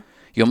sense. Yeah.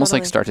 You almost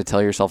Totally. like start to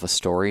tell yourself a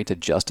story to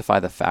justify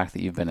the fact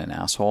that you've been an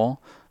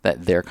asshole,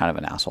 that they're kind of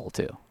an asshole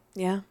too.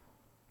 Yeah.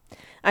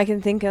 I can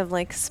think of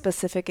like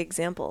specific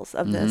examples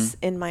of this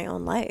in my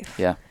own life.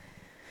 Yeah.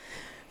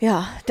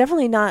 Yeah.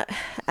 Definitely not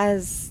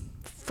as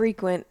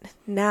frequent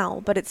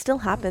now, but it still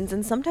happens.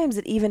 And sometimes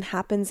it even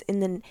happens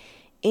in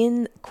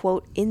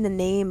quote, in the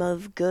name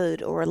of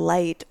good or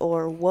light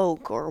or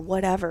woke or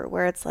whatever,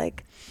 where it's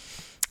like,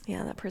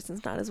 yeah, that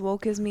person's not as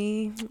woke as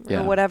me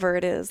or whatever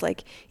it is.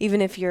 Like,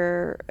 even if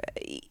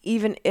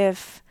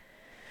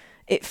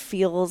it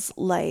feels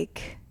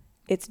like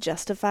it's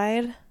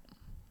justified,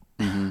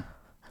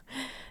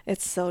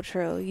 it's so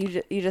true.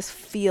 You just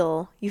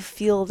feel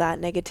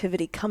that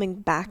negativity coming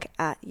back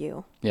at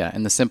you. Yeah.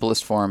 In the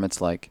simplest form,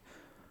 it's like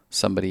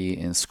somebody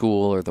in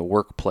school or the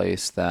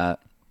workplace that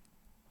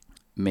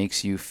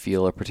makes you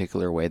feel a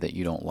particular way that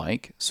you don't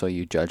like. So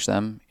you judge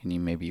them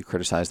and maybe you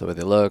criticize the way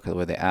they look or the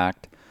way they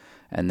act.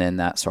 And then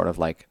that sort of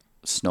like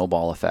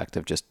snowball effect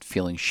of just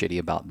feeling shitty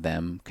about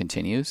them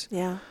continues.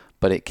 Yeah.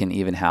 But it can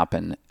even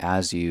happen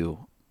as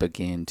you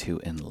begin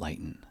to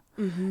enlighten.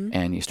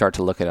 And you start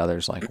to look at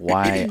others like,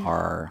 why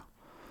are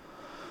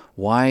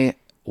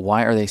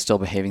they still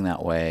behaving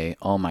that way?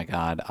 Oh my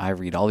God, I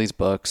read all these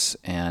books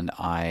and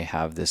I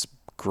have this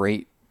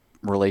great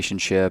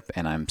relationship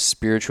and I'm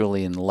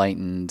spiritually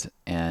enlightened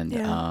and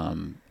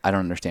I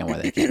don't understand why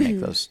they can't make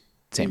those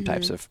same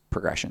types of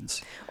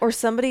progressions. Or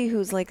somebody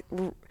who's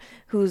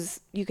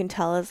you can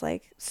tell is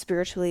like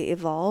spiritually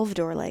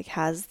evolved or like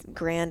has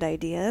grand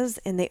ideas,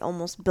 and they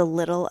almost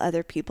belittle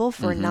other people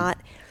for not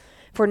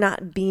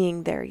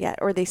being there yet,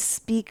 or they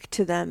speak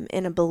to them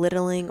in a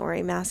belittling or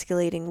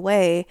emasculating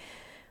way,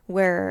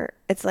 where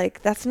it's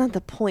like, that's not the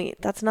point.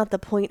 That's not the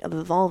point of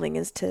evolving,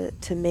 is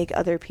to make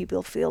other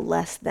people feel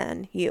less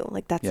than you.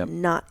 Like, that's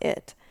not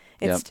it.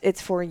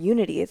 It's for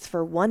unity. It's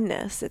for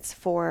oneness. It's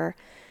for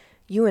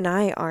you and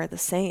I are the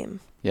same.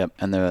 Yep.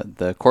 And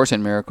the Course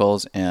in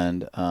Miracles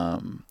and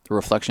the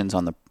reflections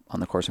on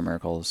the Course in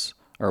Miracles,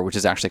 or which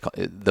is actually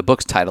the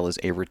book's title is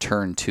A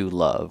Return to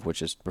Love,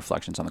 which is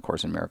reflections on the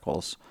Course in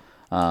Miracles,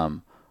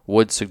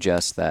 would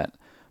suggest that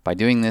by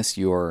doing this,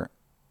 you're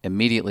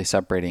immediately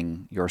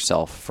separating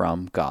yourself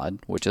from God,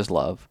 which is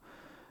love.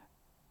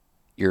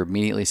 You're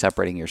immediately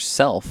separating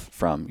yourself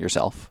from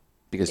yourself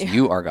because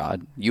you are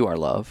God, you are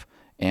love,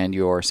 and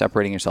you're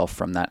separating yourself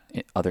from that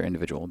other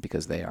individual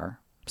because they are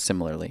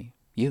similarly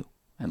you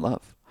and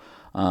love.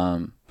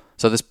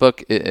 So this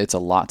book, it's a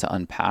lot to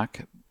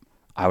unpack.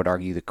 I would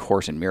argue the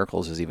Course in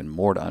Miracles is even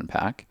more to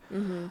unpack.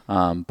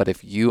 But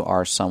if you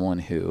are someone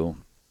who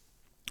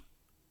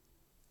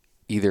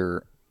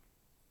either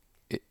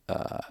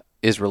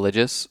is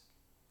religious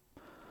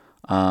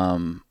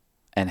and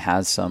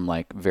has some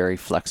like very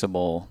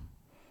flexible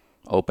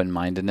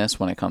open-mindedness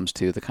when it comes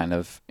to the kind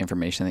of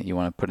information that you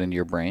want to put into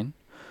your brain,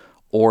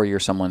 or you're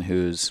someone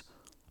who's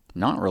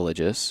not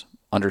religious,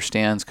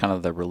 understands kind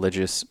of the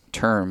religious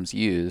terms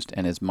used,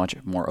 and is much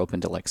more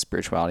open to like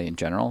spirituality in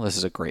general, this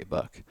is a great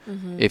book.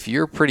 If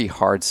you're pretty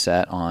hard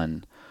set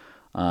on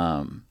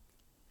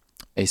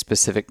a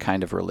specific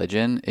kind of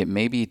religion, it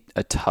may be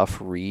a tough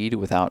read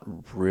without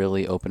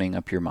really opening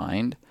up your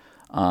mind.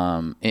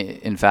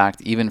 In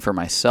fact, even for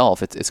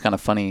myself, it's kind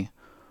of funny.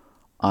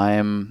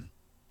 I'm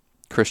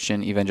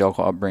Christian,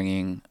 evangelical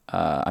upbringing.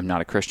 I'm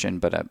not a Christian,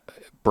 but I'm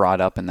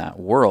brought up in that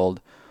world.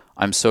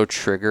 I'm so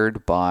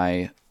triggered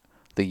by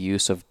the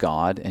use of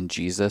God and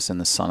Jesus and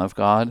the Son of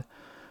God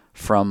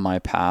from my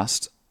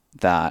past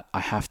that I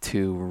have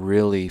to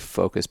really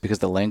focus, because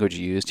the language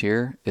used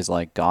here is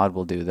like God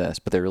will do this,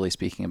 but they're really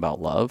speaking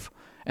about love,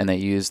 and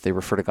they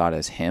refer to God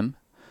as Him,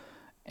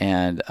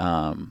 and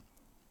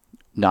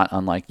not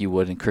unlike you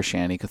would in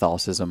Christianity,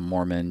 Catholicism,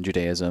 Mormon,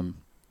 Judaism.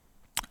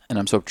 And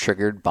I'm so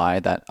triggered by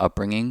that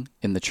upbringing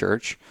in the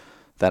church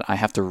that I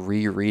have to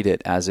reread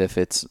it as if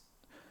it's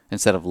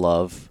instead of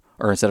love,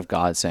 or instead of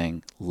God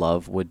saying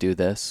love would do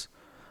this.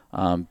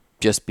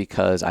 Just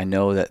because I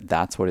know that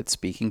that's what it's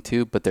speaking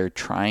to, but they're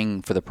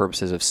trying, for the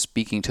purposes of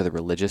speaking to the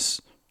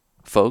religious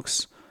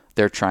folks,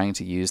 they're trying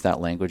to use that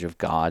language of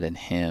God and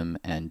Him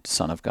and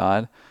Son of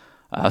God.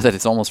 That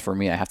it's almost, for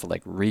me, I have to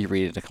like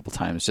reread it a couple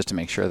times just to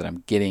make sure that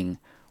I'm getting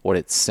what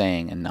it's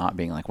saying and not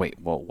being like, wait,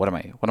 well, what am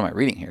I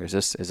reading here? Is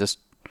this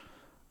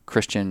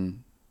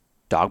Christian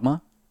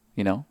dogma?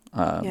 You know?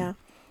 Yeah.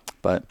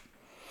 But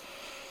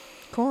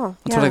Cool.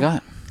 that's what I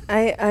got.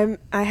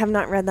 I have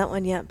not read that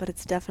one yet, but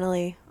it's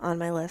definitely on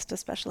my list,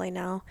 especially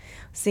now.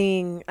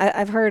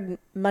 I've heard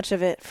much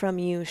of it from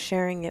you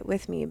sharing it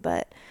with me,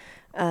 but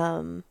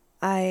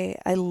I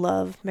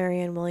love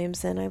Marianne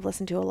Williamson. I've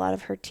listened to a lot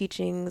of her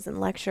teachings and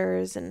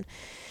lectures and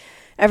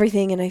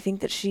everything, and I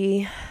think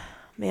that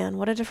man,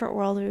 what a different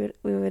world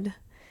we would.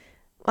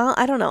 Well,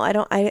 I don't know.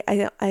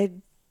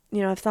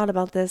 I've thought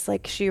about this.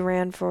 Like, she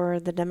ran for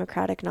the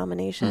Democratic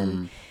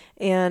nomination,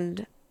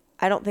 and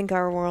I don't think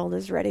our world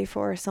is ready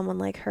for someone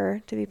like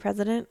her to be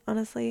president,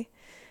 honestly.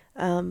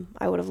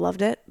 I would have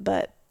loved it,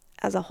 but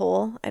as a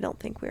whole, I don't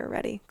think we are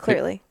ready,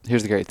 clearly.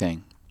 Here's the great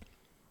thing.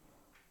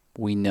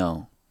 We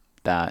know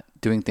that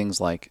doing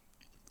things like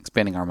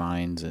expanding our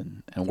minds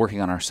and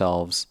working on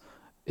ourselves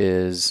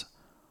is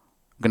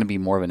going to be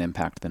more of an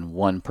impact than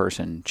one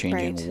person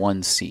changing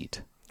one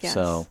seat. Yes.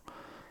 So,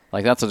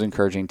 like, that's what's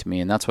encouraging to me,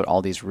 and that's what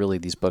all these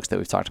books that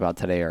we've talked about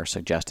today are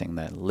suggesting,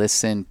 that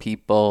listen,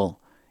 people,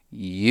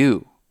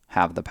 you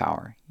have the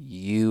power.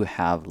 You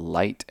have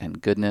light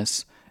and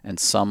goodness and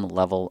some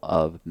level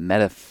of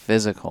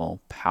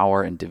metaphysical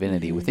power and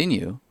divinity within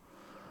you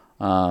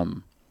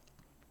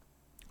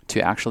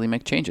to actually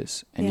make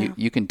changes. And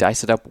you can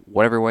dice it up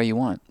whatever way you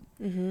want.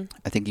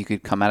 I think you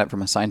could come at it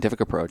from a scientific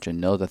approach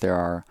and know that there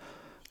are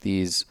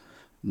these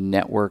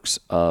networks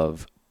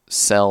of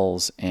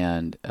cells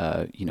and,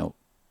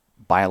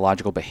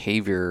 biological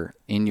behavior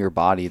in your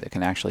body that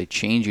can actually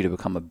change you to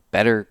become a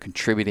better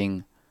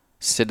contributing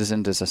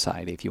citizen to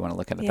society, if you want to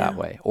look at it that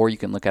way. Or you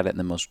can look at it in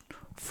the most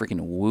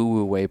freaking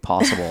woo-woo way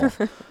possible,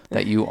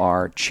 that you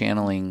are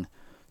channeling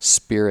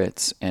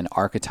spirits and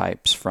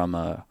archetypes from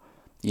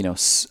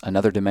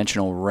another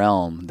dimensional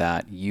realm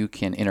that you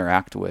can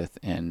interact with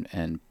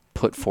and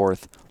put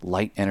forth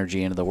light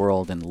energy into the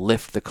world and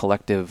lift the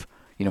collective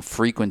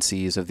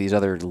frequencies of these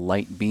other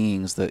light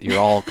beings that you're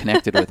all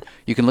connected with.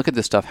 You can look at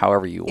this stuff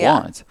however you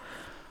want.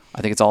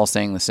 I think it's all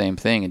saying the same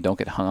thing, and don't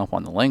get hung up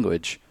on the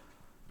language.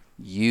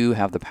 You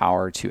have the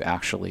power to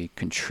actually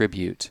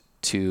contribute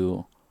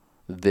to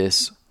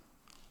this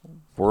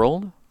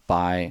world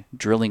by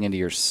drilling into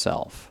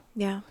yourself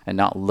and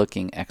not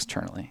looking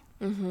externally.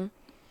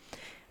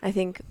 I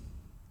think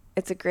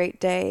it's a great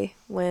day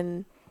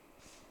when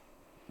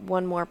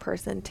one more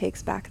person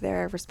takes back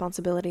their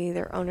responsibility,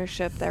 their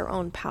ownership, their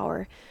own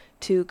power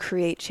to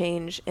create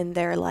change in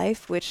their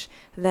life, which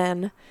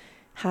then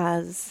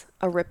has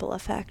a ripple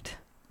effect.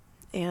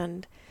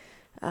 And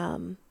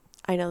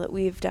I know that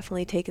we've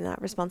definitely taken that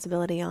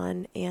responsibility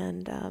on,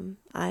 and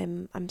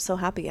I'm so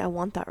happy. I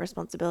want that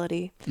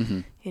responsibility.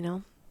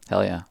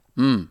 Hell yeah.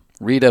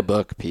 Read a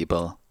book,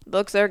 people.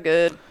 Books are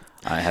good.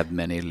 I have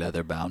many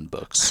leather-bound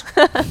books.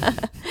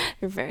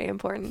 You're very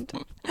important.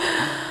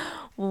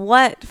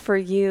 What for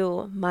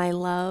you, my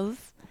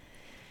love,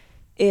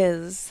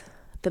 is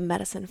the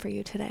medicine for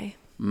you today?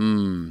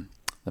 The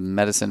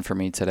medicine for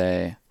me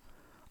today.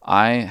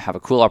 I have a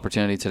cool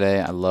opportunity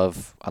today. I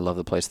love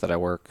the place that I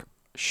work.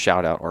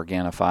 Shout out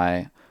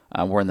Organifi.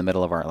 We're in the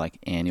middle of our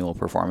annual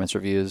performance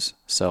reviews,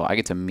 so I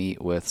get to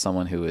meet with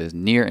someone who is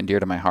near and dear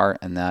to my heart,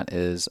 and that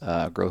is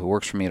a girl who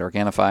works for me at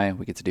Organifi.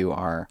 We get to do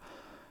our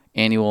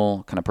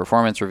annual kind of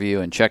performance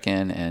review and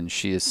check-in, and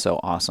she is so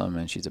awesome,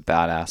 and she's a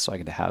badass. So I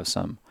get to have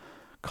some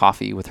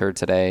coffee with her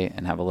today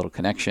and have a little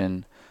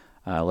connection,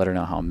 let her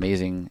know how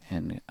amazing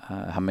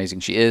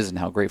she is and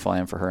how grateful I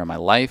am for her in my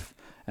life.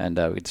 And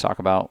we get to talk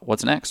about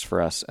what's next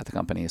for us at the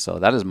company. So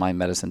that is my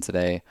medicine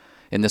today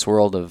in this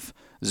world of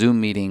Zoom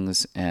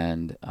meetings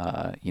and,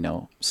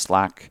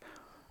 Slack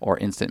or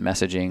instant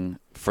messaging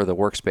for the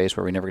workspace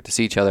where we never get to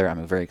see each other.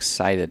 I'm very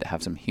excited to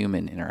have some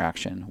human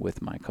interaction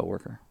with my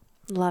coworker.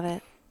 Love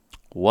it.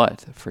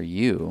 What for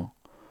you,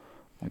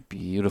 my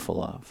beautiful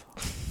love?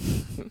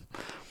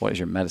 What is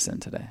your medicine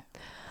today?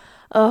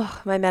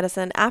 Oh, my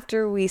medicine.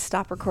 After we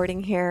stop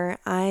recording here,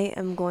 I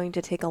am going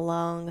to take a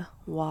long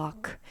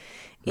walk.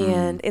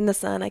 And in the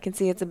sun, I can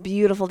see it's a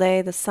beautiful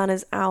day. The sun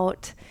is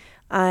out.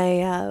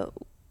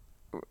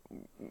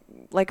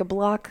 Like a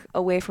block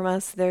away from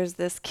us, there's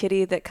this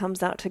kitty that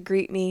comes out to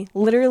greet me,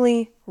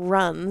 literally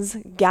runs,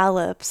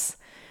 gallops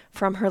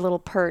from her little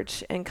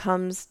perch and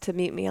comes to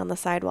meet me on the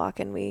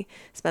sidewalk, and we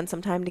spend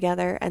some time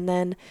together. And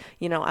then,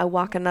 I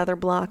walk another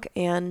block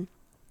and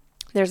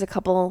there's a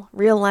couple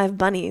real live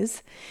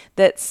bunnies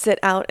that sit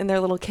out in their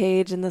little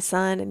cage in the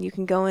sun, and you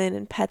can go in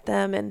and pet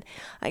them, and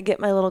I get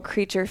my little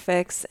creature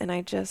fix, and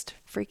I just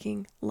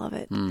freaking love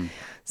it.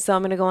 So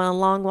I'm going to go on a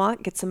long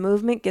walk, get some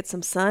movement, get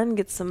some sun,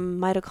 get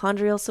some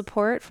mitochondrial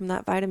support from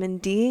that vitamin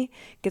D,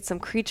 get some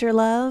creature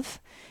love,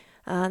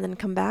 and then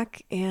come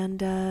back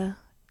and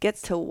get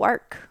to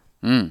work.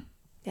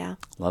 Yeah.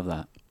 Love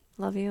that.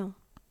 Love you.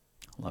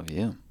 Love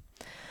you.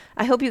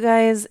 I hope you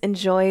guys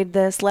enjoyed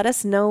this. Let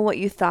us know what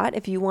you thought.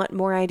 If you want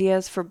more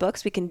ideas for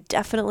books, we can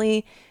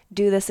definitely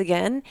do this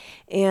again.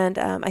 And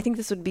I think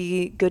this would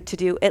be good to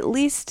do at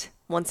least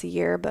once a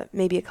year, but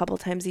maybe a couple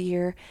times a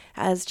year,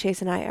 as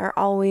Chase and I are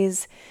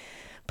always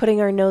putting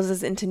our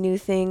noses into new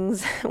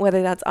things,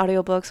 whether that's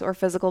audiobooks or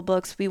physical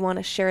books. We want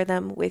to share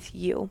them with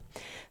you.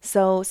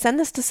 So send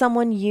this to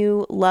someone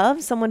you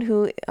love, someone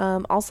who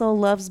also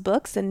loves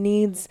books and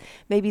needs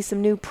maybe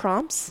some new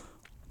prompts.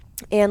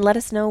 And let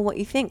us know what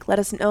you think.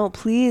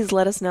 Please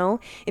let us know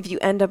if you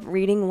end up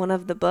reading one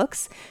of the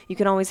books. You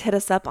can always hit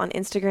us up on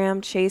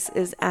Instagram. Chase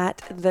is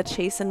at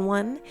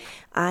 @thechasen1.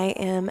 I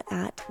am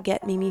at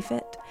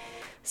 @getmimifit.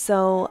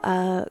 So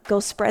go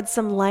spread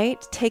some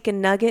light, take a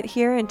nugget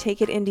here and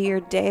take it into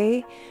your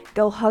day.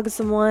 Go hug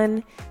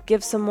someone,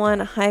 give someone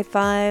a high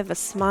five, a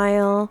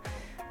smile,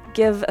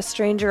 give a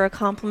stranger a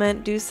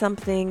compliment, do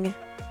something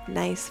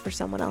nice for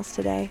someone else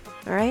today.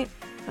 All right?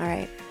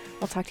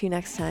 I'll talk to you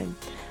next time.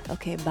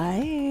 Okay,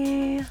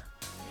 bye.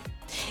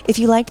 If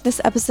you liked this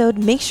episode,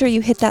 make sure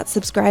you hit that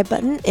subscribe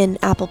button in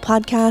Apple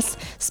Podcasts,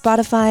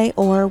 Spotify,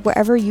 or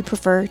wherever you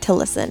prefer to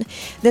listen.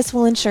 This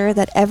will ensure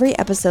that every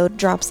episode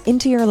drops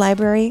into your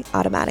library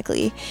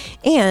automatically.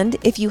 And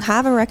if you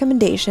have a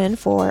recommendation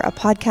for a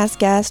podcast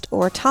guest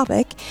or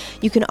topic,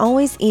 you can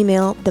always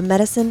email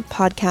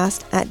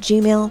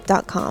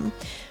themedicinepodcast@gmail.com.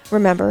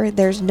 Remember,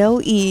 there's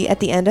no E at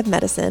the end of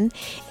medicine,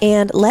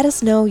 and let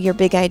us know your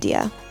big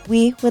idea.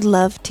 We would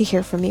love to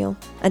hear from you.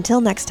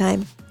 Until next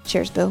time,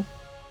 cheers, boo.